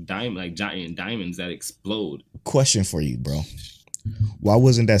size of giant diamonds that explode. Question for you, bro. Why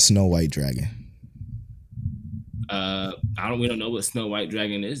wasn't that Snow White dragon? We don't know what Snow White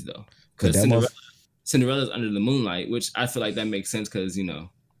dragon is though. Because Cinderella's under the moonlight, which I feel like that makes sense because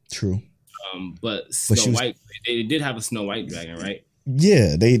True. But Snow White, they did have a Snow White dragon, right?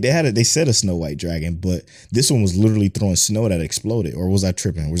 Yeah, they said a Snow White dragon, but this one was literally throwing snow that exploded. Or was I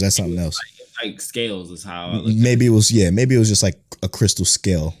tripping? Was that something else? like scales is how. Maybe it was maybe it was just like a crystal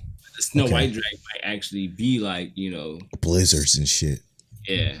scale. The Snow White dragon might actually be like blizzards and shit.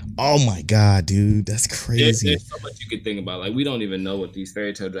 Yeah. Oh my god, dude, that's crazy. There's so much you could think about. Like we don't even know what these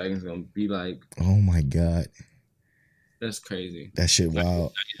fairy tale dragons are gonna be like. Oh my god, that's crazy. That shit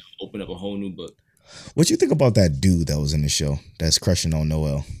wild. Open up a whole new book. What you think about that dude that was in the show that's crushing on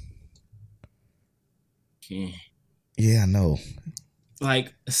Noelle? Yeah, I know.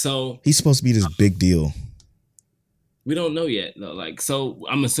 Like, so he's supposed to be this big deal. We don't know yet, though. Like, so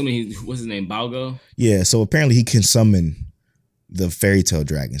I'm assuming what's his name, Balgo? Yeah. So apparently he can summon the fairy tale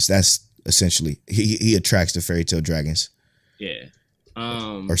dragons. That's essentially he attracts the fairy tale dragons. Yeah.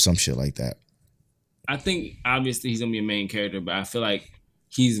 Or some shit like that. I think obviously he's gonna be a main character, but I feel like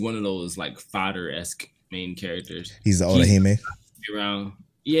he's one of those like fodder-esque main characters. He's the Orihime around.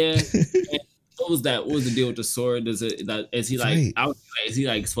 Yeah. What was that? What was the deal with the sword? Is he like? Right. Is he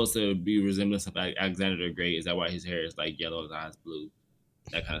like supposed to be resemblance of like Alexander the Great? Is that why his hair is like yellow, his eyes blue,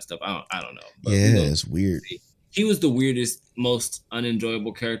 that kind of stuff? I don't know. But it's weird. He was the weirdest, most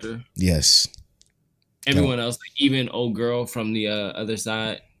unenjoyable character. Yes. Everyone else, like even old girl from the other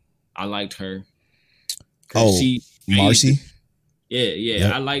side, I liked her. Oh, Marcy. Yeah.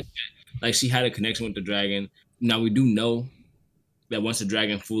 Yep. I liked it. Like she had a connection with the dragon. Now we do know that once the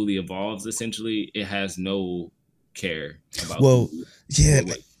dragon fully evolves, essentially, it has no care about. Well, yeah.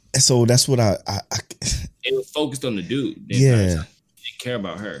 So that's what I it was focused on the dude. Yeah. It didn't care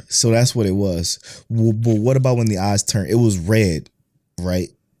about her. So that's what it was. But what about when the eyes turned? It was red, right?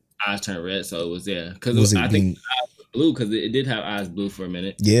 Eyes turned red, so it was because I think eyes were blue because it did have eyes blue for a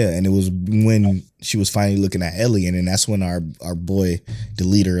minute. Yeah, and it was when she was finally looking at Ellie, and then that's when our boy, the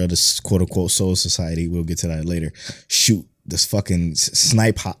leader of the quote unquote Soul Society, we'll get to that later, shoot this fucking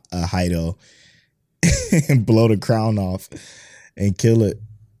snipe Heido and blow the crown off and kill it.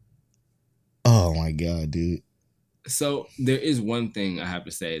 Oh my god, dude. So there is one thing I have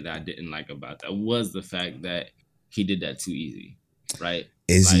to say that I didn't like about that was the fact that he did that too easy, right?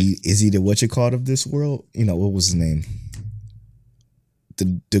 Is he the what you called of this world? What was his name? The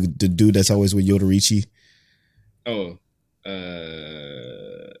dude that's always with Yodorichi. Oh,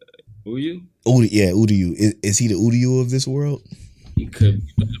 Uyu? Uryu. Is he the Uryu of this world? He could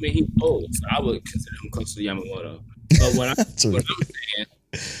be. I mean, he's old, so I would consider him close to Yamamoto. But what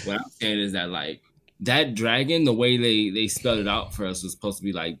I'm saying is that like that dragon, the way they spelled it out for us was supposed to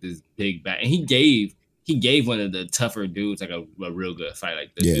be like this big bad, and he gave one of the tougher dudes like a real good fight.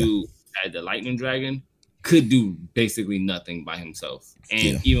 Like the dude had the lightning dragon could do basically nothing by himself,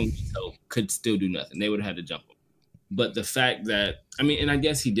 and even with help could still do nothing. They would have had to jump him. But the fact that and I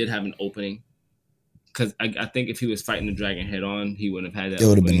guess he did have an opening because I think if he was fighting the dragon head on, he wouldn't have had that. It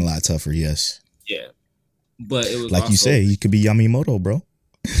would have been a lot tougher. Yes. Yeah, but it was like you say, he could be Yamamoto, bro.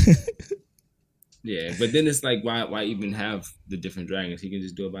 Yeah, but then it's like why even have the different dragons? He can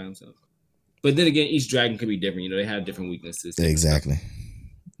just do it by himself. But then again, each dragon could be different. They have different weaknesses. Exactly.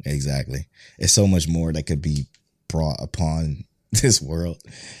 It's so much more that could be brought upon this world.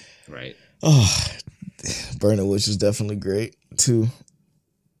 Right. Oh, Burning Witch is definitely great too.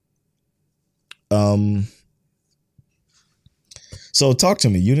 So talk to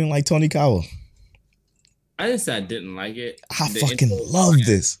me. You didn't like Tony Kawa? I didn't say I didn't like it. I fucking love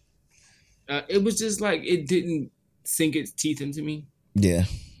this. It was just like it didn't sink its teeth into me. Yeah,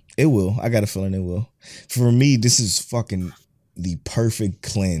 it will. I got a feeling it will. For me, this is fucking the perfect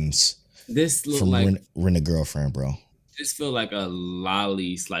cleanse. This looked from like Rent-A-Girlfriend, bro. This feel like a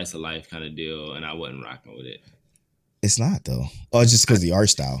lolly slice of life kind of deal, and I wasn't rocking with it. It's not though. Oh, it's just because the art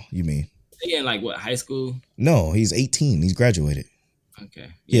style. You mean? Again, like what, high school? No, he's 18. He's graduated.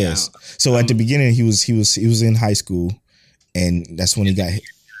 Okay. Yeah, yes. So at the beginning, he was in high school, and that's when he got hit.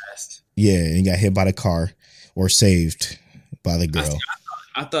 Yeah, he got hit by the car or saved by the girl.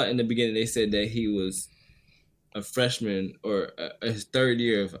 I thought in the beginning they said that he was a freshman or his third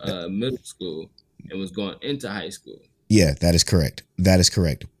year of middle school and was going into high school. Yeah, that is correct.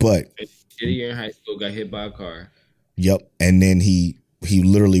 But a year in high school, got hit by a car. Yep, and then he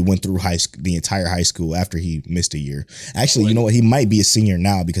literally went through the entire high school after he missed a year. Actually, you know what? He might be a senior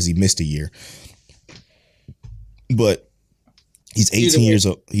now because he missed a year. But he's 18 years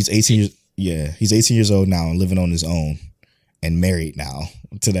old. He's 18 years old now and living on his own and married now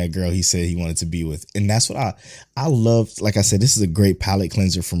to that girl he said he wanted to be with. And that's what I love. Like I said, this is a great palate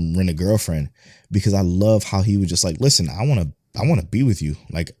cleanser from Rent-A-Girlfriend because I love how he was just like, listen, I want to be with you.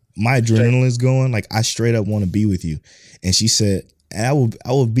 Like my adrenaline is going. Like I straight up want to be with you. And she said, I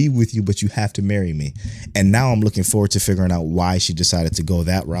will be with you, but you have to marry me. And now I'm looking forward to figuring out why she decided to go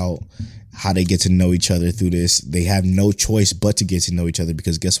that route, how they get to know each other through this. They have no choice but to get to know each other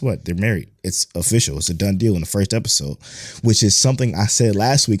because guess what? They're married. It's official. It's a done deal in the first episode, which is something I said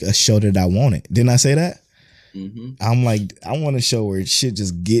last week, a show that I wanted. Didn't I say that? Mm-hmm. I'm like, I want a show where shit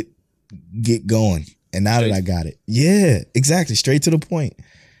just get going. And now that I got it. Yeah, exactly. Straight to the point.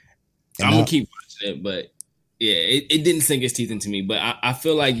 And I'm going to keep watching it, but yeah, it didn't sink its teeth into me, but I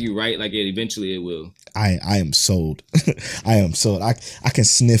feel like you're right. Like eventually it will. I am sold. I am sold. I can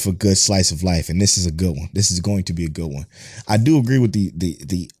sniff a good slice of life, and this is a good one. This is going to be a good one. I do agree with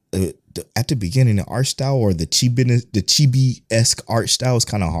the at the beginning the art style or the chibi-esque art style is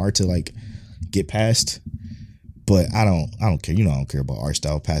kind of hard to like get past. But I don't care. You know, I don't care about art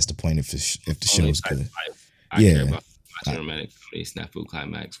style past the point if the show is good. I care about watching romantic comedy Snafu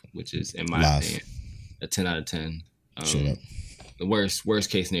Climax, which is in my opinion a 10 out of 10. Shut up. The worst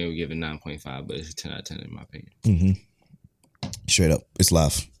case scenario we give it 9.5, but it's a 10 out of 10 in my opinion. Mm-hmm. Straight up, it's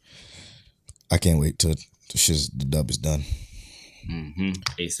live. I can't wait till the dub is done. Mm-hmm.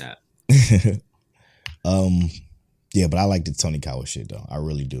 ASAP. Yeah, but I like the Tony Kawa shit though. I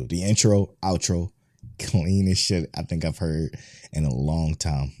really do. The intro, outro, cleanest shit I think I've heard in a long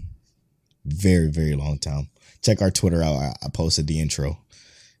time. Very, very long time. Check our Twitter out. I posted the intro.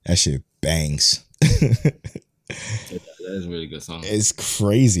 That shit bangs. That's a really good song. It's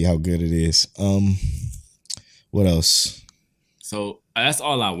crazy how good it is. What else? So that's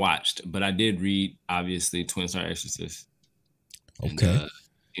all I watched, but I did read obviously Twin Star Exorcist. Okay.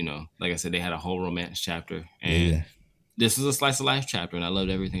 And, like I said, they had a whole romance chapter, and this is a slice of life chapter, and I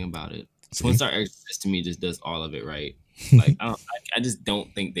loved everything about it. See? Twin Star Exorcist to me just does all of it right. Like I just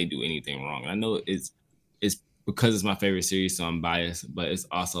don't think they do anything wrong. I know it's because it's my favorite series, so I'm biased, but it's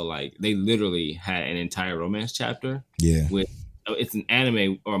also like they literally had an entire romance chapter. Yeah. It's an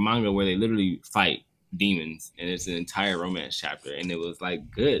anime or a manga where they literally fight demons, and it's an entire romance chapter, and it was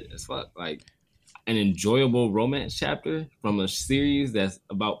like good as fuck. Like an enjoyable romance chapter from a series that's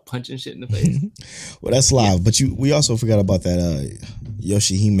about punching shit in the face. Well, that's live, but we also forgot about that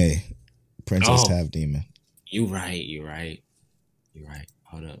Yoshihime Princess Half Demon. You're right.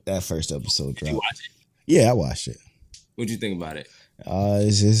 Hold up. That first episode dropped. Did you watch it? Yeah, I watched it. What'd you think about it?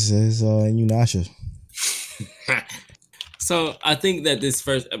 It's Inuyasha. So I think that this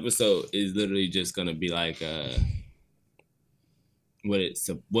first episode is literally just gonna be like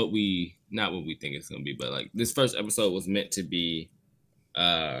what we think it's gonna be, but like this first episode was meant to be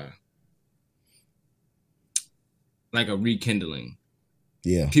like a rekindling.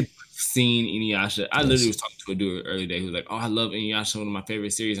 Yeah. People have seen Inuyasha. I literally was talking to a dude earlier today who was like, "Oh, I love Inuyasha, one of my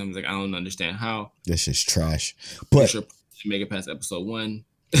favorite series." I was like, "I don't understand how." That's just trash. But sure make it past episode 1.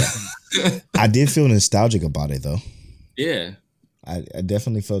 I did feel nostalgic about it though. Yeah. I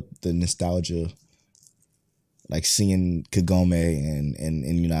definitely felt the nostalgia, like seeing Kagome and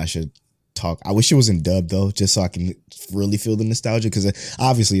Inuyasha talk. I wish it was in dub though, just so I can really feel the nostalgia, because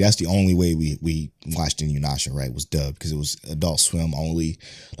obviously that's the only way we watched Inuyasha, right? Was dub, because it was Adult Swim only.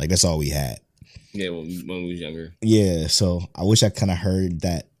 Like that's all we had. Yeah, when we was younger. Yeah, so I wish I kind of heard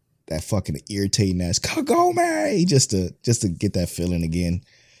that fucking irritating ass Kagome just to get that feeling again.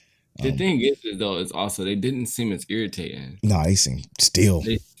 The thing is though, is also they didn't seem as irritating. No, they seem still.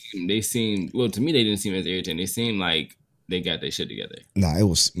 They seemed, well, to me they didn't seem as irritating. They seemed like they got their shit together. No, it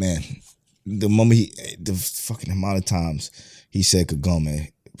was, man. The moment the fucking amount of times he said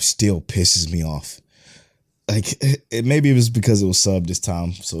Kagome still pisses me off. Like maybe it was because it was subbed this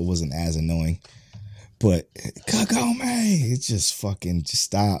time, so it wasn't as annoying. But Kagome, it just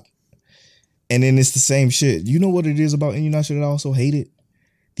stop. And then it's the same shit. You know what it is about Inuyasha that I also hated?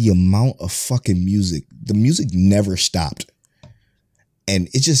 The amount of fucking music. The music never stopped. And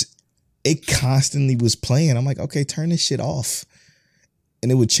it constantly was playing. I'm like, okay, turn this shit off.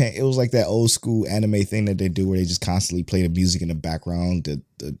 And it would change. It was like that old school anime thing that they do where they just constantly play the music in the background, the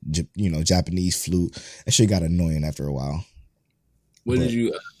Japanese flute. That shit got annoying after a while. What did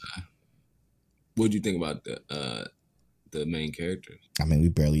you think about the main characters? I mean, we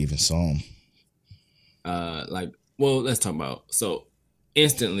barely even saw them. Let's talk about. So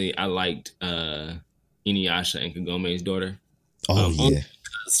instantly, I liked Inuyasha and Kagome's daughter. Oh yeah,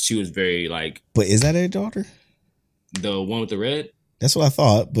 because she was very like. But is that their daughter? The one with the red. That's what I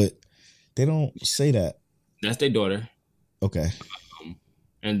thought, but they don't say that. That's their daughter. Okay.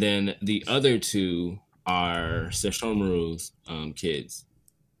 And then the other two are Sesshomaru's kids.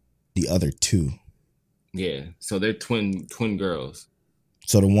 The other two. Yeah, so they're twin girls.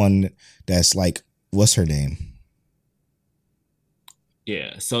 So the one that's like, what's her name?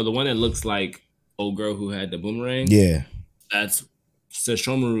 Yeah, so the one that looks like old girl who had the boomerang. Yeah, that's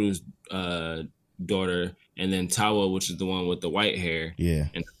Sesshomaru's daughter, and then Tawa, which is the one with the white hair, Yeah,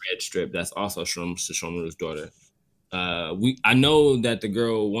 and the red strip. That's also Sesshomaru's daughter. I know that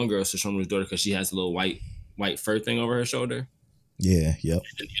one girl is Sesshomaru's daughter because she has a little white fur thing over her shoulder. Yeah, yep.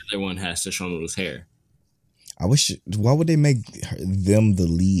 And the other one has Sesshomaru's hair. I wish. Why would they make them the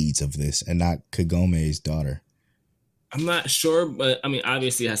leads of this and not Kagome's daughter? I'm not sure, but I mean,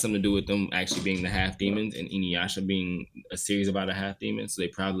 obviously, it has something to do with them actually being the half demons and Inuyasha being a series about a half demon. So they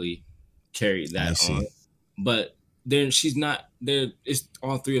probably carried that on. But then she's not there. It's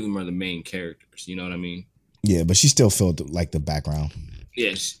all three of them are the main characters. You know what I mean? Yeah, but she still felt like the background.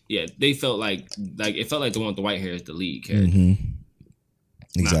 Yes, yeah. They felt like it felt like the one with the white hair is the lead character. Mm-hmm.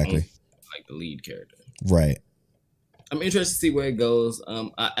 Exactly. Like the lead character. Right. I'm interested to see where it goes.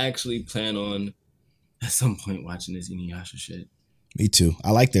 I actually plan on at some point watching this Inuyasha shit. Me too.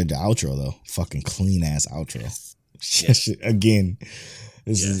 I like the outro though. Fucking clean ass outro. Yes. Again,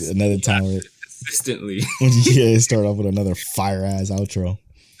 this is another time where consistently. It start off with another fire ass outro.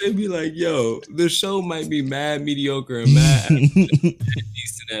 They'd be like, "Yo, the show might be mad mediocre and mad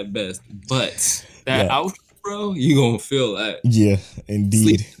decent at best, but that outro, bro, you gonna feel that." Yeah,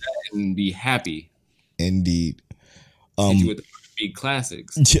 indeed, and be happy. Indeed. You with the big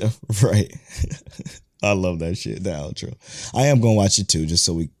classics. Yeah, right. I love that shit. The outro. I am gonna watch it too, just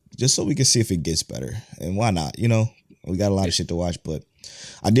so we can see if it gets better. And why not? You know, we got a lot of shit to watch, but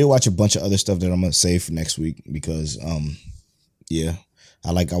I did watch a bunch of other stuff that I'm gonna save for next week because, I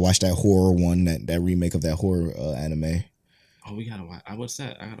watched that horror one, that remake of that horror anime. Oh, we gotta watch. What's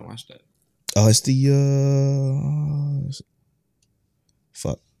that? I gotta watch that. Oh, it's the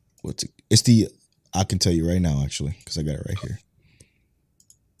It's the. I can tell you right now, actually, because I got it right here.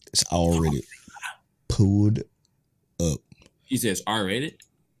 It's already pulled up. He says R-rated?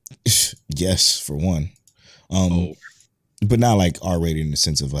 Yes, for one. But not like R-rated in the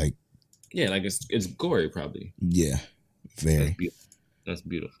sense of like. Yeah, like it's gory, probably. Yeah, very. That's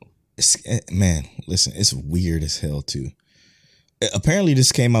beautiful. Man, listen, it's weird as hell too. Apparently,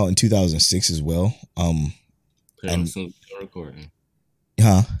 this came out in 2006 as well. Put it on as soon as we're done recording.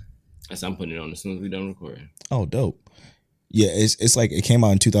 Huh? I'm putting it on as soon as we're done recording. Oh, dope. Yeah, it's like it came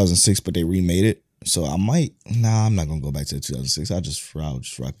out in 2006, but they remade it. So I might. Nah, I'm not gonna go back to 2006. I'll just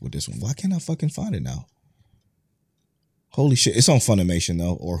rock with this one. Why can't I fucking find it now? Holy shit! It's on Funimation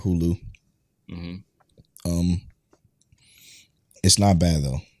though, or Hulu. Mm-hmm. It's not bad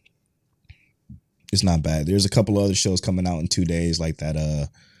though. It's not bad. There's a couple of other shows coming out in 2 days, like that.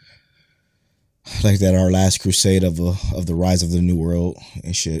 Our Last Crusade of the Rise of the New World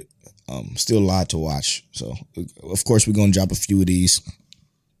and shit. Still a lot to watch. So of course we're gonna drop a few of these.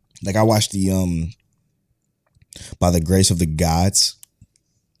 Like I watched the By the Grace of the Gods.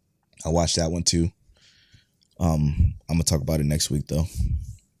 I watched that one too. I'm gonna talk about it next week though.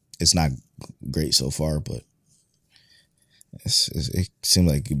 It's not great so far, but it seemed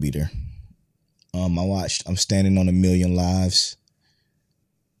like it could be there. I'm Standing on a Million Lives.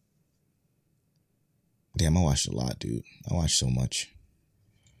 Damn, I watched a lot, dude. I watched so much.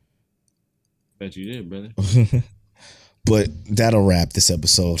 Bet you did, brother. But that'll wrap this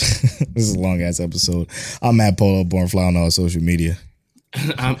episode. This is a long ass epised. I'm at Polo Bornfly on all social media.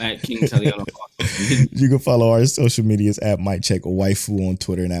 I'm at King Taliano. You can follow our social medias at Might Check Waifu on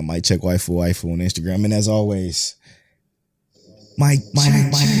Twitter and at Might Check Waifu on Instagram. And as always, Mike.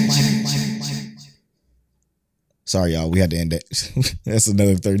 Sorry, y'all. We had to end it. That's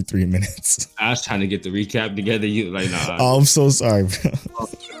another 33 minutes. I was trying to get the recap together. You like, nah. Oh, I'm so sorry, bro.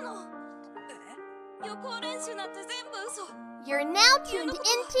 You're now tuned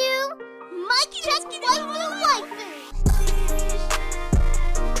into Mike Check Waifu.